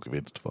 rigtig stor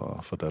gevinst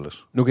for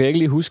Dallas. Nu kan jeg ikke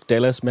lige huske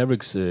Dallas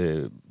Mavericks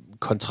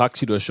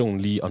kontraktsituation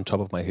lige on top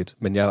of my head,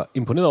 men jeg er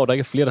imponeret over, at der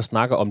ikke er flere, der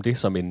snakker om det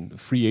som en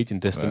free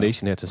agent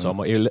destination her til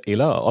sommer,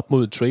 eller op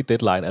mod trade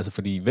deadline, altså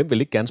fordi hvem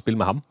vil ikke gerne spille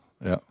med ham?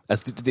 Ja.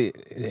 Altså det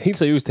helt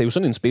seriøst, det er jo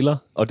sådan en spiller,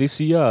 og det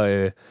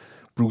siger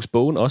Bruce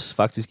Bowen også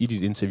faktisk i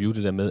dit interview,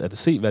 det der med, at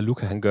se hvad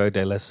Luka han gør i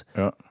Dallas.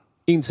 Ja.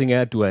 En ting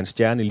er, at du er en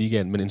stjerne i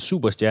ligaen, men en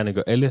superstjerne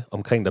gør alle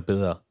omkring dig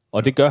bedre.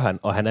 Og det gør han,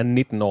 og han er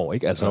 19 år,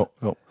 ikke? Altså.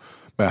 Jo.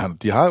 Men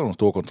de har jo nogle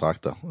store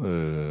kontrakter,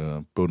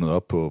 bundet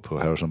op på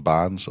Harrison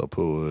Barnes og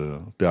på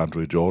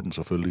DeAndre Jordan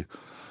selvfølgelig.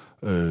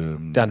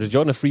 DeAndre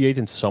Jordan er free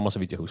agent til sommer, så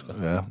vidt jeg husker.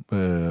 Ja,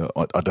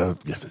 og der,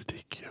 jeg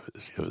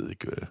ved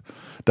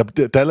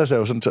ikke. Dallas er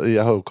jo sådan,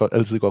 jeg har jo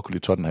altid godt kunne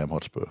lide Tottenham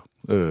Hotspur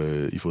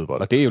i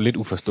fodbold. Og det er jo lidt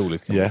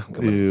uforståeligt.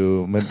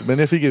 Men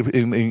jeg fik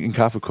en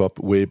kaffekop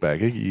way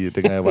back, ikke?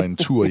 Dengang jeg var en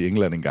tur i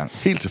England engang.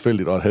 Helt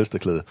tilfældigt, og et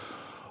halsterklæde.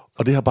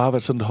 Og det har bare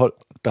været sådan et hold,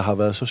 der har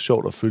været så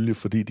sjovt at følge,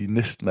 fordi de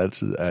næsten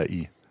altid er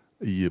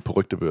på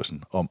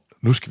rygtebørsen om,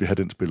 nu skal vi have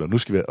den spiller, nu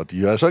skal vi have, og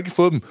de har altså ikke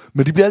fået dem,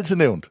 men de bliver altid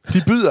nævnt.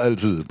 De byder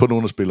altid på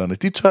nogle af spillerne.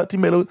 De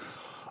melder ud.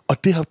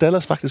 Og det har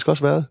Dallas faktisk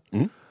også været.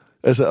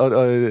 Altså, og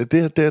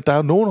der er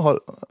jo nogle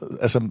hold,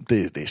 altså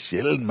det er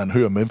sjældent, man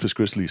hører Memphis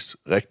Grizzlies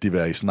rigtig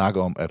være i snak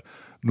om, at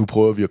nu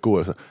prøver vi at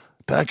gå efter.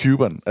 Der er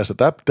Cuban,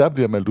 altså der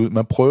bliver meldt ud,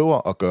 man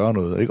prøver at gøre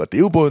noget, ikke? Og det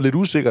er jo både lidt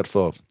usikkert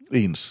for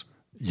ens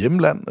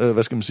hjemland,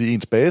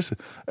 ens base,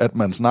 at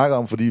man snakker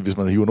om, fordi hvis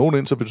man hiver nogen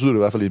ind, så betyder det i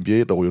hvert fald i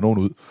NBA, der ryger nogen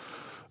ud.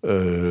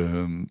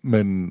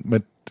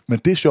 Men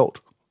det er sjovt.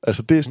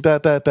 Altså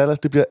Dallas,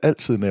 det bliver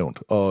altid nævnt,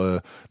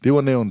 og det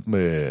var nævnt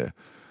med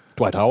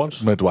Dwight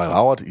Howard. Med Dwight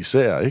Howard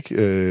især,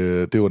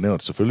 ikke? Det var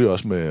nævnt selvfølgelig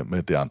også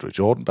med DeAndre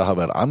Jordan. Der har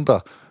været andre,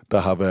 der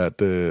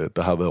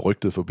har været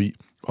rygtet forbi.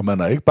 Og man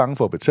er ikke bange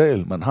for at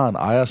betale. Man har en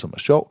ejer, som er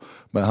sjov.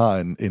 Man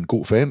har en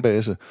god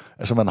fanbase.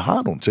 Altså, man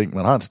har nogle ting.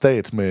 Man har en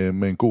stat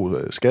med en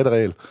god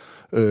skatteregel.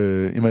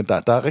 Jamen,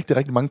 der er rigtig,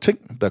 rigtig mange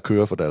ting, der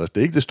kører for Dallas.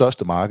 Det er ikke det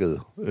største marked,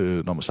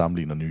 når man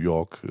sammenligner New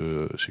York,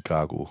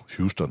 Chicago,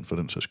 Houston for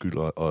den sags skyld,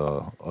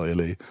 og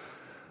LA.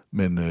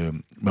 Men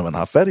man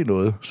har fat i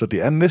noget, så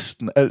det er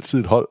næsten altid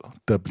et hold,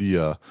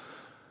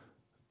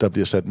 der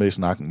bliver sat med i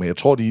snakken. Men jeg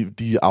tror,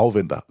 de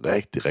afventer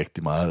rigtig,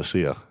 rigtig meget at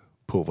se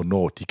på,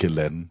 hvornår de kan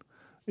lande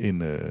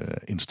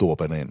en stor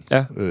banan.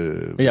 Ja.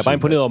 Men jeg er bare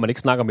imponeret over, at man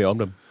ikke snakker mere om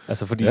dem.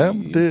 Altså, fordi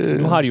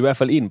nu har de i hvert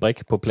fald en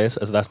brik på plads.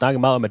 Altså, der er snakket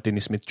meget om, at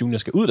Dennis Smith Jr.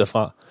 skal ud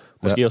derfra.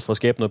 Måske også få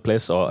skabt noget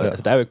plads. Og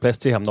altså, der er jo ikke plads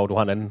til ham, når du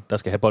har en anden, der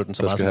skal have bolden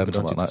så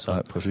meget.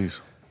 Nej,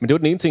 præcis. Men det var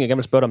den ene ting, jeg gerne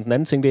vil spørge dig om. Den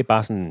anden ting, det er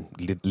bare sådan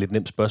lidt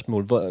nemt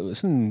spørgsmål.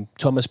 Sådan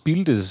Thomas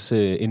Bildes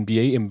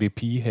NBA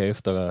MVP her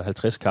efter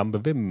 50 kampe.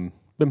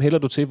 Hvem hælder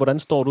du til? Hvordan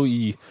står du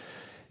i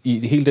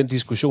hele den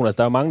diskussion? Altså,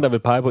 der er jo mange, der vil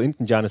pege på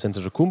enten Giannis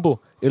Antetokounmpo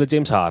eller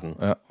James Harden.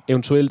 Ja.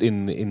 Eventuelt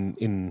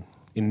en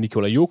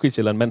Nikola Jokic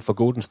eller en mand fra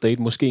Golden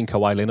State. Måske en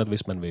Kawhi Leonard,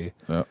 hvis man vil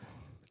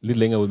lidt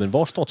længere ud. Men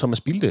hvor står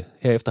Thomas Bilde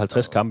her efter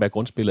 50 kampe af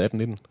grundspillet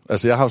 18-19?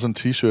 Altså, jeg har jo sådan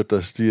en t-shirt, der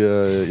stiger,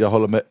 jeg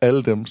holder med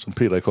alle dem, som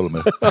Peter ikke holder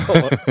med.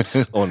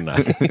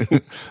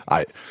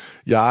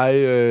 Nej.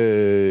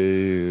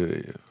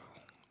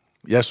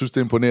 Jeg synes, det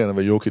er imponerende,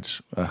 hvad Jokic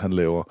han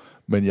laver,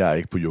 men jeg er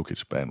ikke på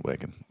Jokic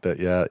bandwagon.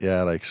 Jeg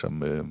er der ikke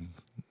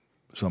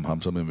som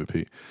ham som MVP.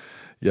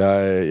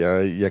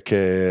 Jeg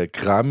kan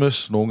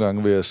græmmes nogle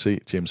gange ved at se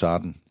James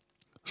Harden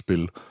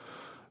spille,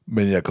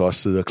 men jeg kan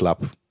også sidde og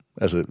klappe.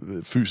 Altså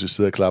fysisk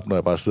sidde og klappe, når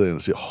jeg bare sidder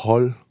og siger,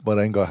 hold,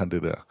 hvordan gør han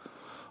det der?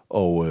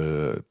 Og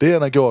det,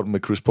 han har gjort med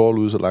Chris Paul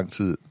ude så lang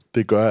tid,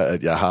 det gør,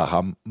 at jeg har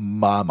ham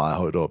meget, meget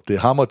højt op. Det er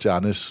ham og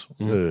Giannis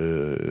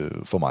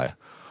for mig.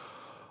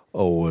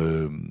 Og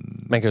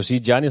man kan jo sige,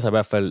 at Giannis har i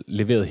hvert fald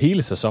leveret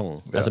hele sæsonen.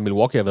 Ja. Altså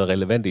Milwaukee har været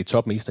relevant i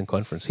toppen Eastern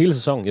Conference hele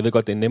sæsonen. Jeg ved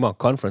godt, det er en nemmere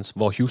conference,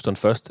 hvor Houston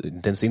først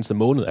den seneste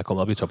måned er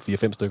kommet op i top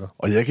 4-5 stykker.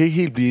 Og jeg kan ikke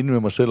helt blive enig med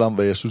mig selv om,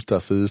 hvad jeg synes, der er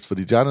fedest.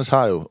 Fordi Giannis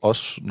har jo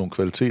også nogle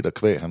kvaliteter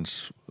kvæg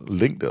hans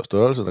længde og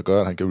størrelse, der gør,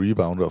 at han kan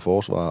rebounde og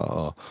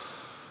forsvare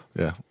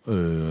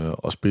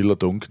og spille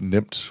og dunk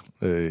nemt.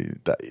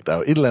 Der er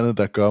jo et eller andet,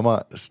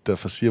 der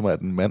siger mig, at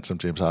en mand som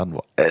James Harden,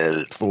 hvor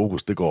alt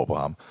fokus, det går på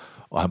ham,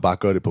 og han bare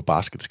gør det på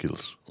basket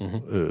skills.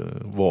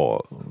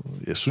 Hvor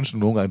jeg synes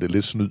nogle gange, det er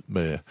lidt snyd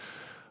med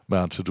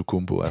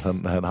Antetokounmpo, at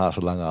han har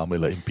så lange arme,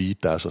 eller Embiid,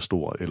 der er så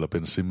stor, eller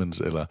Ben Simmons,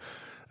 eller...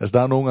 Altså,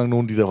 der er nogle gange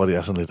nogle af de der, hvor det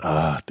er sådan lidt,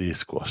 det er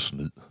sgu også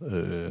snyd.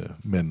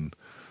 Men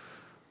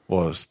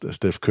hvor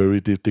Steph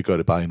Curry, det gør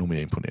det bare endnu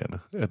mere imponerende,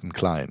 at en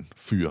klein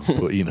fyr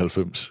på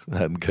 91,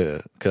 han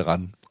kan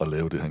rende og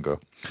lave det, han gør.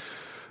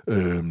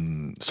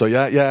 Så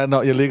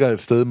jeg ligger et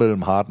sted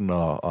mellem Harden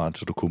og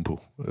Antetokounmpo.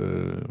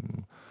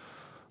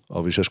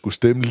 Og hvis jeg skulle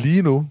stemme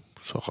lige nu,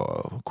 så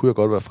kunne jeg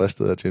godt være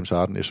fristet af James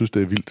Harden. Jeg synes,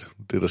 det er vildt,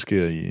 det der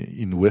sker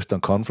i en Western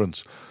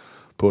Conference,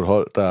 på et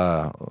hold, der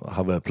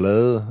har været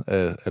plaget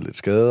af lidt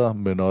skader,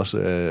 men også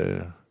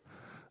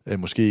af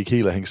måske ikke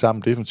helt at hænge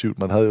sammen defensivt.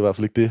 Man havde i hvert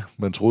fald ikke det,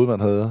 man troede, man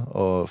havde,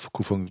 og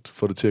kunne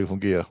få det til at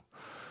fungere.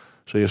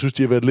 Så jeg synes,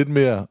 de har været lidt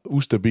mere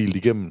ustabilt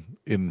igennem,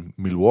 end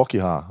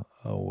Milwaukee har.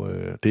 Og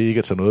det er ikke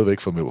at tage noget væk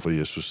fra mig, fordi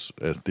jeg synes,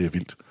 at det er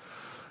vildt.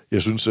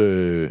 Jeg synes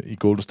i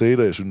Golden State,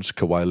 og jeg synes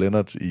Kawhi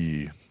Leonard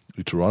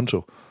i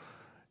Toronto,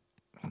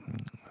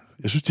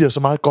 jeg synes, de har så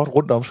meget godt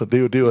rundt om sig.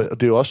 Det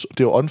er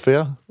jo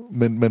unfair,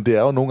 men det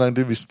er jo nogle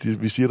gange det,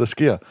 vi siger, der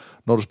sker.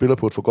 Når du spiller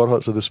på et for godt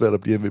hold, så er det svært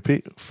at blive MVP,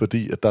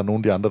 fordi at der er nogle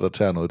af de andre, der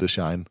tager noget af det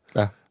shine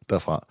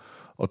derfra.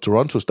 Og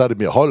Toronto, der er det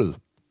mere holdet,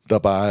 der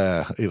bare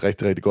er et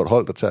rigtig, rigtig godt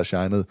hold, der tager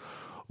shinet,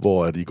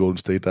 hvor at i Golden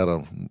State, der er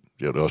der,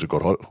 det er også et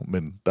godt hold,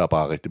 men der er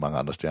bare rigtig mange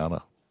andre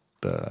stjerner,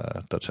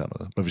 der tager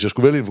noget. Men hvis jeg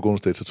skulle vælge en for Golden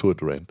State, så tog jeg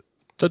Durant.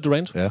 Så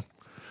Durant? Ja.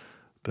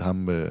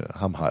 Ham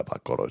har jeg bare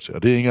et godt øje til.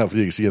 Og det er ikke engang, fordi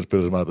jeg kan sige, at han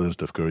spiller så meget bedre end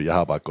Steph Curry. Jeg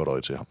har bare et godt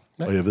øje til ham.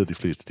 Ja. Og jeg ved, at de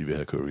fleste, de vil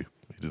have Curry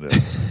i det der.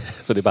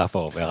 Så det er bare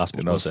for at være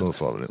Rasmus?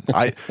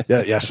 Nej,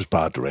 jeg synes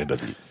bare, at Durant er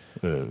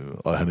vild.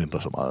 Og han ændrer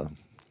så meget.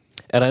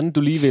 Er der andet,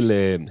 du lige vil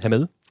have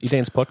med i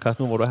dagens podcast,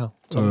 nu hvor du er her?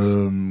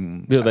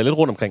 Vi har været lidt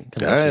rundt omkring.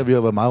 Ja, vi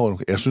har været meget rundt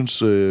omkring.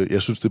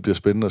 Jeg synes, det bliver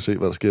spændende at se,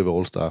 hvad der sker ved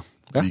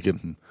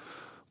All-Star-weekenden.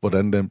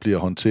 Hvordan den bliver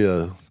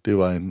håndteret.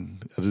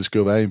 Det skal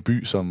jo være en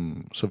by,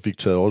 som fik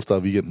taget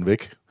All-Star-weekenden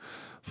væk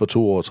for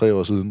 3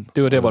 år siden.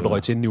 Det var der, hvor du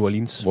røg til New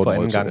Orleans for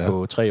anden gang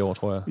på 3 år,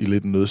 tror jeg. I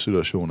lidt en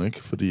nødsituation,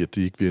 ikke? Fordi at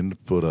de ikke vil ende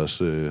på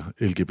deres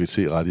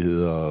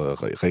LGBT-rettigheder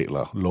og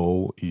regler,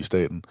 lov i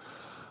staten.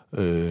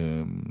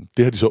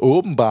 Det har de så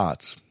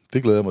åbenbart,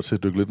 det glæder jeg mig til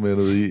at dykke lidt mere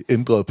ned i,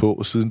 ændret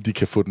på, siden de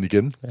kan få den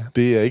igen. Ja.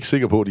 Det er jeg ikke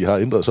sikker på, at de har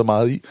ændret så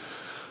meget i.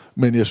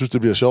 Men jeg synes,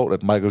 det bliver sjovt,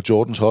 at Michael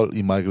Jordans hold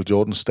i Michael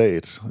Jordans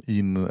stat,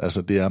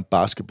 det er en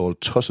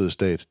basketball-tosset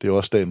stat. Det er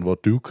også staten, hvor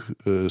Duke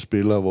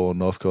spiller, hvor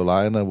North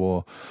Carolina,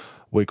 hvor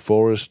Wake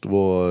Forest,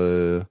 hvor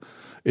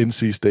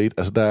NC State.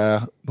 Altså, der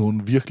er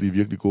nogle virkelig,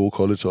 virkelig gode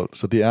collegehold.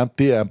 Så det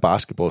er en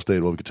basketballstat,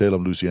 hvor vi kan tale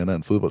om Louisiana er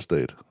en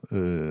fodboldstat.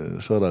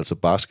 Så er der altså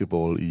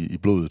basketball i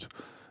blodet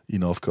i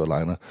North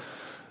Carolina.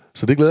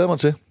 Så det glæder jeg mig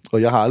til.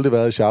 Og jeg har aldrig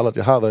været i Charlotte.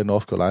 Jeg har været i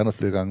North Carolina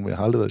flere gange, men jeg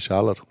har aldrig været i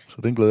Charlotte. Så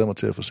den glæder jeg mig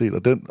til at få set.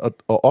 Og at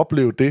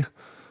opleve det,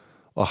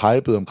 og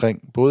hypet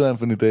omkring både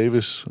Anthony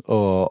Davis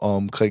og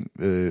omkring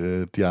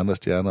de andre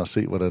stjerner, og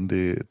se, hvordan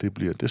det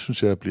bliver. Det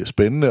synes jeg bliver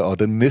spændende, og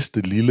den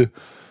næste lille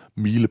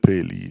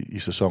milepæl i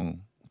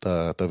sæsonen,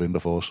 der venter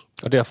for os.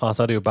 Og derfra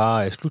så er det jo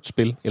bare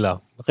slutspil,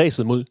 eller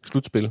ræset mod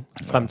slutspil,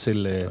 frem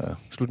til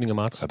slutningen af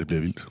marts. Ja, det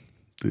bliver vildt.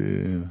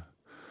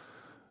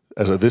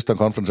 Altså, Western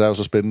Conference er jo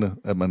så spændende,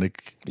 at man ikke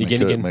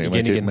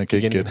man kan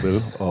ikke gætte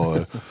vel.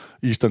 Og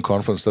Eastern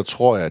Conference, der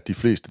tror jeg, at de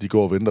fleste, de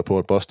går og venter på,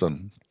 at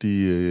Boston,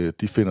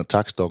 de finder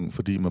takstokken,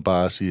 fordi man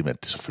bare siger,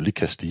 at selvfølgelig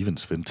kan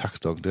Stevens finde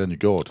takstokken, det har han jo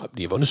gjort.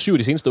 De har vundet 7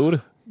 de seneste 8.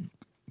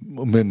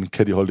 Men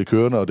kan de holde det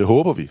kørende, og det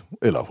håber vi.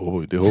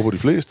 Det håber de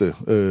fleste.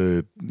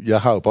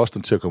 Jeg har jo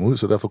Boston til at komme ud,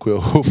 så derfor kunne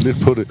jeg håbe lidt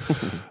på det.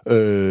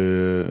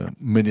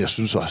 Men jeg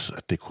synes også,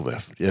 at det kunne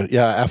være...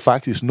 Jeg er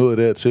faktisk nået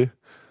dertil,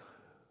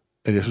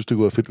 at jeg synes, det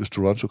kunne være fedt, hvis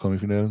Toronto kom i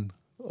finalen.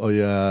 Og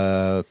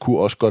jeg kunne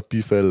også godt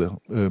bifalde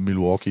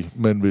Milwaukee.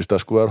 Men hvis der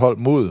skulle være et hold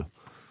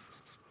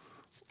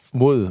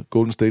mod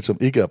Golden State, som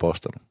ikke er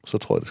Boston, så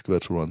tror jeg, det skal være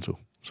Toronto.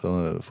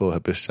 Så for at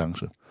have bedst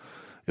chance.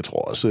 Jeg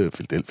tror også,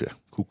 Philadelphia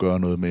kunne gøre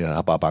noget med. Jeg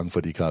er bare bange for,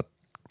 at de ikke har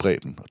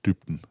bredden og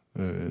dybden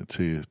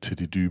til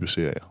de dybe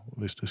serier,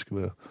 hvis det skal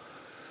være.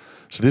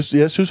 Så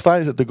jeg synes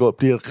faktisk, at det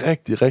bliver et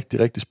rigtig, rigtig,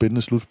 rigtig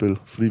spændende slutspil,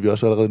 fordi vi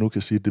også allerede nu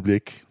kan sige, at det bliver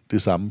ikke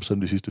det samme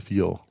som de sidste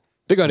 4 år.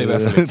 Det gør det i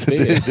hvert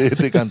fald.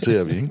 Det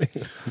garanterer vi, ikke?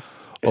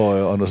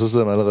 Og når så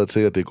sidder man allerede til,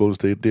 at det er Golden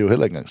State, det er jo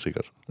heller ikke engang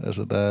sikkert.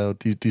 Altså,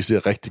 de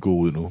ser rigtig gode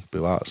ud nu,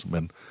 bevares,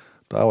 men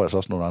der er jo altså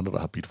også nogle andre, der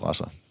har bidt fra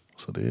sig.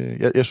 Så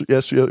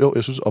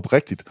jeg synes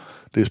oprigtigt,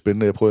 det er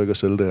spændende. Jeg prøver ikke at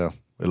sælge det her,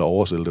 eller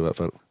oversælge det i hvert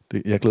fald.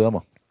 Jeg glæder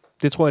mig.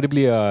 Det tror jeg, det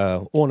bliver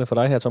ordene for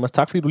dig her, Thomas.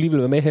 Tak, fordi du lige vil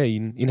være med her i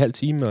en halv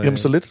time. Jamen,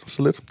 så lidt.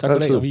 Tak for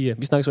det, og vi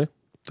snakkes ved.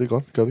 Det er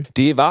godt, det gør vi.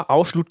 Det var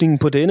afslutningen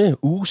på denne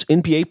uges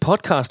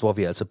NBA-podcast, hvor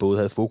vi altså både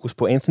havde fokus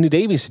på Anthony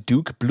Davis,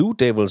 Duke Blue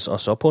Devils, og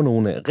så på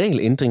nogle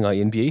regelændringer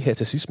i NBA her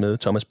til sidst med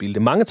Thomas Bilde.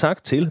 Mange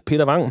tak til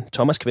Peter Wang,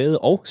 Thomas Kvade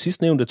og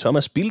sidstnævnte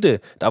Thomas Bilde,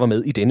 der var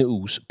med i denne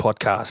uges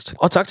podcast.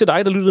 Og tak til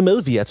dig, der lyttede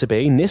med. Vi er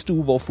tilbage i næste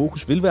uge, hvor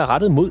fokus vil være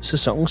rettet mod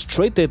sæsonens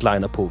trade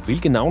deadline og på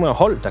hvilke navne og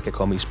hold, der kan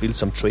komme i spil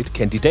som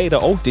trade-kandidater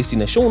og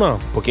destinationer.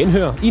 På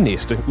genhør i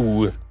næste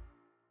uge.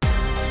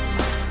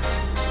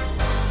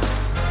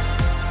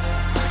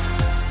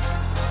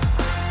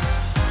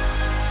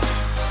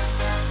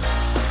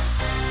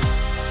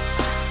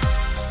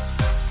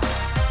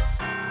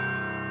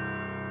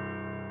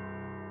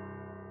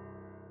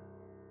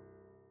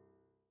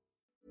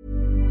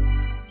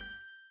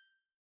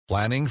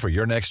 Planning for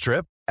your next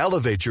trip?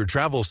 Elevate your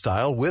travel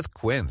style with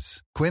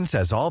Quince. Quince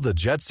has all the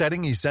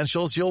jet-setting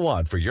essentials you'll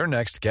want for your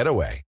next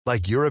getaway,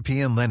 like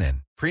European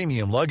linen,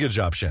 premium luggage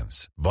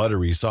options,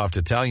 buttery soft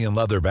Italian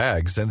leather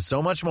bags, and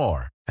so much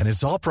more. And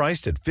it's all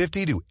priced at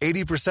 50 to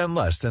 80%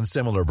 less than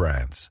similar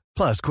brands.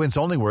 Plus, Quince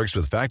only works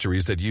with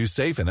factories that use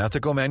safe and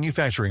ethical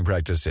manufacturing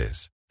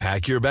practices.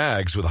 Pack your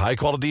bags with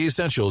high-quality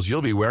essentials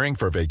you'll be wearing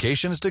for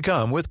vacations to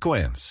come with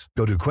Quince.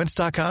 Go to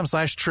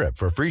quince.com/trip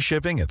for free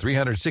shipping and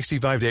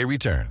 365-day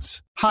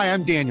returns. Hi,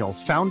 I'm Daniel,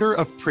 founder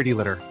of Pretty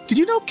Litter. Did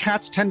you know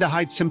cats tend to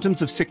hide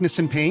symptoms of sickness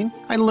and pain?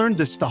 I learned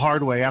this the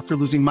hard way after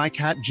losing my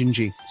cat,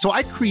 Gingy. So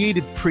I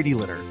created Pretty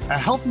Litter, a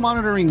health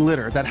monitoring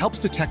litter that helps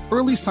detect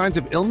early signs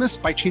of illness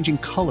by changing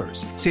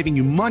colors, saving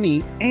you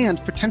money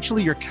and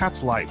potentially your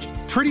cat's life.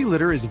 Pretty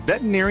Litter is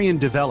veterinarian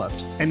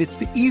developed, and it's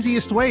the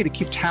easiest way to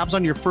keep tabs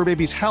on your fur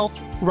baby's health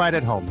right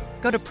at home.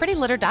 Go to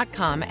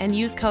prettylitter.com and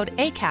use code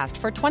ACAST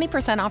for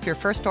 20% off your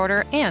first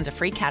order and a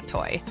free cat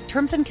toy.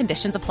 Terms and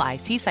conditions apply.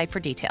 See site for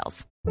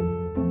details.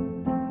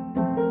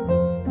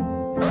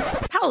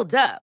 Hold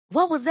up.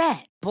 What was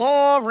that?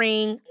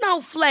 Boring.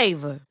 No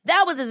flavor.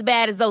 That was as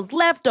bad as those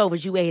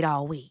leftovers you ate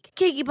all week.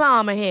 Keke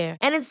Palmer here,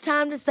 and it's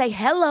time to say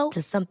hello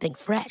to something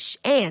fresh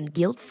and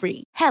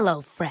guilt-free.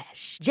 Hello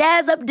Fresh.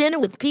 Jazz up dinner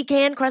with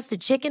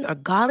pecan-crusted chicken or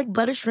garlic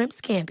butter shrimp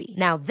scampi.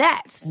 Now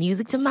that's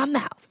music to my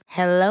mouth.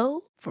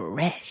 Hello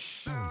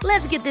Fresh.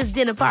 Let's get this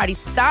dinner party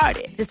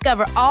started.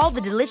 Discover all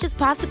the delicious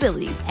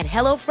possibilities at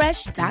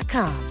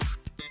HelloFresh.com.